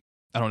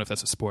I don't know if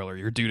that's a spoiler.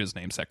 Your dude is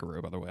named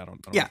Sekiro, by the way. I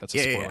don't know if that's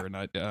a spoiler or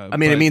not. I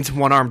mean, it means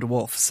one-armed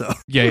wolf, so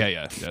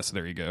yeah. So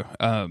there you go.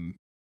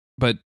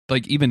 But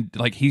like even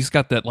like he's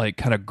got that like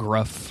kind of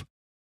gruff,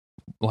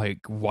 like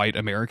white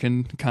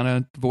American kind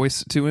of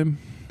voice to him.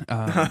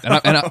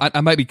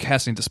 I might be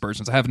casting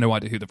dispersions. I have no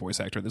idea who the voice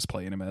actor that's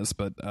playing him is,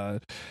 but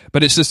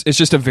it's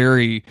just a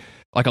very,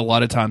 like, a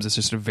lot of times it's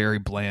just a very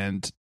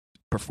bland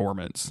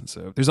performance.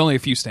 So there's only a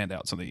few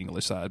standouts on the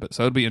English side, but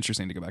so it'd be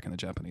interesting to go back in the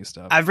Japanese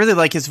stuff. I really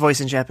like his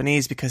voice in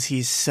Japanese because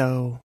he's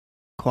so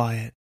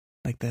quiet,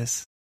 like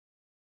this.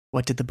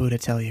 What did the Buddha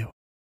tell you?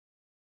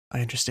 I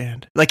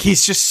understand. Like,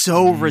 he's just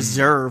so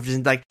reserved,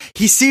 and like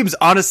he seems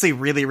honestly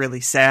really,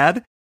 really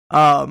sad.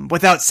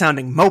 Without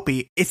sounding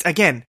mopey. It's,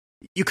 again,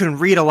 you can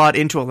read a lot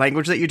into a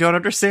language that you don't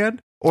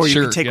understand, or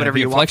you can take whatever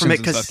you want from it,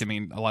 because can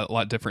mean a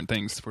lot different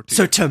things.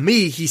 So to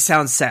me, he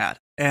sounds sad,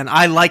 and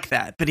I like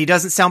that, but he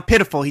doesn't sound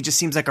pitiful. He just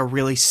seems like a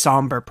really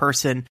somber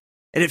person,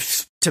 and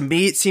to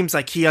me, it seems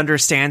like he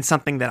understands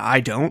something that I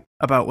don't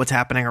about what's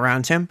happening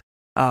around him,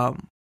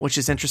 which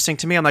is interesting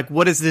to me. I'm like,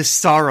 what is this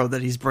sorrow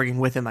that he's bringing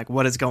with him? Like,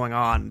 what is going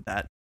on?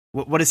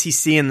 What does he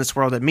see in this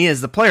world that me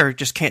as the player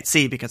just can't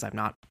see because I'm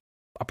not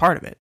a part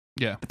of it?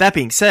 Yeah. But that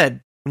being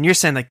said, when you're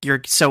saying like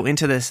you're so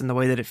into this in the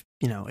way that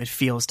it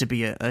feels to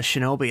be a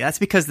shinobi, that's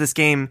because this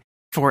game,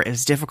 for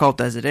as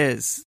difficult as it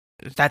is,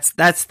 that's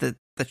the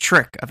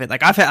trick of it.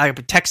 Like I've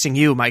been texting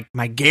you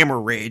my gamer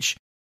rage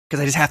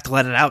because I just have to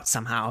let it out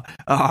somehow.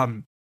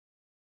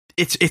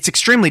 It's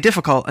extremely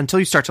difficult until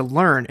you start to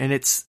learn, and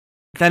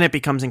then it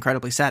becomes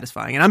incredibly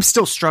satisfying. And I'm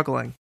still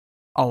struggling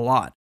a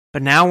lot,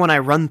 but now when I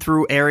run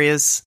through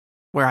areas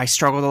where I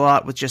struggled a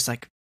lot with just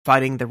like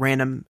fighting the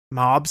random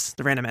mobs,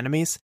 the random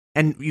enemies,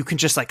 and you can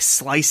just like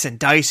slice and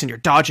dice, and you're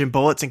dodging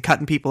bullets and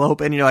cutting people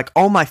open, and you're like,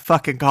 oh my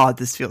fucking god,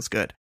 this feels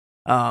good.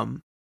 And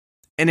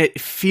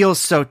it feels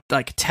so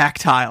like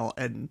tactile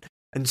and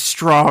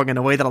strong in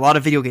a way that a lot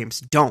of video games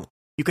don't.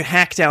 You can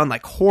hack down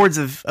like hordes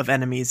of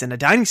enemies in a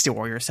Dynasty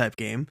Warriors type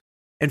game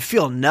and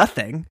feel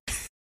nothing.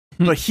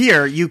 But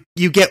here you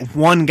get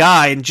one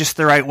guy in just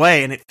the right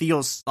way, and it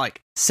feels like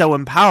so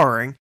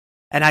empowering.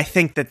 And I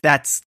think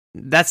that's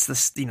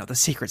the the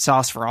secret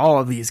sauce for all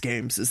of these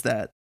games, is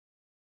that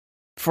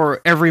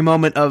for every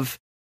moment of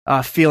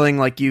feeling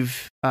like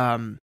you've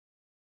been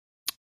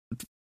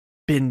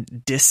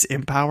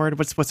disempowered,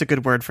 what's a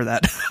good word for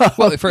that?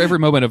 Well, for every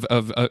moment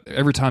of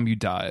every time you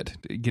died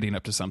getting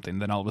up to something,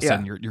 then all of a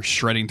sudden you're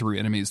shredding through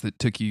enemies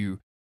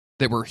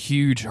that were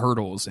huge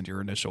hurdles in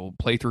your initial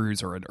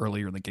playthroughs or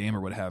earlier in the game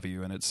or what have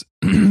you. And it's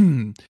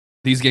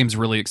these games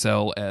really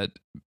excel at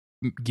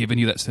giving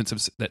you that sense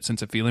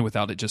of feeling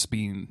without it just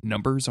being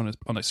numbers on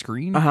a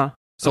screen.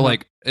 So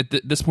like at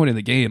this point in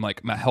the game,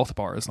 like my health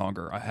bar is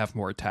longer, I have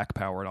more attack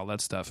power and all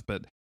that stuff.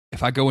 But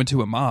if I go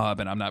into a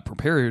mob and I'm not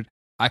prepared,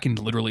 I can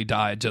literally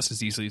die just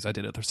as easily as I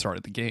did at the start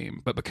of the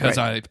game. But because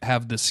I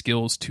have the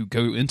skills to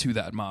go into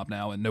that mob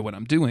now and know what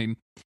I'm doing,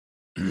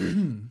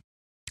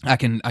 I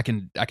can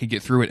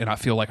get through it, and I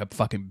feel like a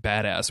fucking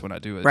badass when I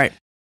do it. Right.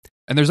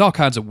 And there's all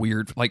kinds of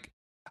weird, like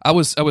I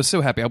was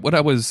so happy. And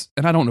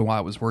I don't know why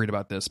I was worried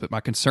about this, but my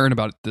concern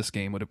about this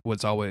game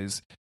was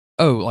always,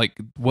 like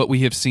what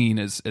we have seen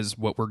is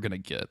what we're gonna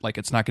get. Like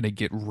it's not gonna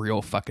get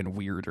real fucking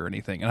weird or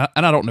anything. And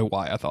I don't know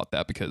why I thought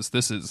that, because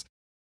this is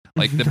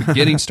like the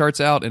beginning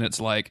starts out and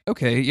it's like,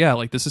 okay, yeah,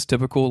 like this is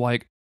typical,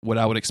 like what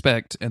I would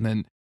expect, and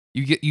then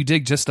you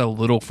dig just a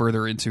little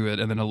further into it,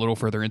 and then a little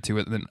further into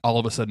it, and then all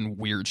of a sudden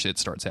weird shit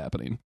starts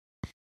happening.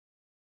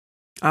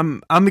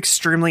 I'm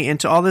extremely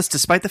into all this,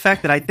 despite the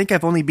fact that I think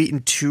I've only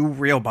beaten 2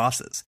 real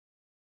bosses.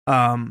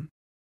 And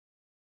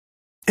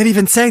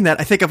even saying that,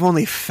 I think I've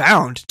only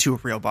found 2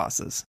 real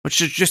bosses, which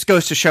just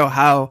goes to show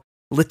how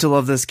little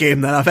of this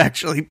game that I've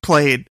actually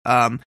played.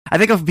 I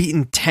think I've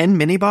beaten 10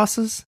 mini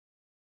bosses,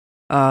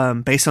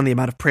 based on the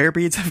amount of prayer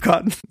beads I've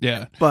gotten.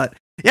 Yeah. But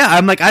yeah,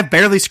 I'm like, I've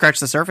barely scratched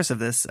the surface of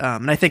this.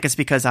 And I think it's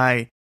because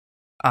I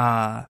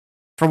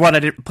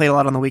didn't play a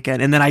lot on the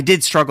weekend, and then I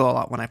did struggle a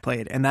lot when I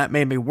played, and that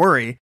made me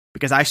worry,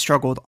 because I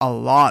struggled a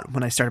lot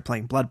when I started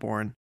playing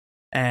Bloodborne,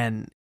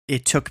 and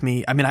it took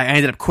me, I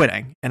ended up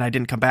quitting, and I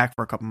didn't come back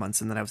for a couple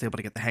months, and then I was able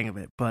to get the hang of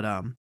it.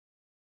 But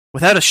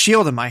without a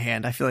shield in my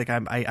hand, I feel like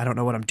I don't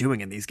know what I'm doing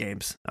in these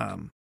games.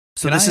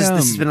 So this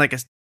has been like a...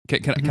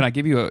 Can I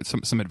give you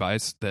some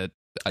advice that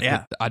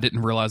I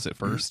didn't realize at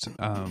first?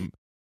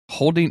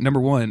 Holding, number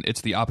one,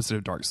 it's the opposite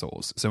of Dark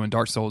Souls. So in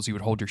Dark Souls, you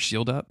would hold your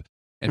shield up,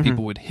 and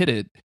people would hit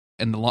it,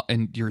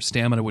 and your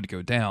stamina would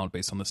go down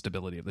based on the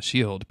stability of the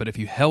shield. But if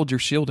you held your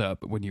shield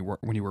up when you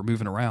were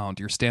moving around,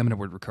 your stamina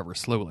would recover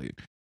slowly.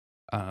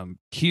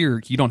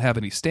 Here, you don't have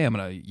any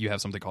stamina. You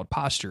have something called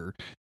posture,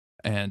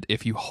 and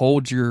if you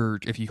hold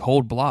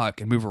block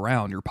and move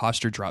around, your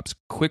posture drops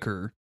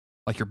quicker.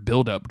 Like your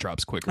buildup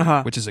drops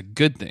quicker, which is a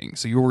good thing.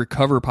 So you'll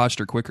recover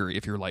posture quicker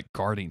if you're like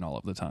guarding all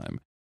of the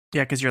time.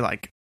 Yeah, because you're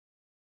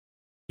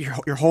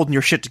you're holding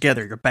your shit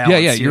together. You're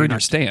balanced. Yeah, you're in your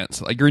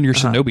stance. Like you're in your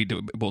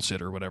shinobi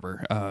bullshit or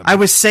whatever. I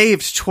was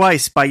saved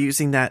twice by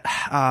using that.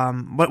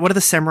 What are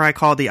the samurai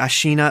called? The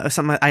ashina or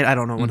something. I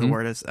don't know what the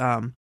word is.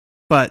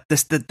 But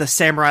the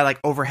samurai like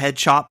overhead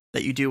chop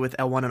that you do with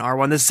L1 and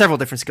R1. There's several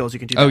different skills you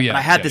can do. But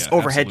I had this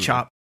overhead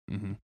chop,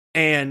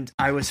 and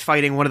I was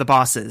fighting one of the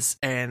bosses,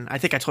 and I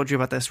think I told you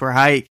about this, where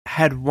I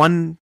had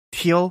one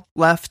heal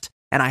left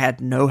and I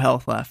had no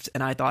health left,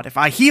 and I thought if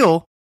I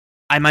heal,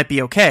 I might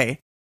be okay.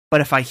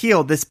 But if I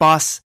heal, this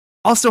boss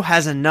also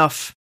has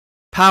enough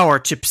power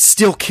to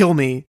still kill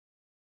me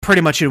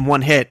pretty much in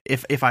one hit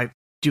if I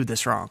do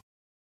this wrong.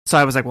 So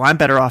I was like, well, I'm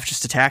better off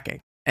just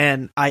attacking.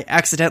 And I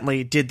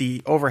accidentally did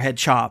the overhead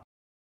chop.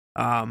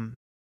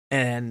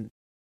 And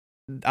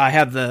I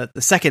have the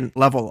second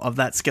level of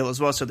that skill as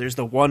well. So there's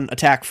the one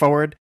attack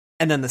forward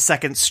and then the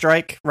second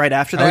strike right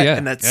after that.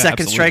 And that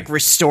second strike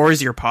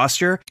restores your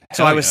posture.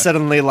 So I was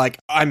suddenly like,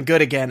 I'm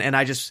good again. And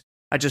I just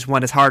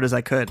went as hard as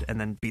I could and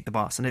then beat the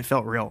boss. And it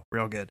felt real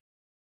good.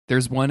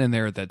 There's one in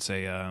there that's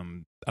a,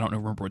 I don't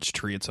remember which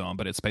tree it's on,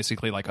 but it's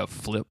basically like a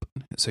flip.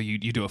 So you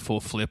do a full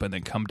flip and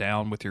then come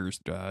down with your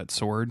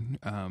sword,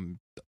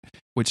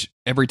 which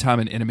every time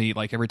an enemy,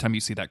 like every time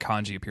you see that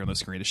kanji appear on the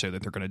screen to show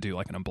that they're going to do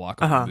like an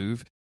unblockable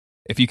move,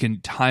 if you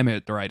can time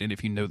it right, and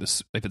if you know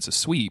this, if it's a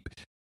sweep,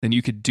 then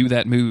you could do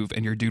that move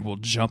and your dude will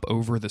jump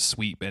over the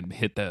sweep and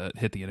hit the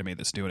enemy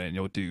that's doing it, and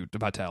you'll do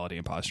vitality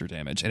and posture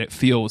damage, and it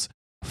feels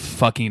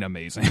fucking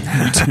amazing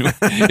when you do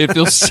it. It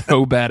feels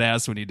so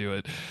badass when you do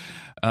it.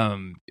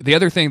 The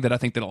other thing that I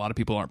think that a lot of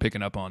people aren't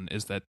picking up on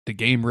is that the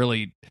game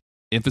really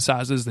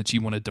emphasizes that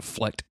you want to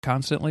deflect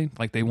constantly.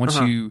 Like they want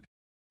you,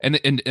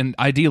 and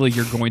ideally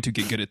you're going to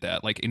get good at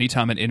that. Like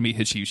anytime an enemy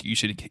hits you, you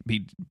should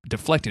be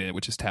deflecting it,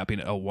 which is tapping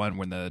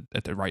L1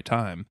 at the right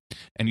time.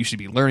 And you should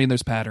be learning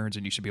those patterns,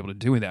 and you should be able to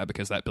do that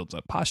because that builds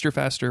up posture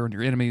faster on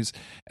your enemies,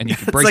 and you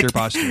can break their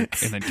posture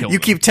and then kill them. You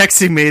keep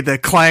texting me the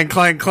clang,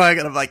 clang, clang,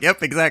 and I'm like,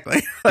 yep,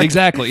 exactly.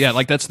 Exactly, yeah,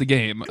 like that's the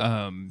game.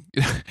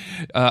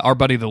 Our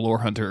buddy, the lore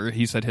hunter,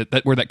 he said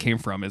where that came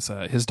from is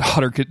his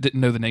daughter didn't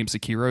know the name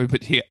Sekiro,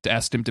 but he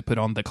asked him to put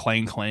on the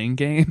clang, clang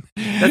game.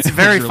 That's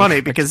very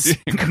funny because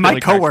my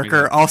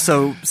coworker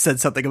also said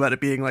something about it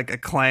being like a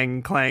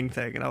clang, clang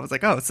thing, and I was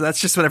like, oh, so that's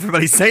just what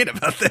everybody's saying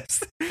about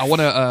this. I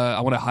want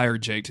to hire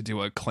Jake to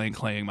do a clang,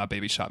 clang, my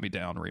baby shot me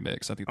down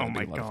remix. I think that'd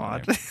be a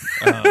lot of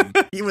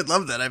fun. He would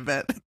love that.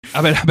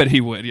 I bet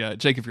he would. Yeah,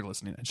 Jake, if you're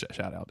listening,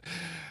 shout out.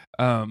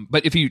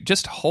 But if you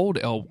just hold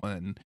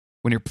L1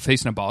 when you're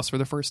facing a boss for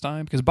the first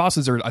time, because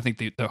bosses are, I think,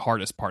 the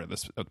hardest part of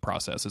this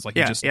process is like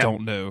you just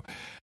don't know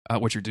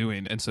what you're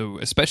doing, and so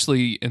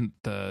especially in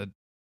the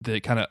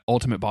kind of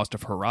ultimate boss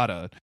of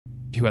Harada,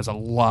 who has a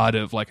lot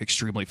of like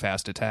extremely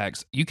fast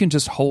attacks, you can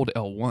just hold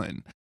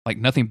L1. Like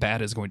nothing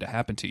bad is going to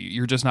happen to you.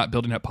 You're just not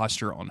building up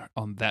posture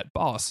on that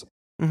boss.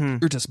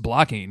 You're just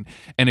blocking,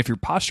 and if your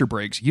posture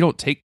breaks, you don't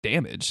take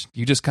damage.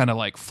 You just kind of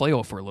like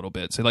flail for a little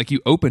bit. So like you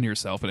open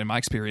yourself, and in my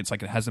experience,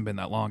 like it hasn't been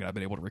that long, and I've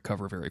been able to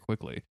recover very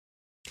quickly.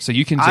 So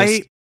you can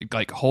just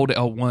like hold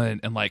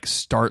L1 and like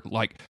start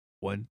like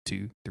 1,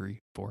 2, 3,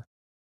 4,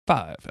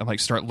 5, and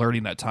like start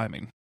learning that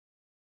timing.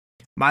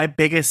 My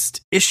biggest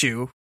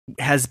issue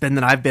has been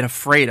that I've been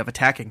afraid of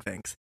attacking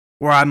things.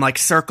 Where I'm like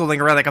circling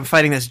around, like I'm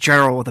fighting this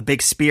general with a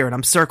big spear, and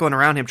I'm circling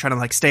around him trying to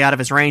like stay out of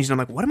his range, and I'm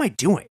like, what am I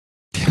doing?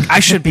 I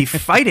should be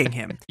fighting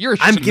him. You're a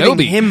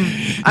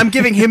shinobi. I'm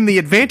giving him the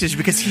advantage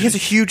because he has a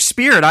huge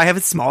spear and I have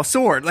a small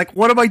sword. Like,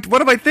 what am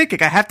I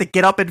thinking? I have to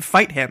get up and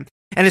fight him.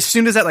 And as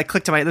soon as that like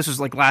clicked to this was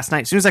like last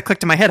night. As soon as I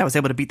clicked in my head, I was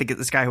able to beat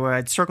this guy who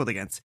I'd circled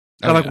against.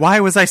 I'm like, why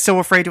was I so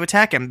afraid to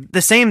attack him?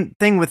 The same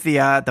thing with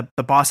the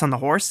boss on the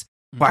horse,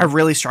 where I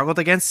really struggled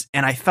against,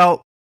 and I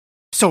felt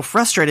so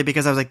frustrated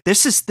because I was like,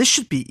 this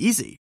should be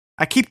easy.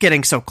 I keep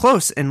getting so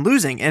close and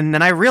losing, and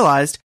then I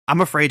realized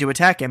I'm afraid to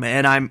attack him,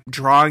 and I'm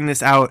drawing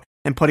this out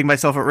and putting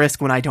myself at risk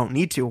when I don't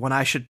need to, when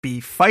I should be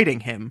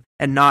fighting him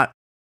and not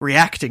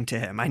reacting to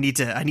him. I need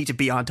to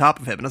be on top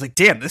of him. And I was like,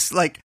 damn, this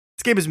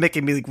game is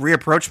making me like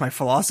reapproach my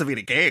philosophy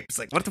to games.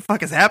 Like, what the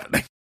fuck is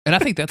happening? And I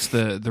think that's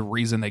the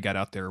reason they got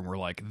out there and were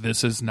like,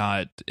 this is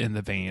not in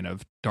the vein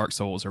of Dark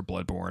Souls or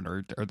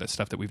Bloodborne or the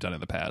stuff that we've done in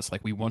the past.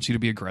 Like, we want you to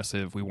be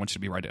aggressive. We want you to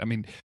be right. I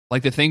mean,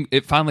 like the thing,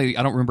 it finally,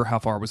 I don't remember how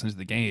far I was into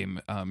the game.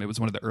 It was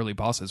one of the early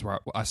bosses where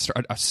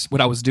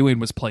what I was doing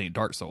was playing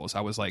Dark Souls.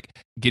 I was like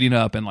getting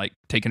up and like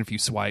taking a few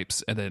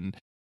swipes and then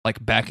like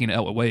backing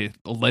away,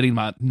 letting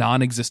my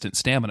non-existent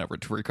stamina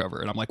to recover.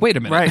 And I'm like, wait a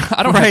minute,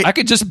 I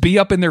could just be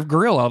up in their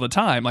grill all the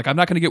time. Like, I'm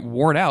not going to get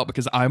worn out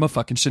because I'm a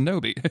fucking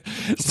shinobi.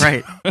 So,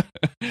 right.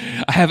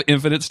 I have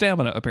infinite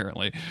stamina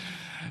apparently.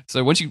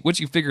 So once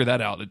you figure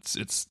that out,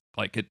 it's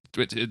like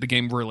the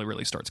game really,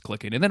 really starts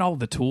clicking. And then all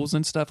the tools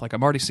and stuff, like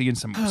I'm already seeing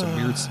some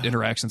weird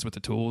interactions with the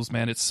tools,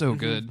 man. It's so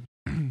good.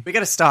 We got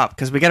to stop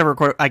because we got to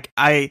record. Like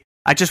I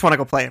just want to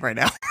go play it right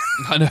now.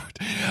 I know.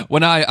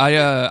 When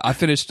I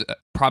finished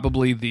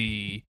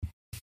probably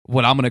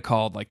what I'm going to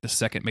call like the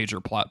second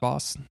major plot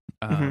boss,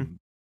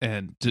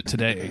 and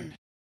today,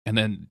 and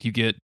then you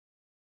get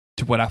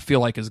to what I feel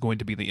like is going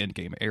to be the end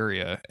game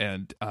area,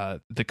 and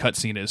the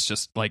cutscene is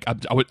just like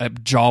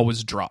jaw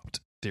was dropped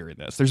during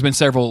this. There's been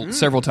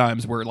several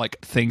times where like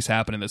things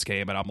happen in this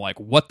game, and I'm like,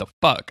 what the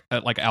fuck?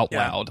 Like out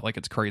loud, like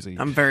it's crazy.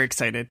 I'm very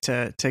excited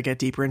to get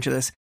deeper into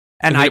this.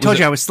 And I told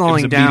you I was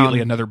slowing down.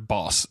 Immediately another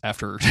boss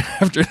after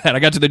that. I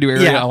got to the new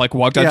area. I like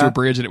walked out to a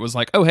bridge, and it was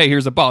like, oh hey,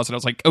 here's a boss, and I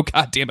was like, oh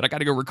god damn it, I got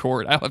to go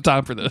record. I don't have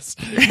time for this.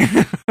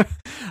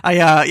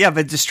 I've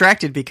been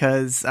distracted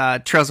because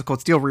Trails of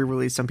Cold Steel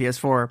re-released on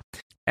PS4.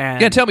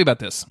 And yeah, tell me about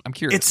this. I'm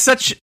curious. It's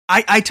such.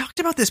 I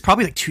talked about this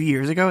probably like 2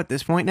 years ago at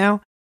this point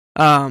now.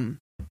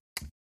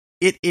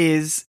 It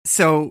is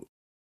so.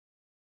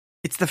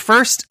 It's the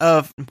first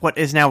of what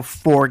is now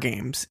 4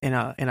 games in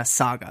a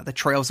saga, the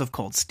Trails of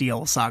Cold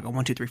Steel saga,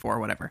 1, 2, 3, 4,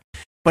 whatever.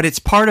 But it's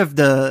part of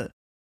the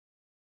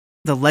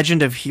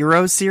Legend of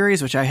Heroes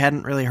series, which I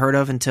hadn't really heard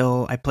of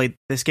until I played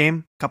this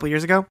game a couple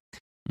years ago.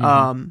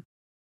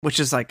 Which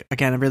is like,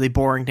 again, a really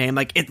boring name.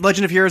 Like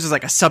Legend of Heroes is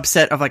like a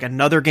subset of like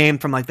another game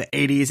from like the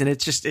 80s, and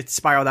it's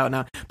spiraled out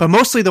now. But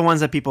mostly the ones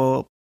that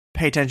people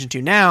pay attention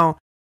to now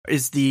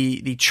is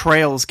the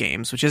Trails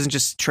games, which isn't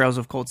just Trails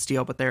of Cold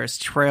Steel, but there's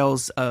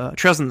Trails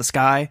in the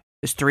Sky.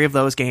 There's 3 of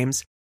those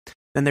games.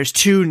 Then there's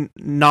 2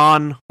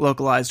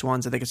 non-localized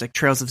ones. I think it's like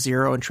Trails of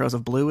Zero and Trails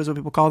of Blue is what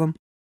people call them.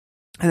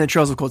 And then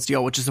Trails of Cold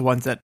Steel, which is the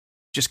ones that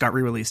just got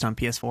re-released on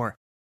PS4.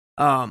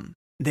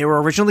 They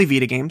were originally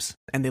Vita games,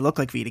 and they look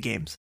like Vita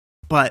games.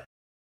 But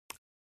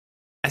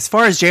as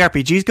far as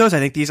JRPGs goes, I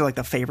think these are like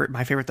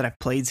my favorite that I've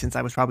played since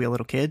I was probably a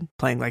little kid,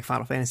 playing like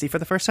Final Fantasy for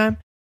the first time.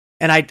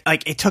 And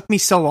it took me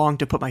so long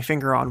to put my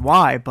finger on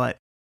why, but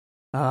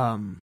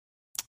there's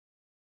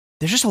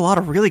just a lot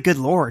of really good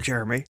lore,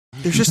 Jeremy.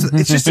 It's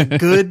just a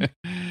good,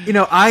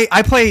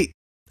 I play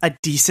a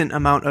decent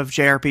amount of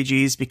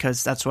JRPGs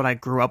because that's what I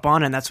grew up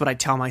on and that's what I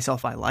tell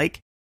myself I like.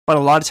 But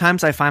a lot of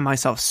times I find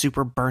myself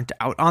super burnt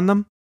out on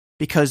them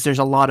because there's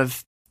a lot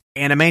of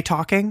anime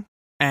talking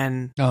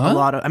and a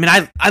lot of,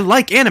 I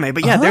like anime,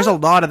 but there's a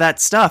lot of that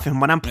stuff.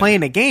 And when I'm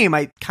playing a game,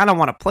 I kind of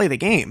want to play the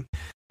game.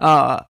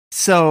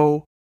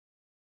 So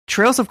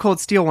Trails of Cold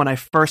Steel, when I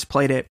first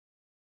played it,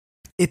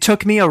 it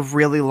took me a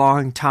really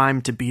long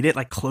time to beat it,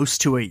 like close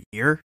to a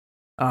year,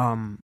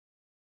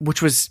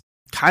 which was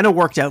kind of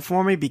worked out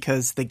for me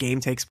because the game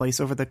takes place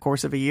over the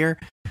course of a year.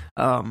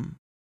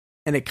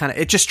 And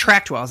it just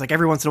tracked well. I was like,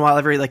 every once in a while,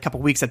 every like couple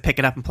weeks, I'd pick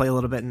it up and play a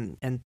little bit.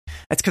 And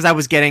that's because I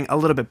was getting a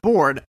little bit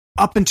bored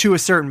up until a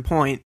certain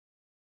point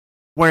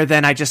where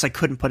then I just like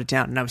couldn't put it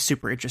down. And I was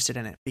super interested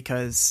in it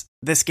because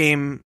this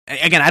game,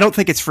 again, I don't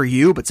think it's for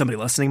you, but somebody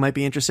listening might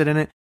be interested in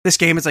it. This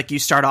game is like you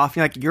start off,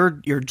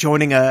 you're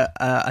joining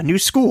a new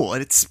school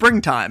and it's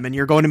springtime and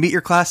you're going to meet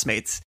your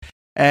classmates.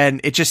 And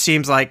it just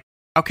seems like,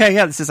 okay,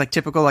 yeah, this is like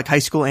typical like high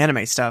school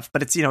anime stuff,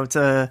 but it's, it's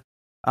a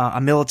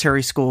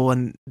military school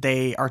and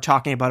they are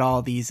talking about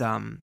all these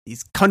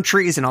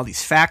countries and all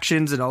these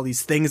factions and all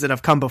these things that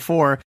have come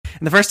before.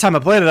 And the first time I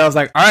played it, I was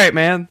like, all right,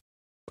 man,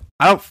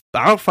 I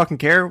don't fucking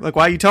care. Like,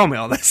 why are you telling me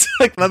all this?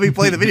 Like, let me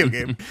play the video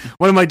game.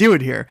 What am I doing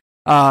here?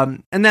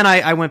 And then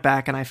I went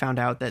back and I found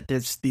out that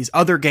there's these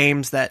other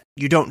games that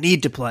you don't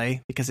need to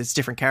play because it's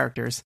different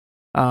characters.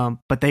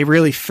 But they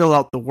really fill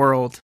out the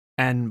world.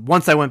 And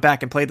once I went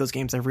back and played those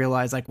games, I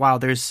realized like, wow,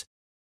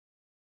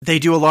 they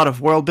do a lot of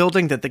world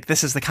building that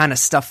this is the kind of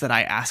stuff that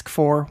I ask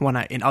for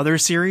in other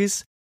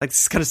series. Like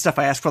this is kind of stuff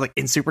I ask for like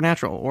in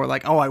Supernatural or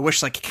like, oh, I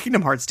wish like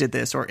Kingdom Hearts did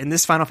this, or in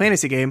this Final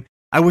Fantasy game,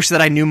 I wish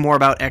that I knew more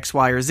about X,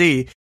 Y, or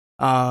Z.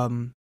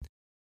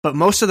 But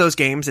most of those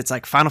games, it's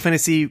like Final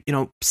Fantasy,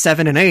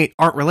 7 and 8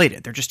 aren't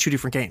related. They're just 2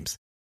 different games.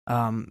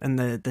 And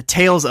the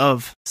Tales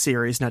of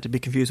series, not to be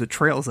confused with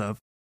Trails of,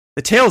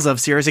 the Tales of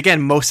series,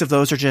 again, most of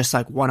those are just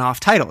like one-off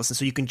titles. And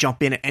so you can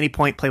jump in at any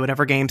point, play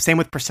whatever game. Same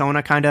with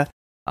Persona, kind of.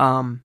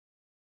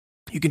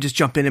 You can just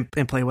jump in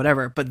and play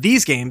whatever. But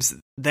these games,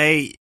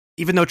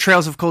 even though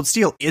Trails of Cold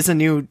Steel is a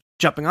new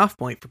jumping off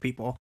point for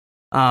people,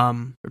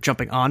 or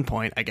jumping on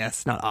point, I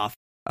guess, not off.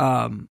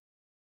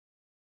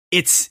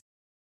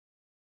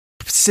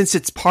 Since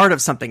it's part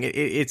of something,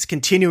 it's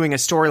continuing a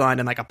storyline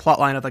and like a plot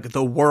line of like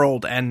the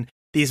world and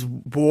these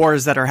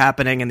wars that are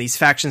happening and these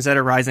factions that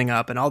are rising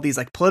up and all these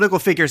like political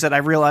figures that I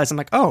realize I'm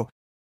like, oh,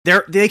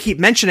 they keep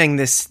mentioning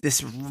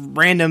this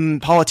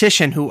random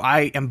politician who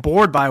I am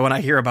bored by when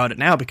I hear about it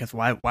now, because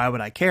why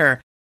would I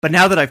care? But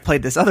now that I've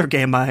played this other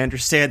game, I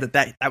understand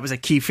that was a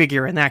key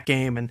figure in that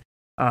game, and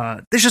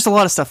there's just a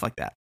lot of stuff like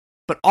that.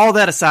 But all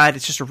that aside,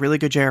 it's just a really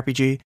good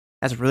JRPG,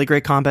 has a really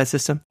great combat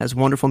system, has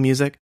wonderful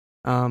music,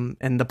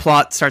 and the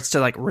plot starts to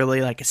like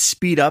really like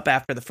speed up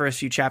after the first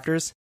few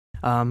chapters,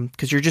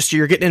 because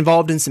you're getting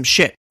involved in some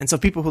shit. And so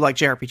people who like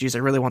JRPGs, I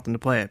really want them to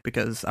play it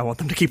because I want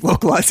them to keep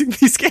localizing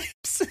these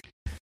games.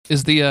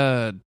 Is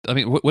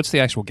what's the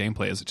actual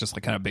gameplay? Is it just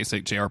like kind of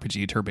basic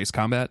JRPG turn-based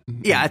combat?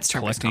 Yeah, it's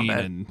turn-based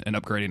combat and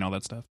upgrading all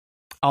that stuff.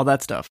 All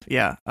that stuff,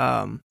 yeah.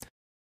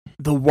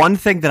 The one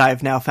thing that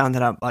I've now found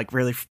that I'm like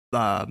really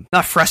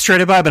not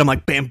frustrated by, but I'm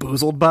like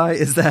bamboozled by,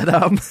 is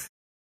that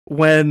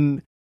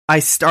when I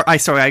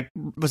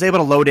was able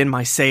to load in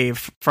my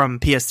save from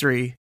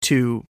PS3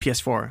 to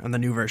PS4 on the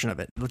new version of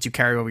it. It lets you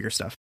carry over your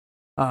stuff.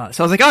 So I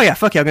was like, oh yeah,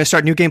 fuck yeah, I'm going to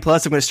start New Game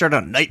Plus. I'm going to start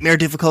on Nightmare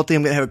difficulty.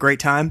 I'm going to have a great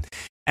time.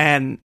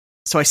 And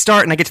so I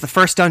start and I get to the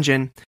first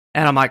dungeon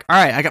and I'm like, all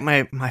right, I got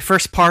my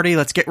first party.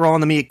 Let's get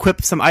rolling. Let me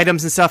equip some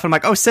items and stuff. And I'm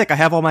like, oh, sick. I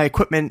have all my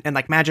equipment and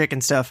like magic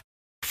and stuff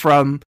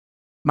from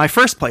my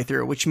first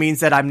playthrough, which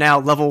means that I'm now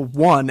level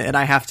 1 and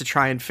I have to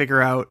try and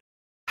figure out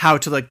how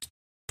to like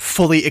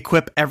fully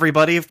equip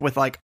everybody with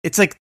like, it's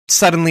like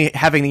suddenly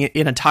having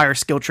an entire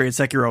skill tree in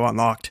Sekiro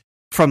unlocked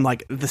from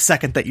like the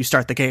second that you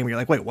start the game. You're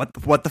like, wait, what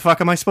the fuck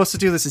am I supposed to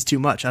do? This is too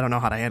much. I don't know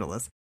how to handle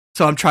this.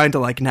 So I'm trying to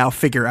like now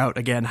figure out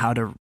again how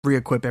to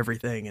re-equip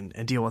everything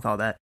and deal with all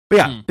that. But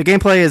yeah, the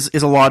gameplay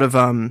is a lot of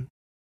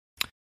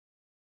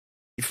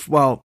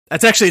well,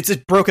 it's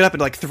broken up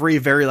into like 3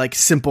 very like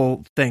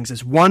simple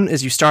things. One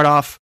is you start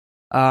off,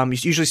 you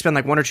usually spend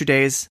like 1 or 2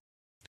 days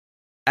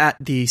at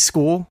the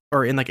school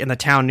or in the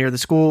town near the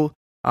school,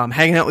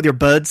 hanging out with your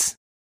buds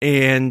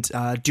and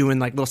doing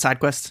like little side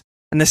quests.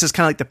 And this is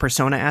kind of like the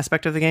persona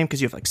aspect of the game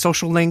because you have like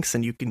social links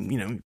and you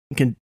can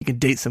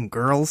date some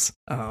girls,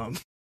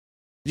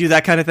 do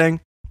that kind of thing.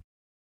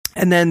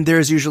 And then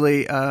there's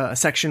usually a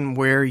section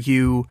where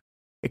you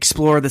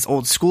explore this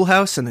old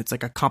schoolhouse, and it's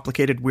like a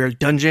complicated, weird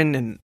dungeon.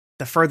 And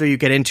the further you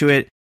get into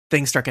it,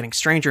 things start getting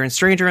stranger and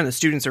stranger, and the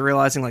students are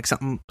realizing like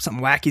something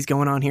wacky's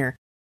going on here.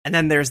 And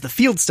then there's the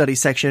field study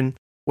section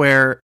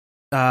where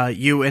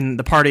you and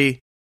the party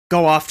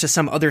go off to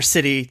some other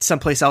city,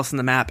 someplace else in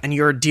the map, and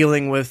you're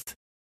dealing with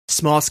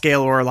small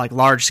scale or like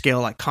large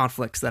scale like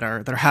conflicts that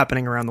are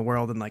happening around the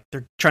world, and like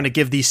they're trying to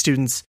give these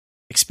students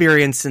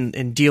experience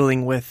in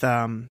dealing with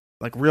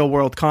like real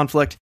world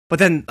conflict. But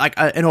then like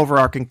an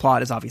overarching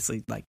plot is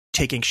obviously like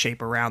taking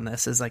shape around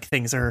this as like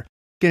things are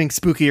getting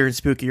spookier and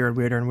spookier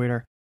and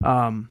weirder.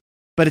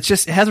 But it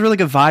has a really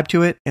good vibe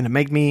to it, and it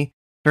made me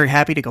very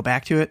happy to go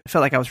back to it. I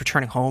felt like I was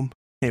returning home.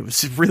 It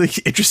was a really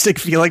interesting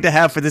feeling to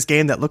have for this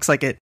game that looks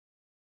like it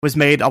was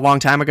made a long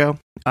time ago.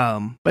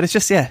 But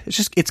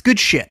it's good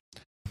shit.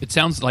 It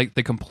sounds like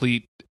the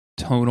complete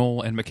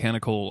tonal and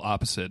mechanical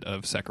opposite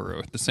of Sekiro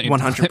at the same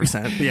 100%,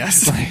 time.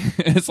 yes.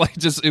 It's like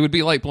it would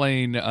be like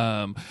playing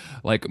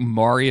like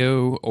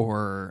Mario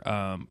or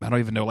I don't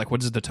even know, like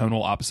what is the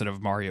tonal opposite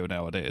of Mario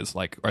nowadays?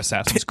 Like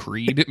Assassin's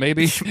Creed,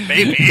 maybe?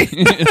 Maybe.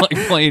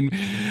 Like playing,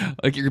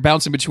 like you're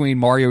bouncing between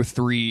Mario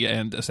 3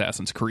 and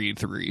Assassin's Creed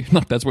 3.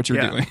 Like that's what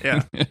you're doing.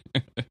 Yeah.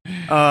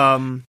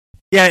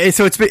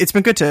 So it's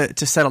been good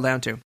to settle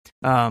down to.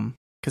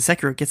 Because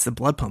Sekiro gets the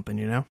blood pumping,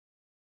 you know?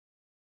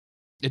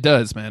 It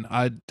does, man.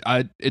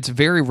 It's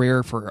very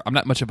rare for. I'm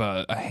not much of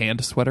a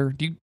hand sweater.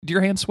 Do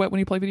your hands sweat when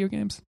you play video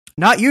games?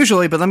 Not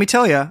usually, but let me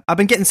tell you, I've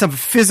been getting some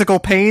physical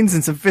pains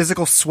and some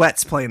physical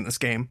sweats playing this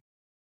game.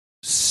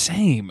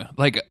 Same.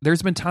 Like,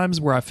 there's been times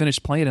where I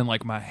finished playing and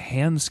like my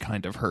hands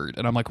kind of hurt,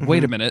 and I'm like,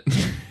 wait a minute.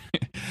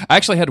 I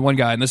actually had one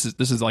guy, and this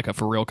is like a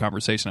for real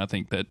conversation. I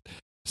think that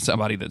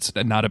somebody that's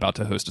not about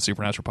to host a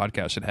Supernatural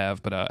podcast should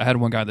have. But I had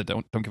one guy that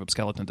don't give up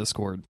skeleton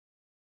Discord.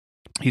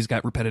 He's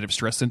got repetitive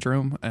stress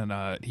syndrome,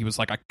 and he was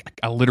like,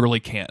 I literally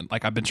can't.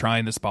 Like, I've been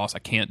trying this boss. I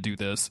can't do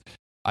this.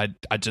 I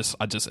just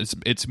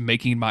it's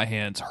making my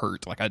hands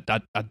hurt. Like, I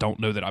don't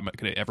know that I'm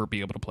going to ever be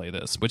able to play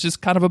this, which is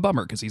kind of a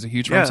bummer because he's a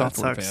huge From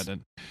Software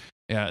fan.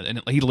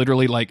 And he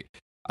literally like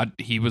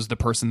he was the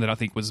person that I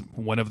think was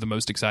one of the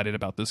most excited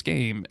about this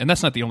game, and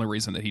that's not the only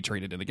reason that he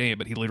traded in the game,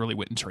 but he literally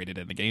went and traded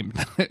in the game.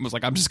 It was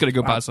like, I'm just going to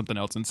go buy something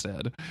else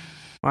instead.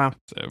 Wow,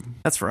 so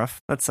that's rough.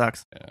 That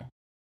sucks. Yeah.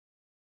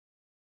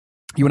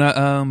 You want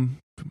to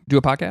do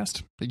a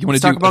podcast? You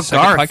want to do about a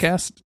second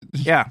podcast?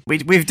 Yeah, we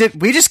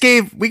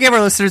gave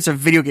our listeners a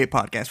video game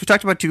podcast. We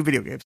talked about 2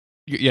 video games.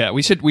 Yeah,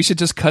 we should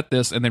just cut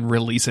this and then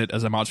release it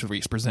as a Monster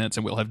Weeks Presents,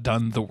 and we'll have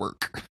done the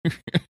work.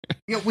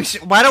 Yeah,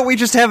 why don't we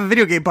just have a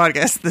video game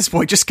podcast at this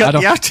point? Just cut the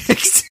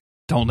outtakes.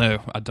 I don't know.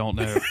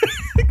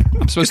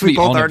 I'm supposed to be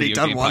on a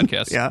video game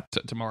podcast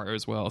tomorrow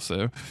as well.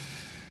 So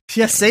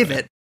yeah, save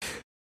it.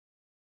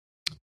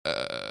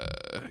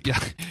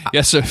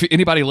 Yeah. So if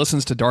anybody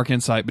listens to Dark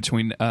Insight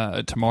between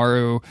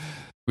tomorrow,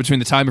 between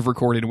the time of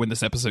recording and when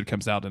this episode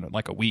comes out in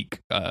like a week,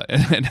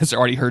 and has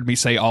already heard me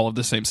say all of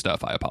the same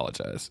stuff, I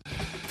apologize.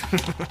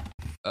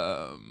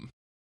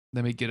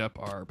 Let me get up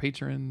our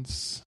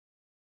patrons.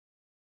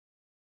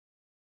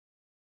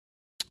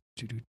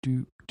 I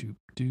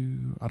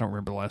don't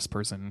remember the last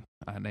person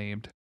I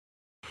named.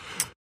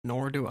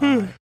 Nor do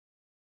I.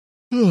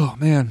 Oh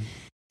man.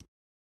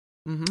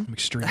 Mm-hmm. I'm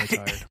extremely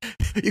tired.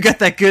 You got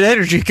that good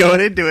energy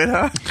going into it,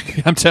 huh?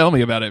 I'm telling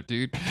me about it,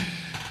 dude.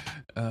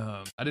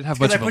 I didn't have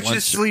much of a lunch. I put you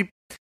to sleep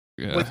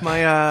with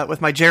my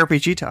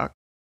JRPG talk.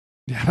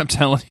 Yeah, I'm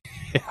telling you.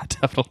 Yeah,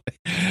 definitely.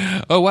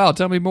 Oh wow,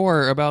 tell me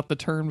more about the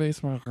turn-based.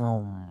 So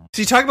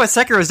you talk about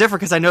Sekiro is different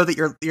because I know that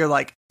you're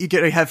like you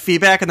have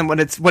feedback, and then when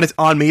it's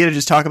on me to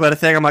just talk about a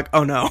thing, I'm like,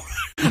 oh no,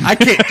 I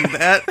can't do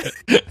that.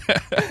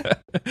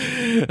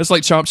 It's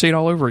like Chomp Chain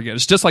all over again.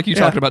 It's just like you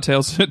talked about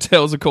Tales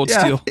of Cold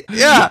Steel.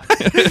 Yeah,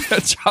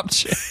 Chomp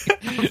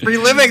Chain.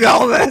 Reliving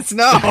all this.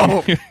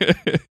 No,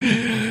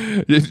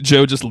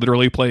 Joe just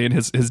literally playing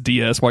his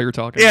DS while you're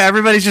talking. Yeah,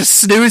 everybody's just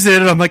snoozing,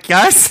 and I'm like,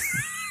 guys.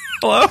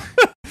 Hello?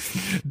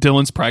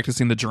 Dylan's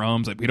practicing the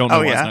drums. Like, we don't know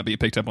why it's not being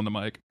picked up on the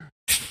mic.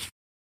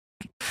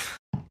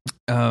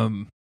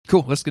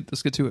 Cool. Let's get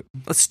to it.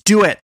 Let's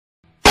do it.